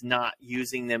kids, not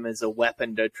using them as a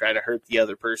weapon to try to hurt the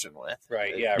other person with.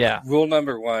 Right, yeah. Rule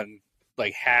number one,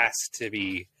 like, has to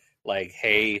be, like,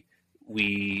 hey,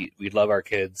 we love our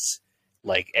kids.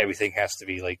 Like, everything has to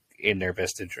be, like, in their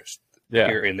best interest. Yeah.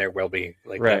 In their well-being.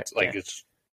 Like, that's, like, it's...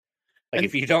 Like,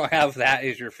 if you don't have that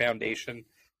as your foundation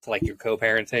to, like, your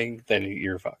co-parenting, then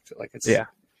you're fucked. Like, it's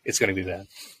going to be bad.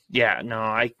 Yeah, no,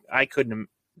 I couldn't...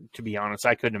 To be honest,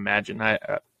 I couldn't imagine. I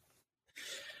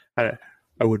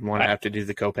wouldn't want to have to do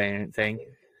the co-parent thing.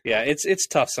 Yeah, it's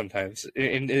tough sometimes.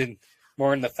 In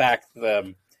more in the fact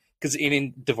because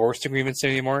in divorce agreements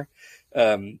anymore,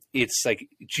 it's like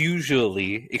it's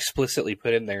usually explicitly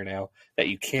put in there now that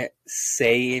you can't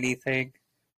say anything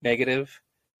negative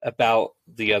about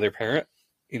the other parent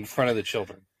in front of the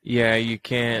children. Yeah, you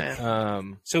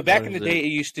can't. So back in the day, it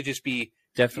used to just be.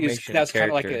 Defamation. That's kind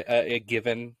of like a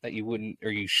given that you wouldn't or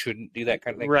you shouldn't do that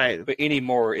kind of thing. Right. But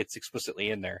anymore, it's explicitly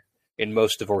in there in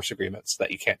most divorce agreements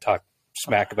that you can't talk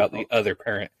smack about the other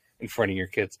parent in front of your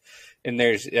kids. And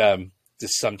there's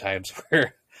just sometimes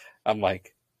where I'm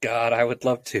like, God, I would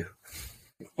love to.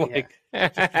 Like,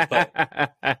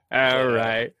 all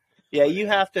right. Yeah, you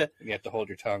have to hold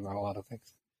your tongue on a lot of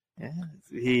things.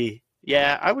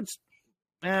 Yeah, I would.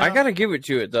 I gotta give it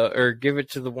to it though, or give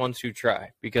it to the ones who try,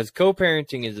 because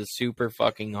co-parenting is a super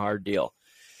fucking hard deal,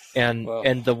 and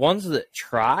the ones that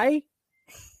try,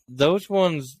 that's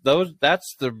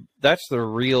the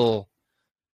real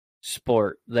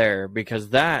sport there,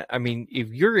 because I mean, if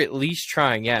you're at least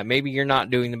trying, maybe you're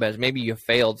not doing the best, maybe you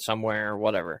failed somewhere or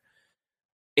whatever,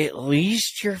 at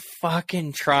least you're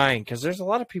fucking trying, because there's a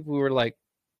lot of people who are like,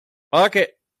 fuck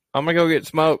it, I'm gonna go get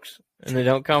smokes, and they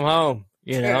don't come home.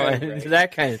 And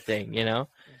that kind of thing,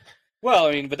 Well,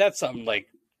 I mean, but that's something like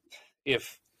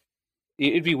if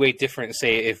it'd be way different,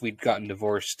 say, if we'd gotten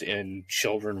divorced and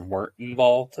children weren't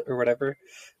involved or whatever.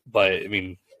 But I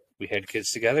mean, we had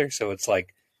kids together, so it's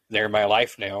like they're my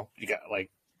life now. You got like,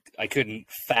 I couldn't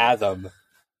fathom,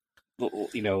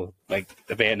 like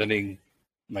abandoning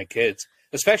my kids,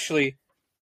 especially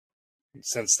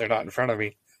since they're not in front of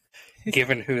me,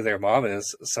 given who their mom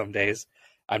is some days.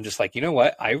 I'm just like, you know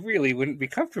what? I really wouldn't be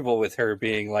comfortable with her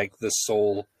being like the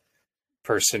sole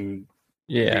person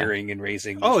rearing and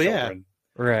raising these children.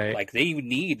 Right. Like they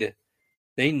need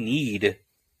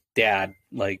dad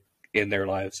like in their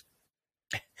lives.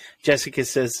 Jessica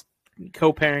says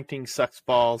co-parenting sucks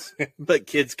balls, but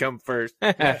kids come first.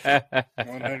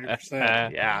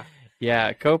 100%. Yeah.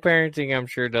 Yeah, co-parenting I'm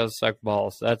sure does suck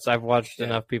balls. I've watched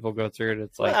enough people go through it.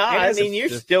 It's like, you're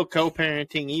still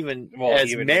co-parenting even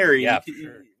as married, for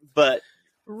sure. but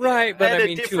Right, but at I a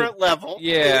mean, different level.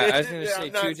 yeah, I was gonna I'm say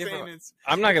not two saying different. it's-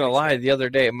 I'm not gonna lie. The other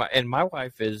day, my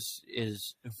wife is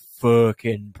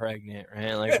fucking pregnant,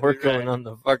 right? Like we're going on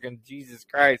the fucking Jesus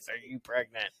Christ, are you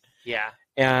pregnant? Yeah.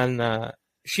 And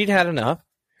she'd had enough.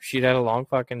 She'd had a long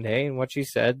fucking day, and what she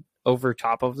said over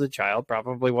top of the child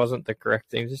probably wasn't the correct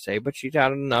thing to say, but she'd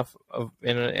had enough of,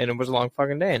 and it was a long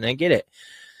fucking day, and I get it.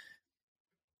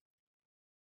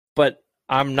 But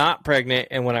I'm not pregnant,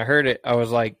 and when I heard it, I was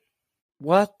like,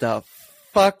 "What the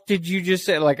fuck did you just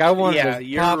say?" Like I wanted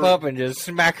to pop up and just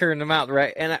smack her in the mouth,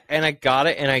 right? And I got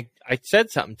it, and I said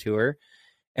something to her,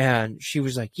 and she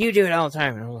was like, "You do it all the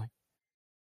time," and I'm like,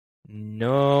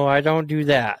 "No, I don't do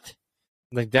that."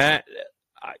 Like that,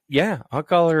 yeah, I'll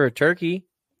call her a turkey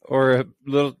or a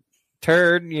little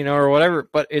turd, you know, or whatever.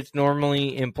 But it's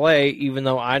normally in play, even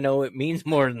though I know it means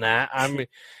more than that.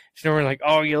 It's normally like,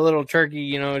 "Oh, you little turkey,"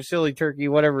 you know, silly turkey,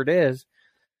 whatever it is.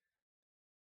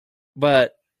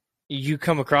 But you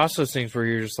come across those things where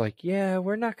you're just like, "Yeah,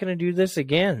 we're not going to do this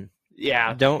again."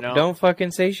 Yeah. Don't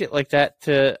fucking say shit like that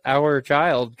to our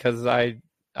child, because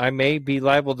I may be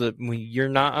liable to. You're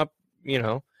not up, you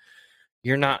know.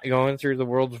 You're not going through the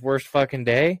world's worst fucking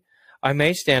day. I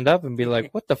may stand up and be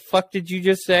like, "What the fuck did you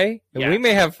just say?" And we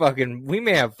may have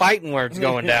fighting words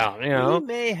going down, you know. We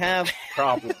may have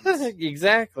problems.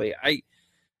 Exactly.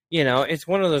 It's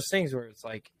one of those things where it's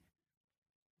like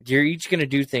you're each going to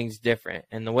do things different,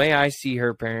 and the way I see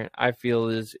her parent, I feel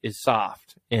is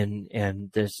soft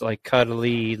and this like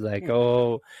cuddly, like,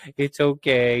 "Oh, it's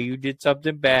okay, you did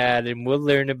something bad, and we'll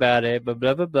learn about it," blah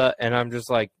blah blah blah. And I'm just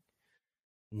like,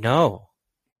 no.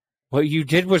 What you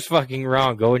did was fucking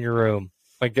wrong. Go in your room.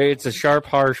 Like, it's a sharp,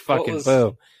 harsh fucking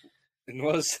boom. And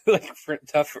what was like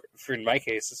tough for in my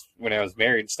case when I was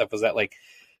married and stuff was that like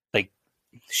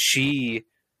she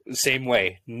same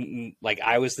way, like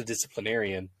I was the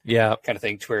disciplinarian, yeah, kind of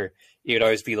thing, to where it would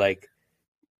always be like,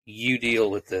 "You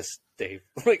deal with this, Dave,"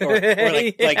 like, or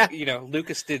like, yeah. Like, you know,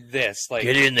 Lucas did this, like,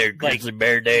 "Get in there, grizzly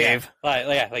bear, Dave."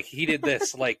 Yeah, like he did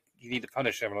this, like you need to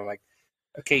punish him, and I'm like,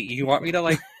 "Okay, you want me to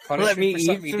like punish Let him me for eat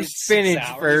something he some did spinach 6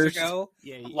 hours first." Ago?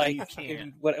 Yeah, like you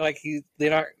can't. what? Like they're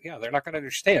not going to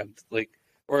understand, like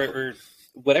or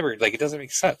whatever. Like it doesn't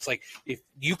make sense. Like if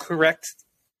you correct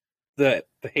the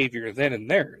behavior then and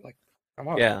there, like come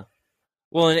on. Yeah.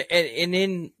 Well, and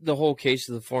in the whole case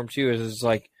of the form too is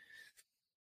like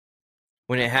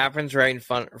when it happens right in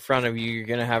front of you, you're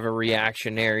going to have a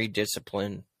reactionary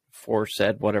discipline for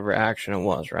said whatever action it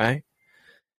was, right?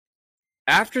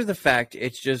 After the fact,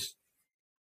 it's just,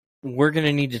 we're going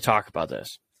to need to talk about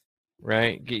this,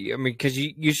 right? I mean, because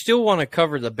you still want to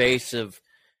cover the base of,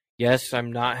 yes,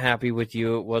 I'm not happy with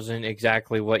you. It wasn't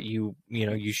exactly what you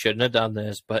shouldn't have done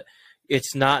this, but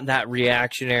it's not that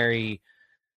reactionary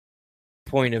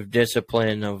point of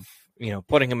discipline of,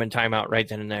 putting him in timeout right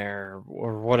then and there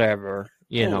or whatever,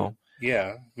 know.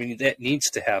 Yeah. I mean, that needs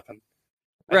to happen.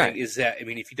 Right.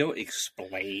 If you don't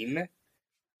explain,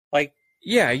 like,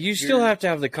 yeah, you still have to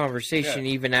have the conversation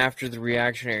even after the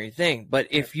reactionary thing. But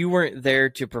if you weren't there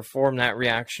to perform that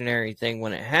reactionary thing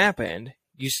when it happened,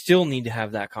 you still need to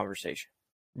have that conversation.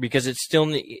 Because it's still,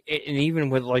 and even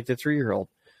with like the 3-year-old,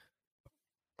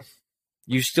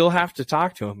 you still have to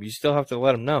talk to him. You still have to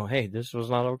let him know, hey, this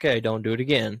was not okay. Don't do it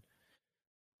again.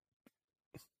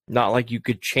 Not like you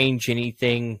could change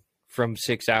anything from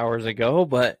 6 hours ago,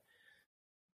 but,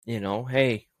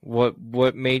 hey,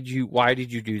 what made you, why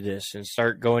did you do this? And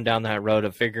start going down that road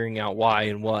of figuring out why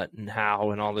and what and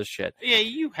how and all this shit. Yeah,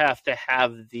 you have to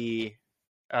have the,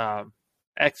 at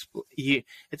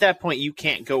that point, you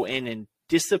can't go in and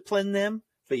discipline them,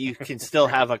 but you can still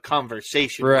have a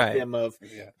conversation with them of,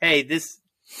 hey, this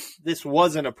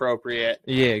wasn't appropriate.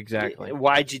 Yeah, exactly.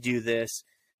 Why'd you do this?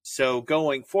 So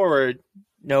going forward,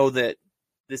 know that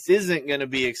this isn't going to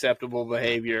be acceptable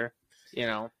behavior,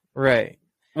 Right.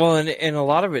 Well, and a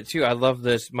lot of it too, I love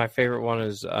this. My favorite one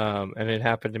is, and it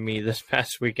happened to me this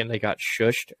past weekend. I got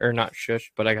shushed, or not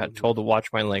shushed, but I got told to watch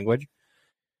my language.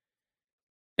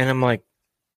 And I'm like,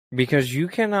 because you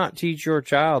cannot teach your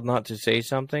child not to say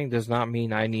something does not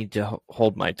mean I need to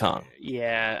hold my tongue.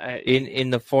 Yeah. In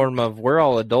the form of, we're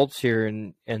all adults here,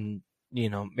 and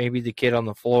maybe the kid on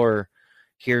the floor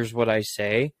hears what I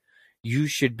say. You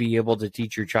should be able to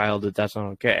teach your child that that's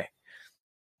not okay.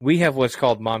 We have what's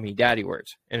called mommy daddy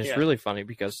words. And it's really funny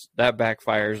because that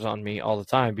backfires on me all the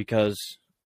time, because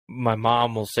my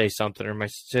mom will say something, or my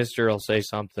sister will say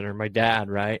something, or my dad,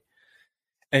 right?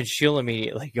 And she'll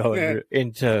immediately go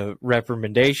into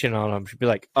reprimandation on them. She'll be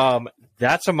like,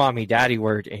 that's a mommy daddy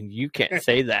word, and you can't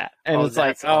say that. And it's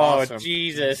like, awesome. Oh,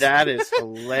 Jesus. That is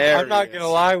hilarious. I'm not going to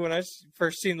lie. When I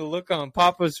first seen the look on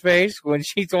Papa's face when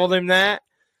she told him that,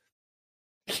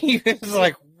 he was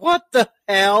like, "What the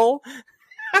hell?"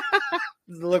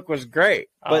 The look was great,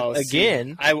 but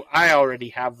again, I already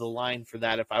have the line for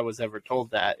that. If I was ever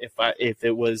told that, if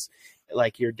it was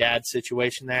like your dad's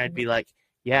situation there, I'd be like,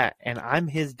 yeah, and I'm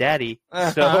his daddy.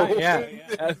 So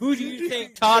yeah. Who do you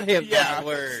think taught him that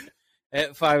word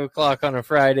at 5:00 on a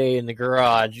Friday in the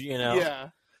garage? Yeah.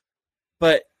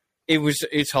 But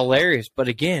it's hilarious. But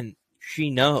again, she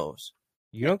knows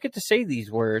you don't get to say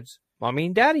these words. Mommy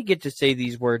and Daddy get to say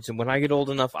these words, and when I get old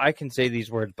enough, I can say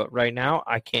these words. But right now,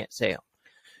 I can't say them.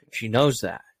 She knows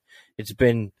that. It's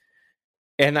been,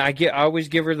 and I always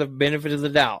give her the benefit of the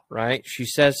doubt, right? She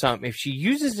says something. If she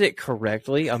uses it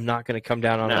correctly, I'm not going to come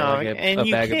down on her like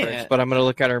a bag of bricks. But I'm going to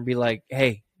look at her and be like,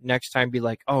 hey, next time be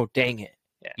like, oh, dang it.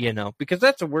 Yeah. Because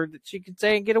that's a word that she can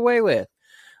say and get away with.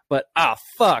 But,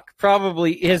 fuck,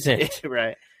 probably isn't.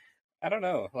 Right. I don't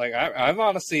know. Like, I'm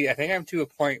honestly, I think I'm to a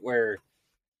point where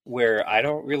I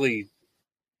don't really,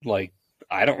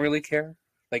 I don't really care.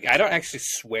 Like, I don't actually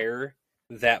swear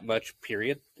that much,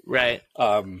 period. Right.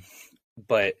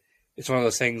 But it's one of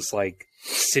those things, like,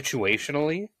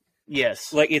 situationally.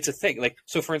 Yes. Like, it's a thing. Like,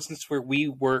 so for instance, where we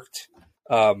worked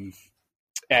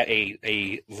at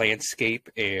a landscape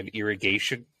and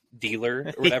irrigation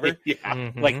dealer or whatever,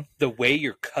 like, the way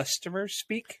your customers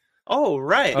speak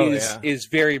is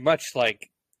very much like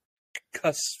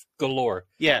cuss galore.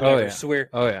 Yeah. So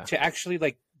to actually,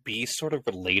 like, be sort of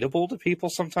relatable to people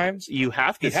sometimes, you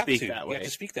have to speak that way. You have to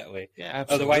speak that way. Yeah,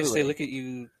 absolutely. Otherwise, they look at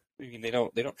you. I mean, they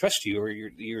don't trust you, or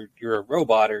you're a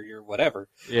robot, or you're whatever.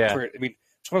 Yeah. I mean,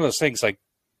 it's one of those things. Like,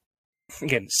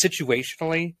 again,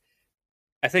 situationally,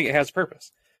 I think it has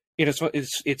purpose. It's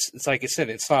like I said,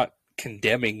 it's not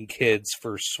condemning kids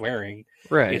for swearing.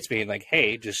 Right. It's being like,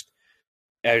 hey, just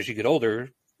as you get older,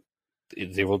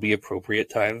 there will be appropriate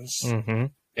times.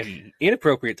 And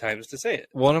inappropriate times to say it.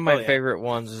 One of my favorite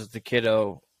ones is the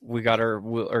kiddo. We got her,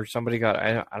 or somebody got.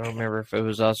 I don't remember if it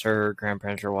was us or her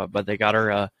grandparents or what, but they got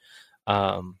her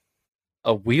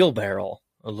a wheelbarrow,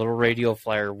 a little radio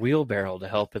flyer wheelbarrow to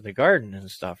help in the garden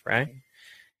and stuff, right?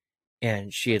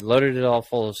 And she had loaded it all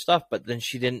full of stuff, but then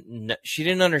she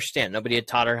didn't understand. Nobody had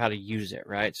taught her how to use it,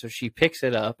 right? So she picks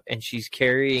it up and she's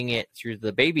carrying it through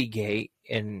the baby gate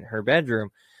in her bedroom,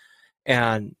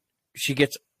 and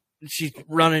she's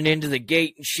running into the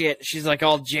gate and shit. She's like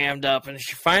all jammed up, and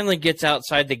she finally gets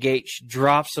outside the gate. She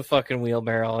drops the fucking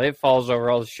wheelbarrow. It falls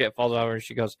over. All the shit falls over. And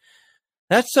she goes,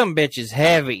 "That some bitch is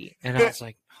heavy." And I was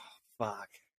like, oh, fuck.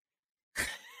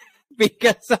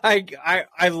 Because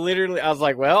I literally, I was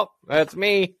like, well, that's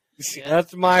me.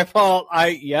 That's my fault.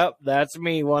 That's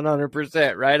me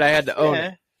 100%, right? I had to own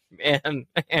it.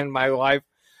 And my wife,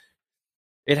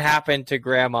 it happened to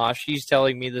Grandma. She's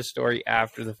telling me the story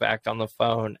after the fact on the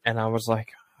phone, and I was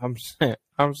like, "I'm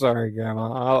sorry,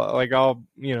 Grandma. I'll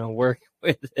work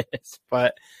with this."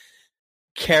 But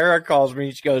Kara calls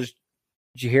me. She goes,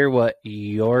 "Did you hear what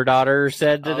your daughter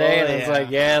said today?" And I was like,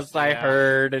 "Yes, I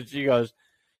heard." And she goes,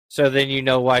 "So then you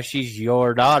know why she's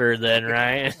your daughter, then,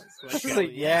 right?" I was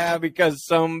like, yeah, because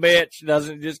some bitch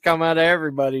doesn't just come out of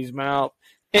everybody's mouth,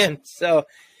 and so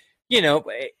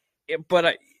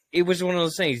but it was one of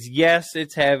those things. Yes,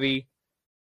 it's heavy.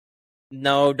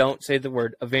 No, don't say the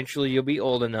word. Eventually, you'll be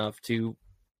old enough to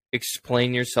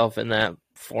explain yourself in that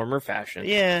form or fashion.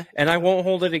 Yeah. And I won't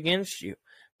hold it against you.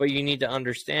 But you need to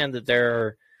understand that there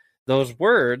are those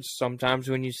words sometimes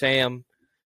when you say them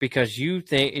because you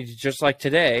think, it's just like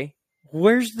today,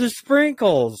 where's the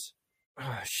sprinkles?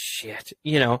 Oh, shit.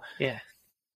 Yeah.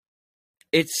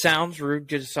 It sounds rude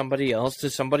to somebody else, to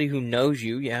somebody who knows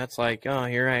you. Yeah, it's like, oh,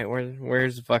 you're right.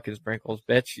 Where's the fucking sprinkles,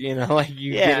 bitch? Like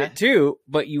you get it too,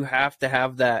 but you have to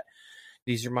have that.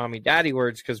 These are mommy daddy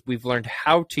words because we've learned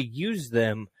how to use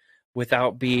them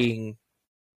without being,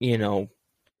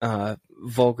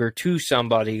 vulgar to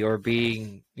somebody or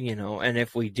being, and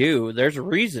if we do, there's a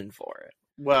reason for it.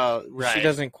 Well, right. She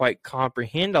doesn't quite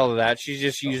comprehend all of that. She's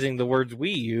just using the words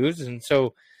we use. And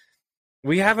so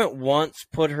we haven't once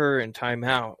put her in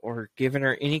timeout or given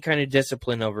her any kind of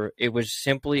discipline over it. It was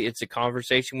simply, it's a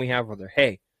conversation we have with her.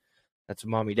 Hey, that's a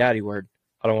mommy daddy word.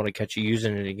 I don't want to catch you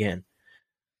using it again.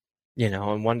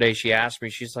 And one day she asked me,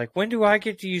 she's like, when do I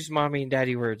get to use mommy and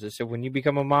daddy words? I said, when you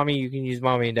become a mommy, you can use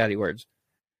mommy and daddy words.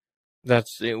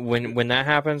 That's it. When that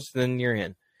happens, then you're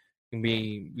in.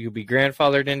 You'll be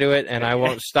grandfathered into it, and I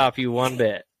won't stop you one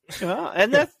bit. Well,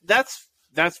 and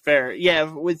that's fair.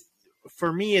 Yeah,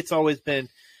 for me, it's always been,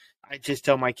 I just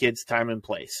tell my kids time and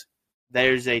place.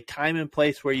 There's a time and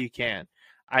place where you can.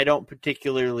 I don't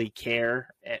particularly care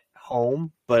at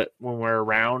home, but when we're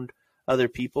around other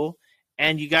people,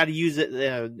 and you got to use it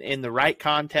in the right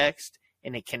context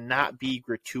and it cannot be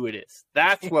gratuitous.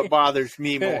 That's what bothers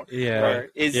me more.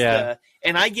 Yeah.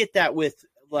 And I get that with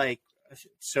like,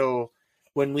 so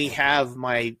when we have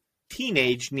my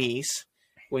teenage niece,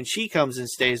 when she comes and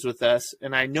stays with us,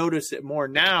 and I notice it more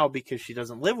now because she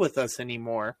doesn't live with us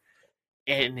anymore.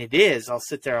 And I'll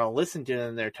sit there, I'll listen to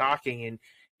them, they're talking, and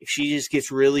she just gets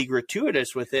really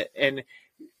gratuitous with it. And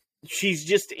she's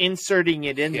just inserting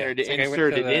it in there to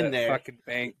insert it in there. Fucking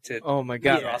bank to oh my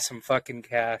god, draw some fucking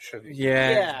cash.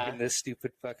 Yeah. And this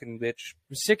stupid fucking bitch.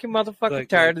 I'm sick and motherfucking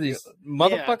tired of these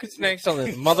motherfucking snakes on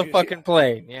this motherfucking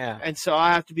plane. Yeah. And so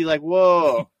I have to be like,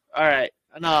 whoa, all right,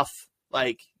 enough.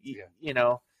 Like, you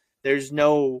know,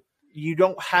 you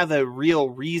don't have a real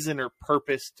reason or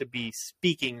purpose to be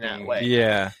speaking that way.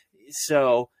 Yeah.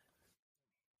 So,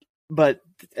 but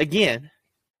again,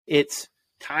 it's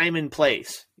time and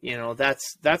place. You know,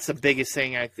 that's the biggest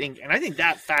thing, I think. And I think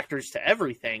that factors to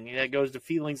everything. That goes to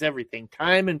feelings, everything.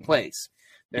 Time and place.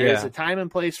 There is a time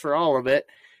and place for all of it.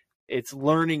 It's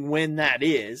learning when that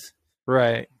is.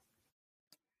 Right.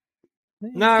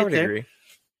 No, I would agree.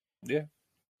 Yeah.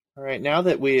 All right, now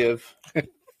that we have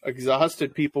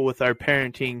exhausted people with our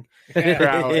parenting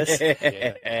prowess,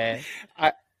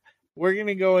 we're going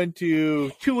to go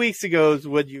into 2 weeks ago's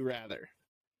Would You Rather.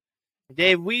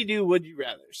 Dave, we do Would You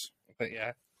Rathers. But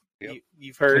yeah. Yep.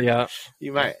 You've heard. Yeah.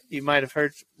 You might have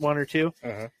heard one or two.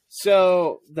 Uh-huh.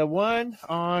 So the one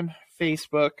on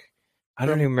Facebook. I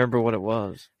don't even remember what it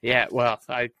was. Yeah, well,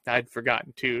 I'd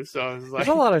forgotten too. So I was like,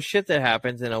 there's a lot of shit that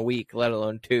happens in a week, let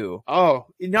alone 2. Oh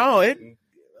no,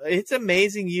 it's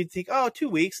amazing. You'd think, 2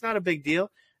 weeks, not a big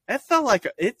deal. That felt like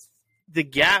the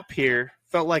gap here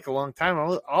felt like a long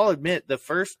time. I'll admit, the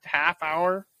first half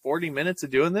hour, 40 minutes of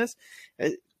doing this,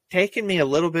 taken me a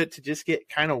little bit to just get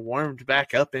kind of warmed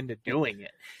back up into doing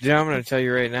it. Yeah, I'm going to tell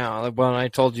you right now. When I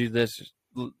told you this,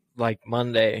 like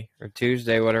Monday or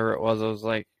Tuesday, whatever it was, I was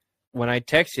like, when I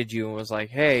texted you and was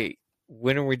like, hey,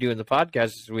 when are we doing the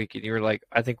podcast this week? And you were like,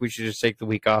 I think we should just take the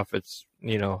week off. It's,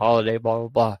 holiday, blah, blah,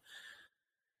 blah.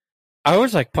 I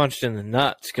was like punched in the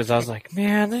nuts because I was like,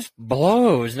 man, this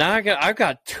blows. Now I've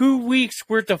got 2 weeks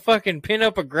worth of fucking pin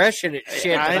up aggression and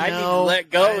shit that I need to let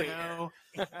go.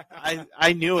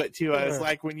 I knew it too. I was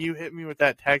like, when you hit me with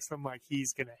that text, I'm like,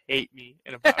 he's gonna hate me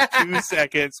in about 2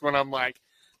 seconds. When I'm like,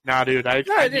 nah, dude, I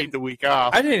need the week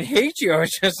off. I didn't hate you. I was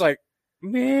just like,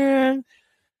 man,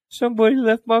 somebody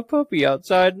left my puppy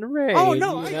outside in the rain. Oh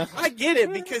no, I get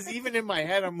it, because even in my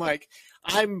head, I'm like,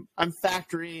 I'm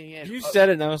factoring in. You said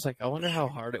it, and I was like, I wonder how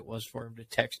hard it was for him to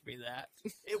text me that.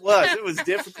 It was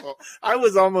difficult. I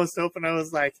was almost hoping. I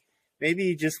was like, maybe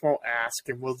he just won't ask,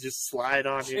 and we'll just slide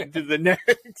on into the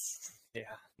next. Yeah,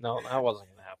 no, that wasn't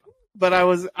gonna happen.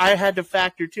 But I had to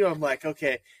factor too. I'm like,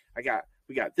 okay,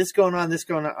 we got this going on.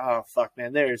 Oh fuck,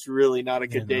 man, there's really not a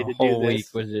good day to do this. The whole week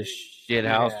was a shit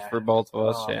house for both of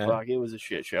us. Oh, fuck, it was a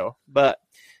shit show. But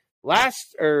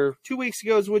 2 weeks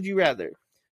ago's Would You Rather?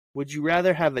 Would you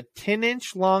rather have a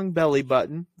 10-inch long belly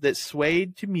button that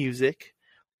swayed to music,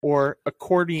 or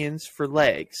accordions for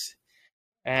legs?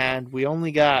 And we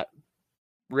only got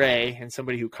Ray and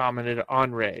somebody who commented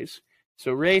on Ray's.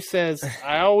 So Ray says,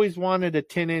 I always wanted a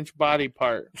 10-inch body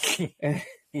part. And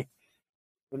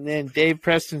then Dave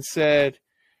Preston said,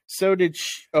 so did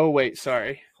oh, wait,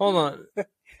 sorry. Hold on.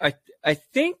 I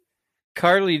think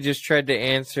Carly just tried to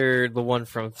answer the one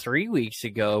from 3 weeks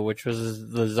ago, which was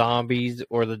the zombies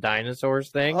or the dinosaurs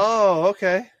thing. Oh,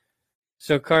 okay.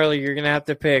 So, Carly, you're going to have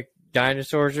to pick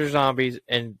dinosaurs or zombies,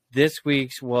 and this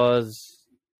week's was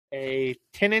a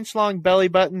 10-inch long belly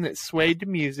button that swayed to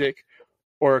music,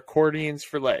 or accordions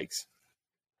for legs.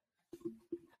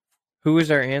 Who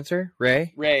was our answer?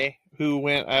 Ray? Ray, who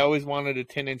went, I always wanted a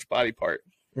 10-inch body part.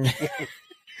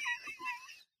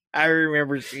 I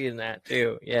remember seeing that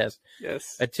too. Yes.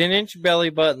 Yes. A 10-inch belly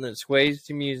button that sways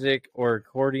to music, or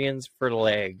accordions for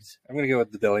legs. I'm going to go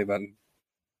with the belly button.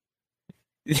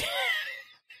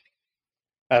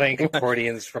 I think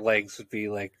accordions for legs would be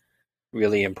like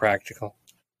really impractical.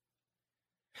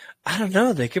 I don't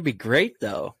know. They could be great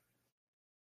though.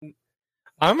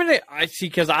 I'm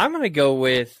gonna go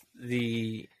with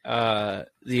the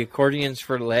accordions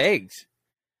for legs,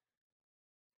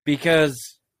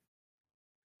 because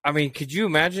I mean, could you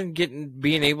imagine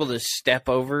being able to step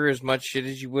over as much shit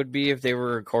as you would be if they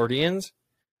were accordions?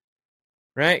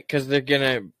 Right? Because they're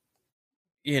gonna,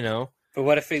 But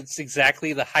what if it's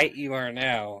exactly the height you are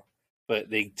now,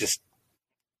 but they just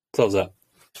close up?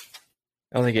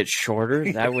 Oh, they get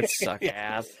shorter? That would suck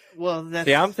ass. Well,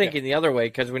 I'm thinking the other way,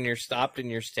 because when you're stopped and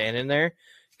you're standing there,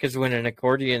 because when an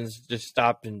accordion's just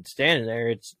stopped and standing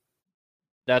there,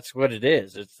 that's what it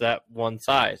is. It's that one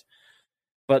size.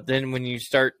 But then when you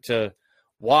start to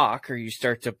walk or you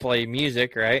start to play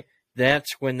music, right?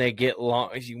 That's when they get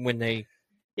long. When they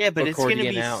but it's going to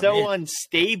accordion be out. so Yeah.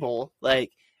 unstable.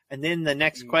 Like, and then the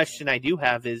next question I do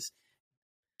have is,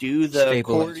 do the stabilize your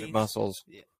accordions muscles.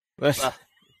 Yeah.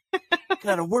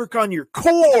 Gotta work on your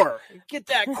core. Get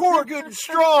that core good and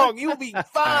strong. You'll be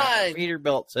fine.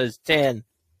 Peterbilt says 10.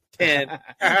 10.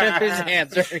 That's his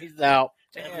answer. He's out.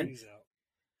 10.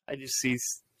 I just see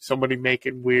somebody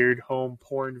making weird home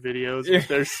porn videos with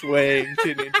their swaying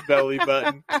 10-inch belly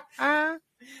button.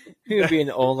 You'd be an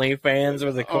OnlyFans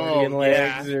with accordion yeah.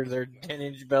 legs or their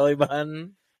 10-inch belly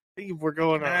button. I think if we're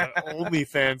going on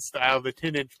OnlyFans style, the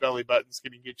 10-inch belly button's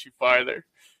going to get you farther.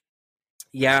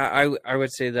 Yeah, I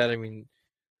would say that. I mean,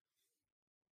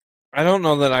 I don't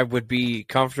know that I would be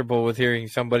comfortable with hearing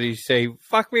somebody say,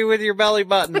 fuck me with your belly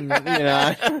button. You know,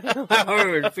 I don't know how I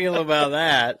would feel about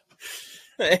that.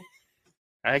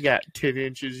 I got 10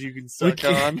 inches you can suck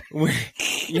on.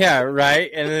 Yeah, right.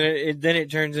 And then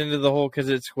it turns into the whole, because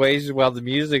it sways while the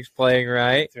music's playing,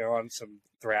 right? Throw on some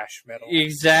thrash metal.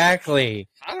 Exactly.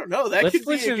 I don't know. That Let's could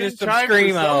be a listen to good some time Screamo.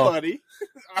 for somebody.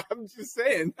 I'm just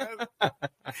saying.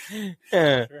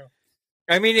 Yeah. True.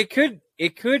 I mean,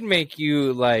 it could make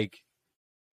you like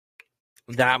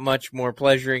that much more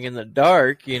pleasuring in the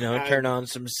dark, you know, turn on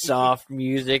some soft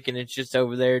music and it's just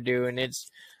over there doing its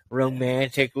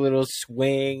romantic little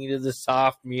swing to the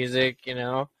soft music, you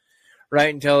know,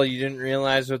 right until you didn't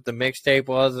realize what the mixtape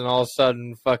was, and all of a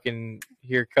sudden fucking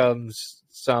here comes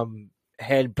some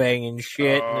head banging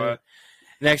shit. And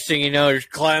next thing you know, you're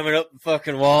climbing up the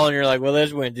fucking wall and you're like, well,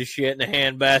 this went to shit in a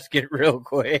handbasket real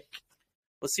quick.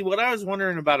 Well, see, what I was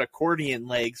wondering about accordion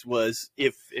legs was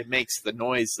if it makes the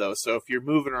noise, though. So if you're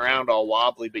moving around all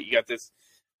wobbly, but you got this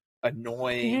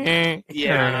annoying...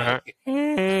 Yeah.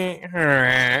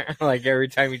 Like every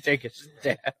time you take a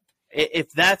step.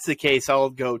 If that's the case, I'll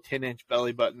go 10-inch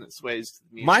belly button that sways to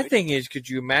the music. My thing is, could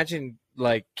you imagine,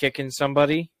 like, kicking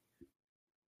somebody?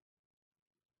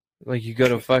 Like, you go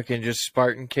to fucking just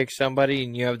Spartan kick somebody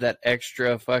and you have that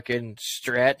extra fucking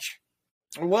stretch.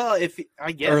 Well, if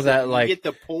I guess Or that, if you like, get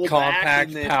the pull back compact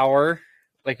and then, power.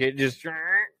 Like, it just...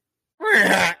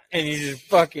 And you just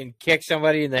fucking kick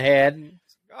somebody in the head.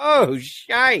 Oh,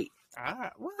 shite.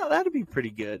 well, that'd be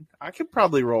pretty good. I could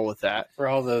probably roll with that. For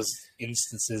all those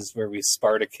instances where we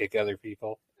Sparta kick other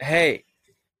people. Hey,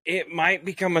 it might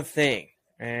become a thing.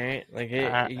 All right, like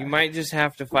you might just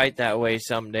have to fight that way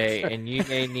someday, and you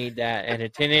may need that. And a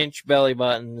 10-inch belly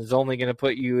button is only going to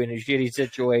put you in a shitty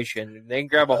situation. Then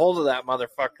grab a hold of that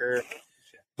motherfucker,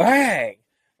 bang,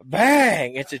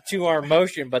 bang. It's a 2-arm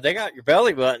motion, but they got your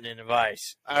belly button in a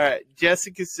vice. All right,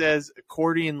 Jessica says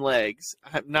accordion legs.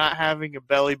 I'm not having a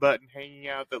belly button hanging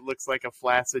out that looks like a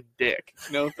flaccid dick.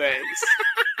 No thanks.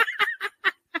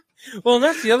 Well,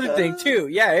 that's the other thing too.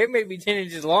 Yeah, it may be 10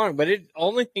 inches long, but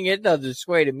only thing it does is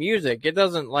sway to music. It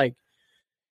doesn't like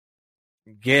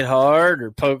get hard or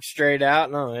poke straight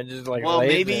out. No, it just like. Well, lays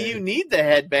maybe there. you need the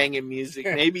headbanging music.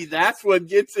 Maybe that's what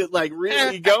gets it like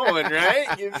really going,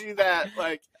 right? Gives you that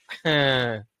like.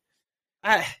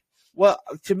 Well,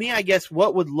 to me, I guess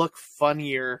what would look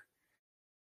funnier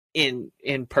in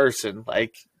person,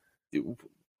 like.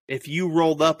 If you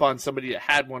rolled up on somebody that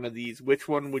had one of these, which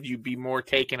one would you be more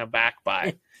taken aback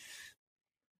by?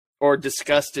 Or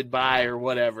disgusted by or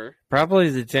whatever? Probably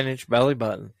the 10-inch belly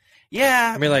button.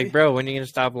 Yeah. I mean, like, bro, when are you going to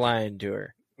stop lying to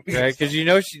her? Right? Because you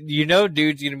know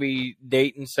dude's going to be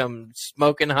dating some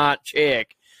smoking hot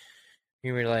chick.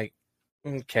 You're like,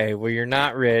 okay, well, you're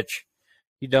not rich.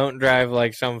 You don't drive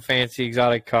like some fancy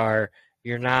exotic car.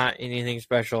 You're not anything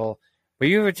special. But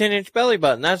you have a 10-inch belly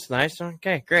button. That's nice.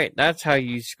 Okay, great. That's how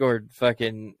you scored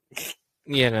fucking,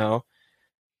 you know,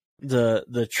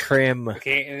 the trim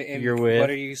and you're with.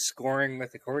 What are you scoring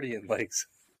with accordion legs?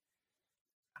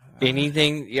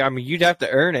 Anything. I mean, you'd have to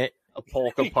earn it. A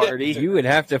polka party. You would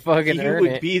have to fucking You earn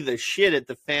would it. be the shit at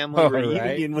the family All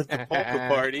reunion right. with the polka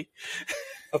party.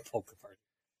 A polka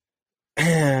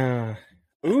party.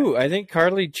 Ooh, I think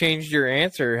Carly changed her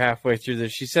answer halfway through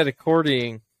this. She said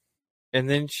accordion. And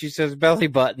then she says belly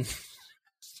button.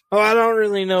 So I don't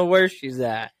really know where she's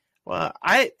at. Well,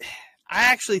 I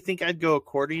actually think I'd go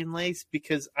accordion legs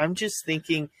because I'm just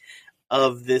thinking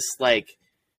of this like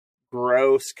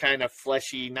gross kind of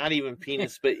fleshy, not even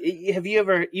penis, but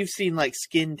you've seen like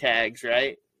skin tags,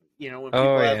 right? You know, when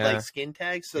people have like skin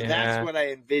tags. So that's what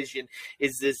I envision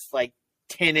is this like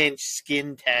 10-inch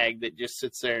skin tag that just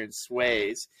sits there and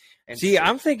sways. And see,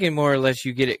 I'm thinking more or less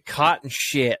you get it caught in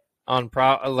shit. On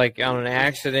an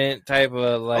accident type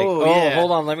of like, yeah.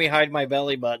 Hold on, let me hide my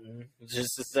belly button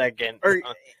just a second. Or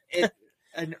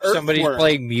an somebody's earthworm.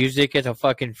 playing music at a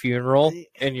fucking funeral,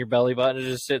 and your belly button is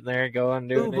just sitting there going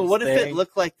doing. Ooh, but its what if it thing.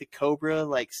 looked like the Cobra,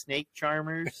 like Snake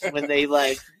Charmers, when they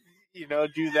like,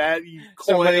 do that? You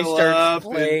Somebody coil starts up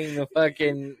playing the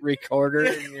fucking recorder,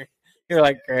 and you're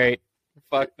like, great,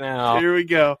 fuck now. Here we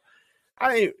go.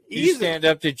 You stand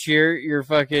up to cheer your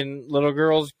fucking little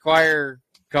girl's choir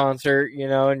concert, and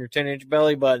your 10-inch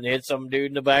belly button hits some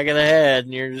dude in the back of the head,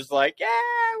 and you're just like, yeah,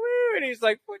 woo, and he's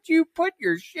like, would you put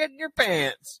your shit in your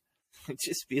pants?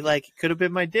 just be like, it could have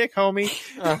been my dick, homie.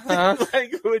 Uh-huh.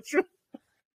 Like, which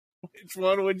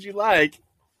one would you like?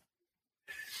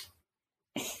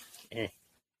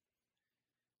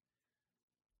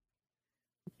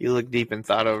 You look deep in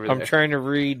thought over I'm there. trying to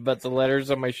read, but the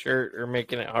letters on my shirt are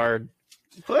making it hard.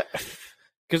 What?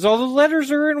 Because all the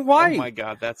letters are in white. Oh my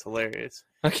god, that's hilarious.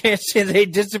 I can't see they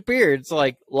disappeared. It's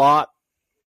like lot,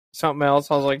 something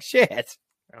else. I was like, shit.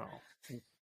 Oh.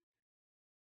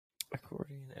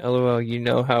 Accordion. LOL, you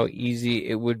know how easy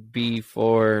it would be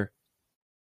for.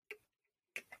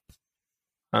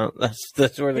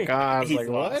 That's where the I was He's like,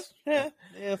 lost. what?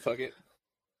 Yeah, fuck it.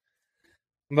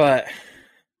 But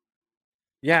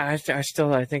yeah, I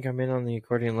think I'm in on the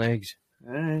accordion legs.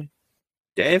 All right.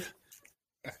 Dave?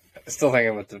 Still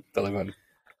thinking about the belly button.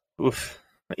 Oof.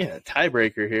 Yeah,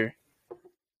 tiebreaker here.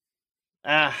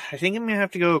 I think I'm going to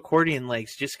have to go accordion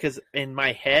legs just because in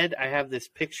my head I have this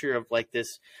picture of like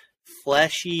this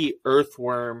fleshy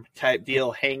earthworm type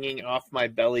deal hanging off my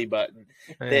belly button.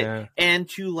 Yeah. And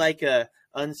to like a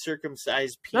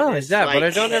uncircumcised penis. No, is that? like, But I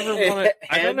don't ever want to.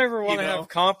 I don't head, ever want to have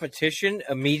competition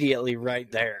immediately right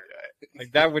there.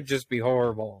 Like that would just be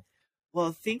horrible.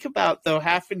 Well, think about though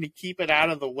having to keep it out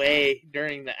of the way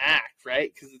during the act, right?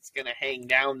 Because it's going to hang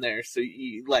down there, so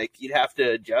you'd have to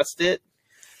adjust it.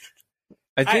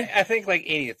 I think like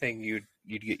anything, you'd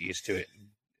get used to it.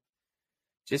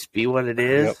 Just be what it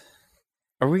is. Yep.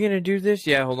 Are we gonna do this?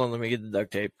 Yeah. Hold on. Let me get the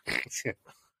duct tape.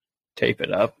 Tape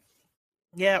it up.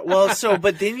 Yeah. Well, then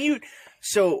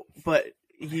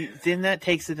that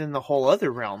takes it in the whole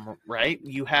other realm, right?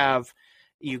 You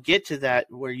get to that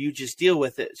where you just deal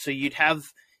with it. So you'd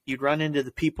run into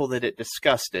the people that it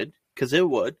disgusted, because it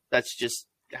would. That's just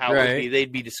how it would be.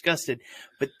 They'd be disgusted.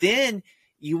 But then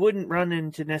you wouldn't run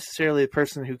into necessarily the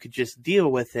person who could just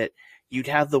deal with it. You'd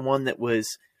have the one that was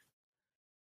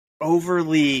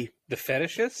overly The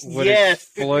fetishist? that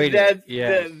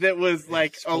was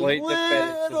like Exploit a the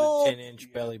fetish of little the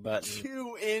 10-inch belly button.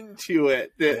 too into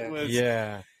it.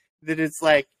 That it's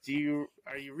like,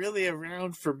 are you really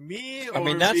around for me? I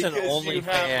mean, or that's an because you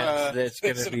have, OnlyFans that's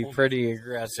going to be pretty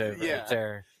aggressive Yeah. right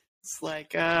there. It's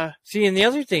like, See, and the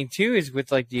other thing too is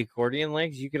with like the accordion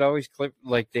legs, you could always clip,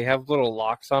 like they have little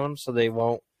locks on them so they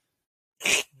won't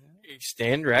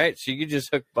extend, right? So you could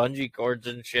just hook bungee cords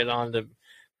and shit on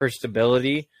for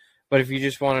stability. But if you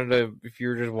just if you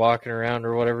were just walking around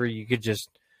or whatever, you could just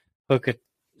hook a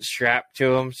strap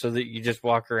to them so that you just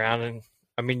walk around and,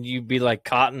 I mean, you'd be like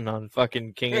Cotton on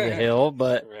fucking King of the Hill,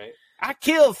 but Right. I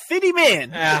killed 50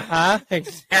 men.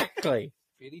 exactly.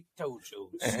 Fitty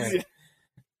Tochos.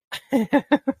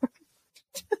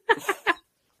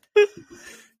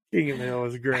 King of the Hill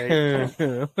was great.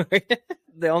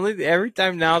 Every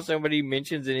time now somebody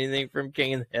mentions anything from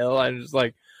King of the Hill, I'm just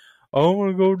like, I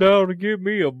want to go down and get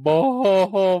me a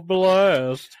ball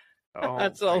blast. Oh,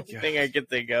 That's the only thing I can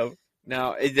think of.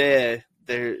 No,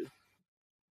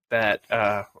 that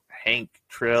Hank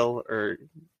Trill or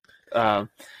the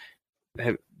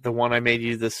one I made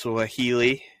you, the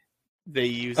Swahili. They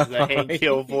use the Hank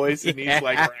Hill voice, and he's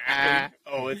like rapping.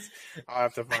 Oh, I'll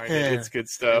have to find it. It's good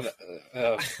stuff.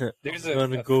 There's I'm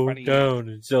gonna a go funny, down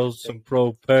and sell some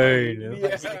propane.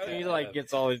 Yeah. He like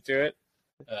gets all into it.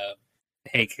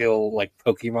 Hank Hill like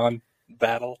Pokemon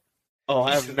battle. Oh,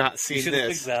 I have You not seen should have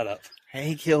this. picked that up.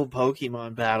 Hank Hill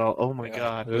Pokemon battle. Oh my Yeah.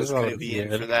 god, This who's gonna one's be in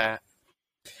good. for that?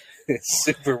 It's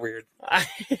super weird.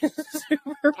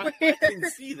 Super I weird. can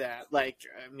see that. Like,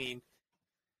 I mean,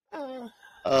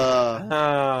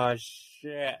 Oh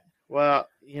shit! well,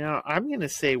 I'm gonna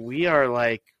say we are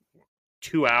like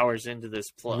 2 hours into this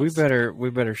plus. We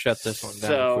better shut this one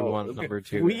down if we want number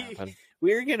 2 to happen.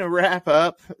 We're gonna wrap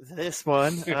up this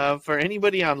one. For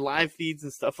anybody on live feeds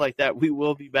and stuff like that, we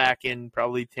will be back in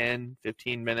probably 10,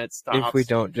 15 minutes tops. If we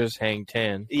don't just hang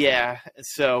 10. Yeah,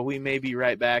 so we may be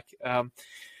right back.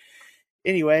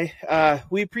 Anyway,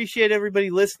 we appreciate everybody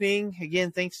listening.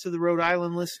 Again, thanks to the Rhode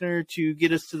Island listener to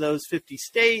get us to those 50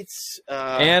 states.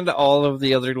 And all of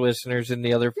the other listeners in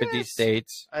the other 50 Yes.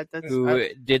 states who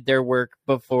did their work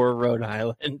before Rhode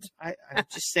Island. I'm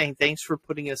just saying thanks for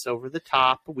putting us over the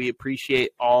top. We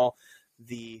appreciate all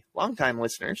the longtime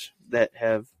listeners that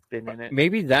have been in it.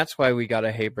 Maybe that's why we got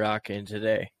a Hey Brock in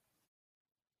today.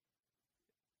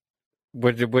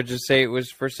 Would you say it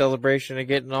was for celebration of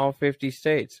getting all 50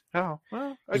 states? Oh,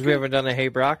 well, Because we haven't done a Hey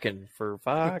Brock in for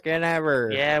fucking ever.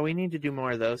 Yeah, we need to do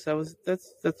more of those.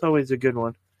 That's always a good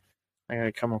one. I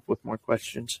gotta come up with more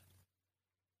questions.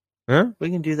 Huh?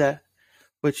 We can do that.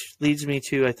 Which leads me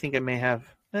to, I think I may have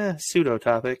a pseudo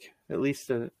topic, at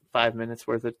least 5 minutes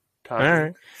worth of talking. All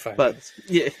right. 5 But minutes.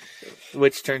 yeah,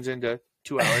 which turns into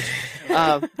 2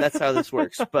 hours. That's how this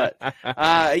works. But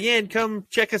again, come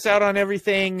check us out on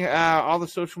everything, all the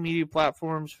social media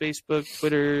platforms: Facebook,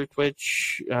 Twitter,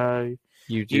 Twitch,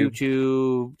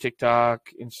 YouTube, TikTok,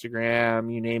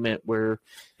 Instagram, you name it. We're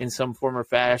in some form or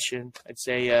fashion. I'd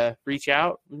say reach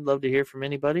out. We'd love to hear from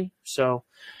anybody. So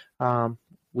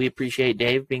we appreciate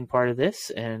Dave being part of this,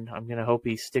 and I'm going to hope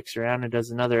he sticks around and does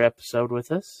another episode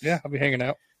with us. Yeah, I'll be hanging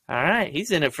out. All right.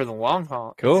 He's in it for the long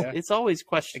haul. Cool. It's always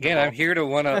questionable. Again, I'm here to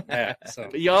one up Matt. So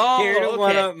Y'all, Here to okay.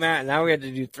 one up Matt. Now we have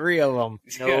to do 3 of them.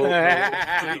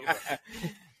 No.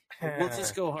 We'll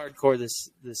just go hardcore this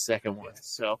second one.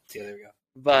 So, yeah, there we go.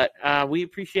 but we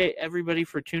appreciate everybody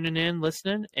for tuning in,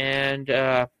 listening, and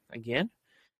again,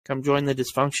 come join the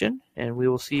dysfunction, and we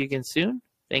will see you again soon.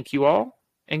 Thank you all,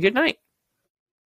 and good night.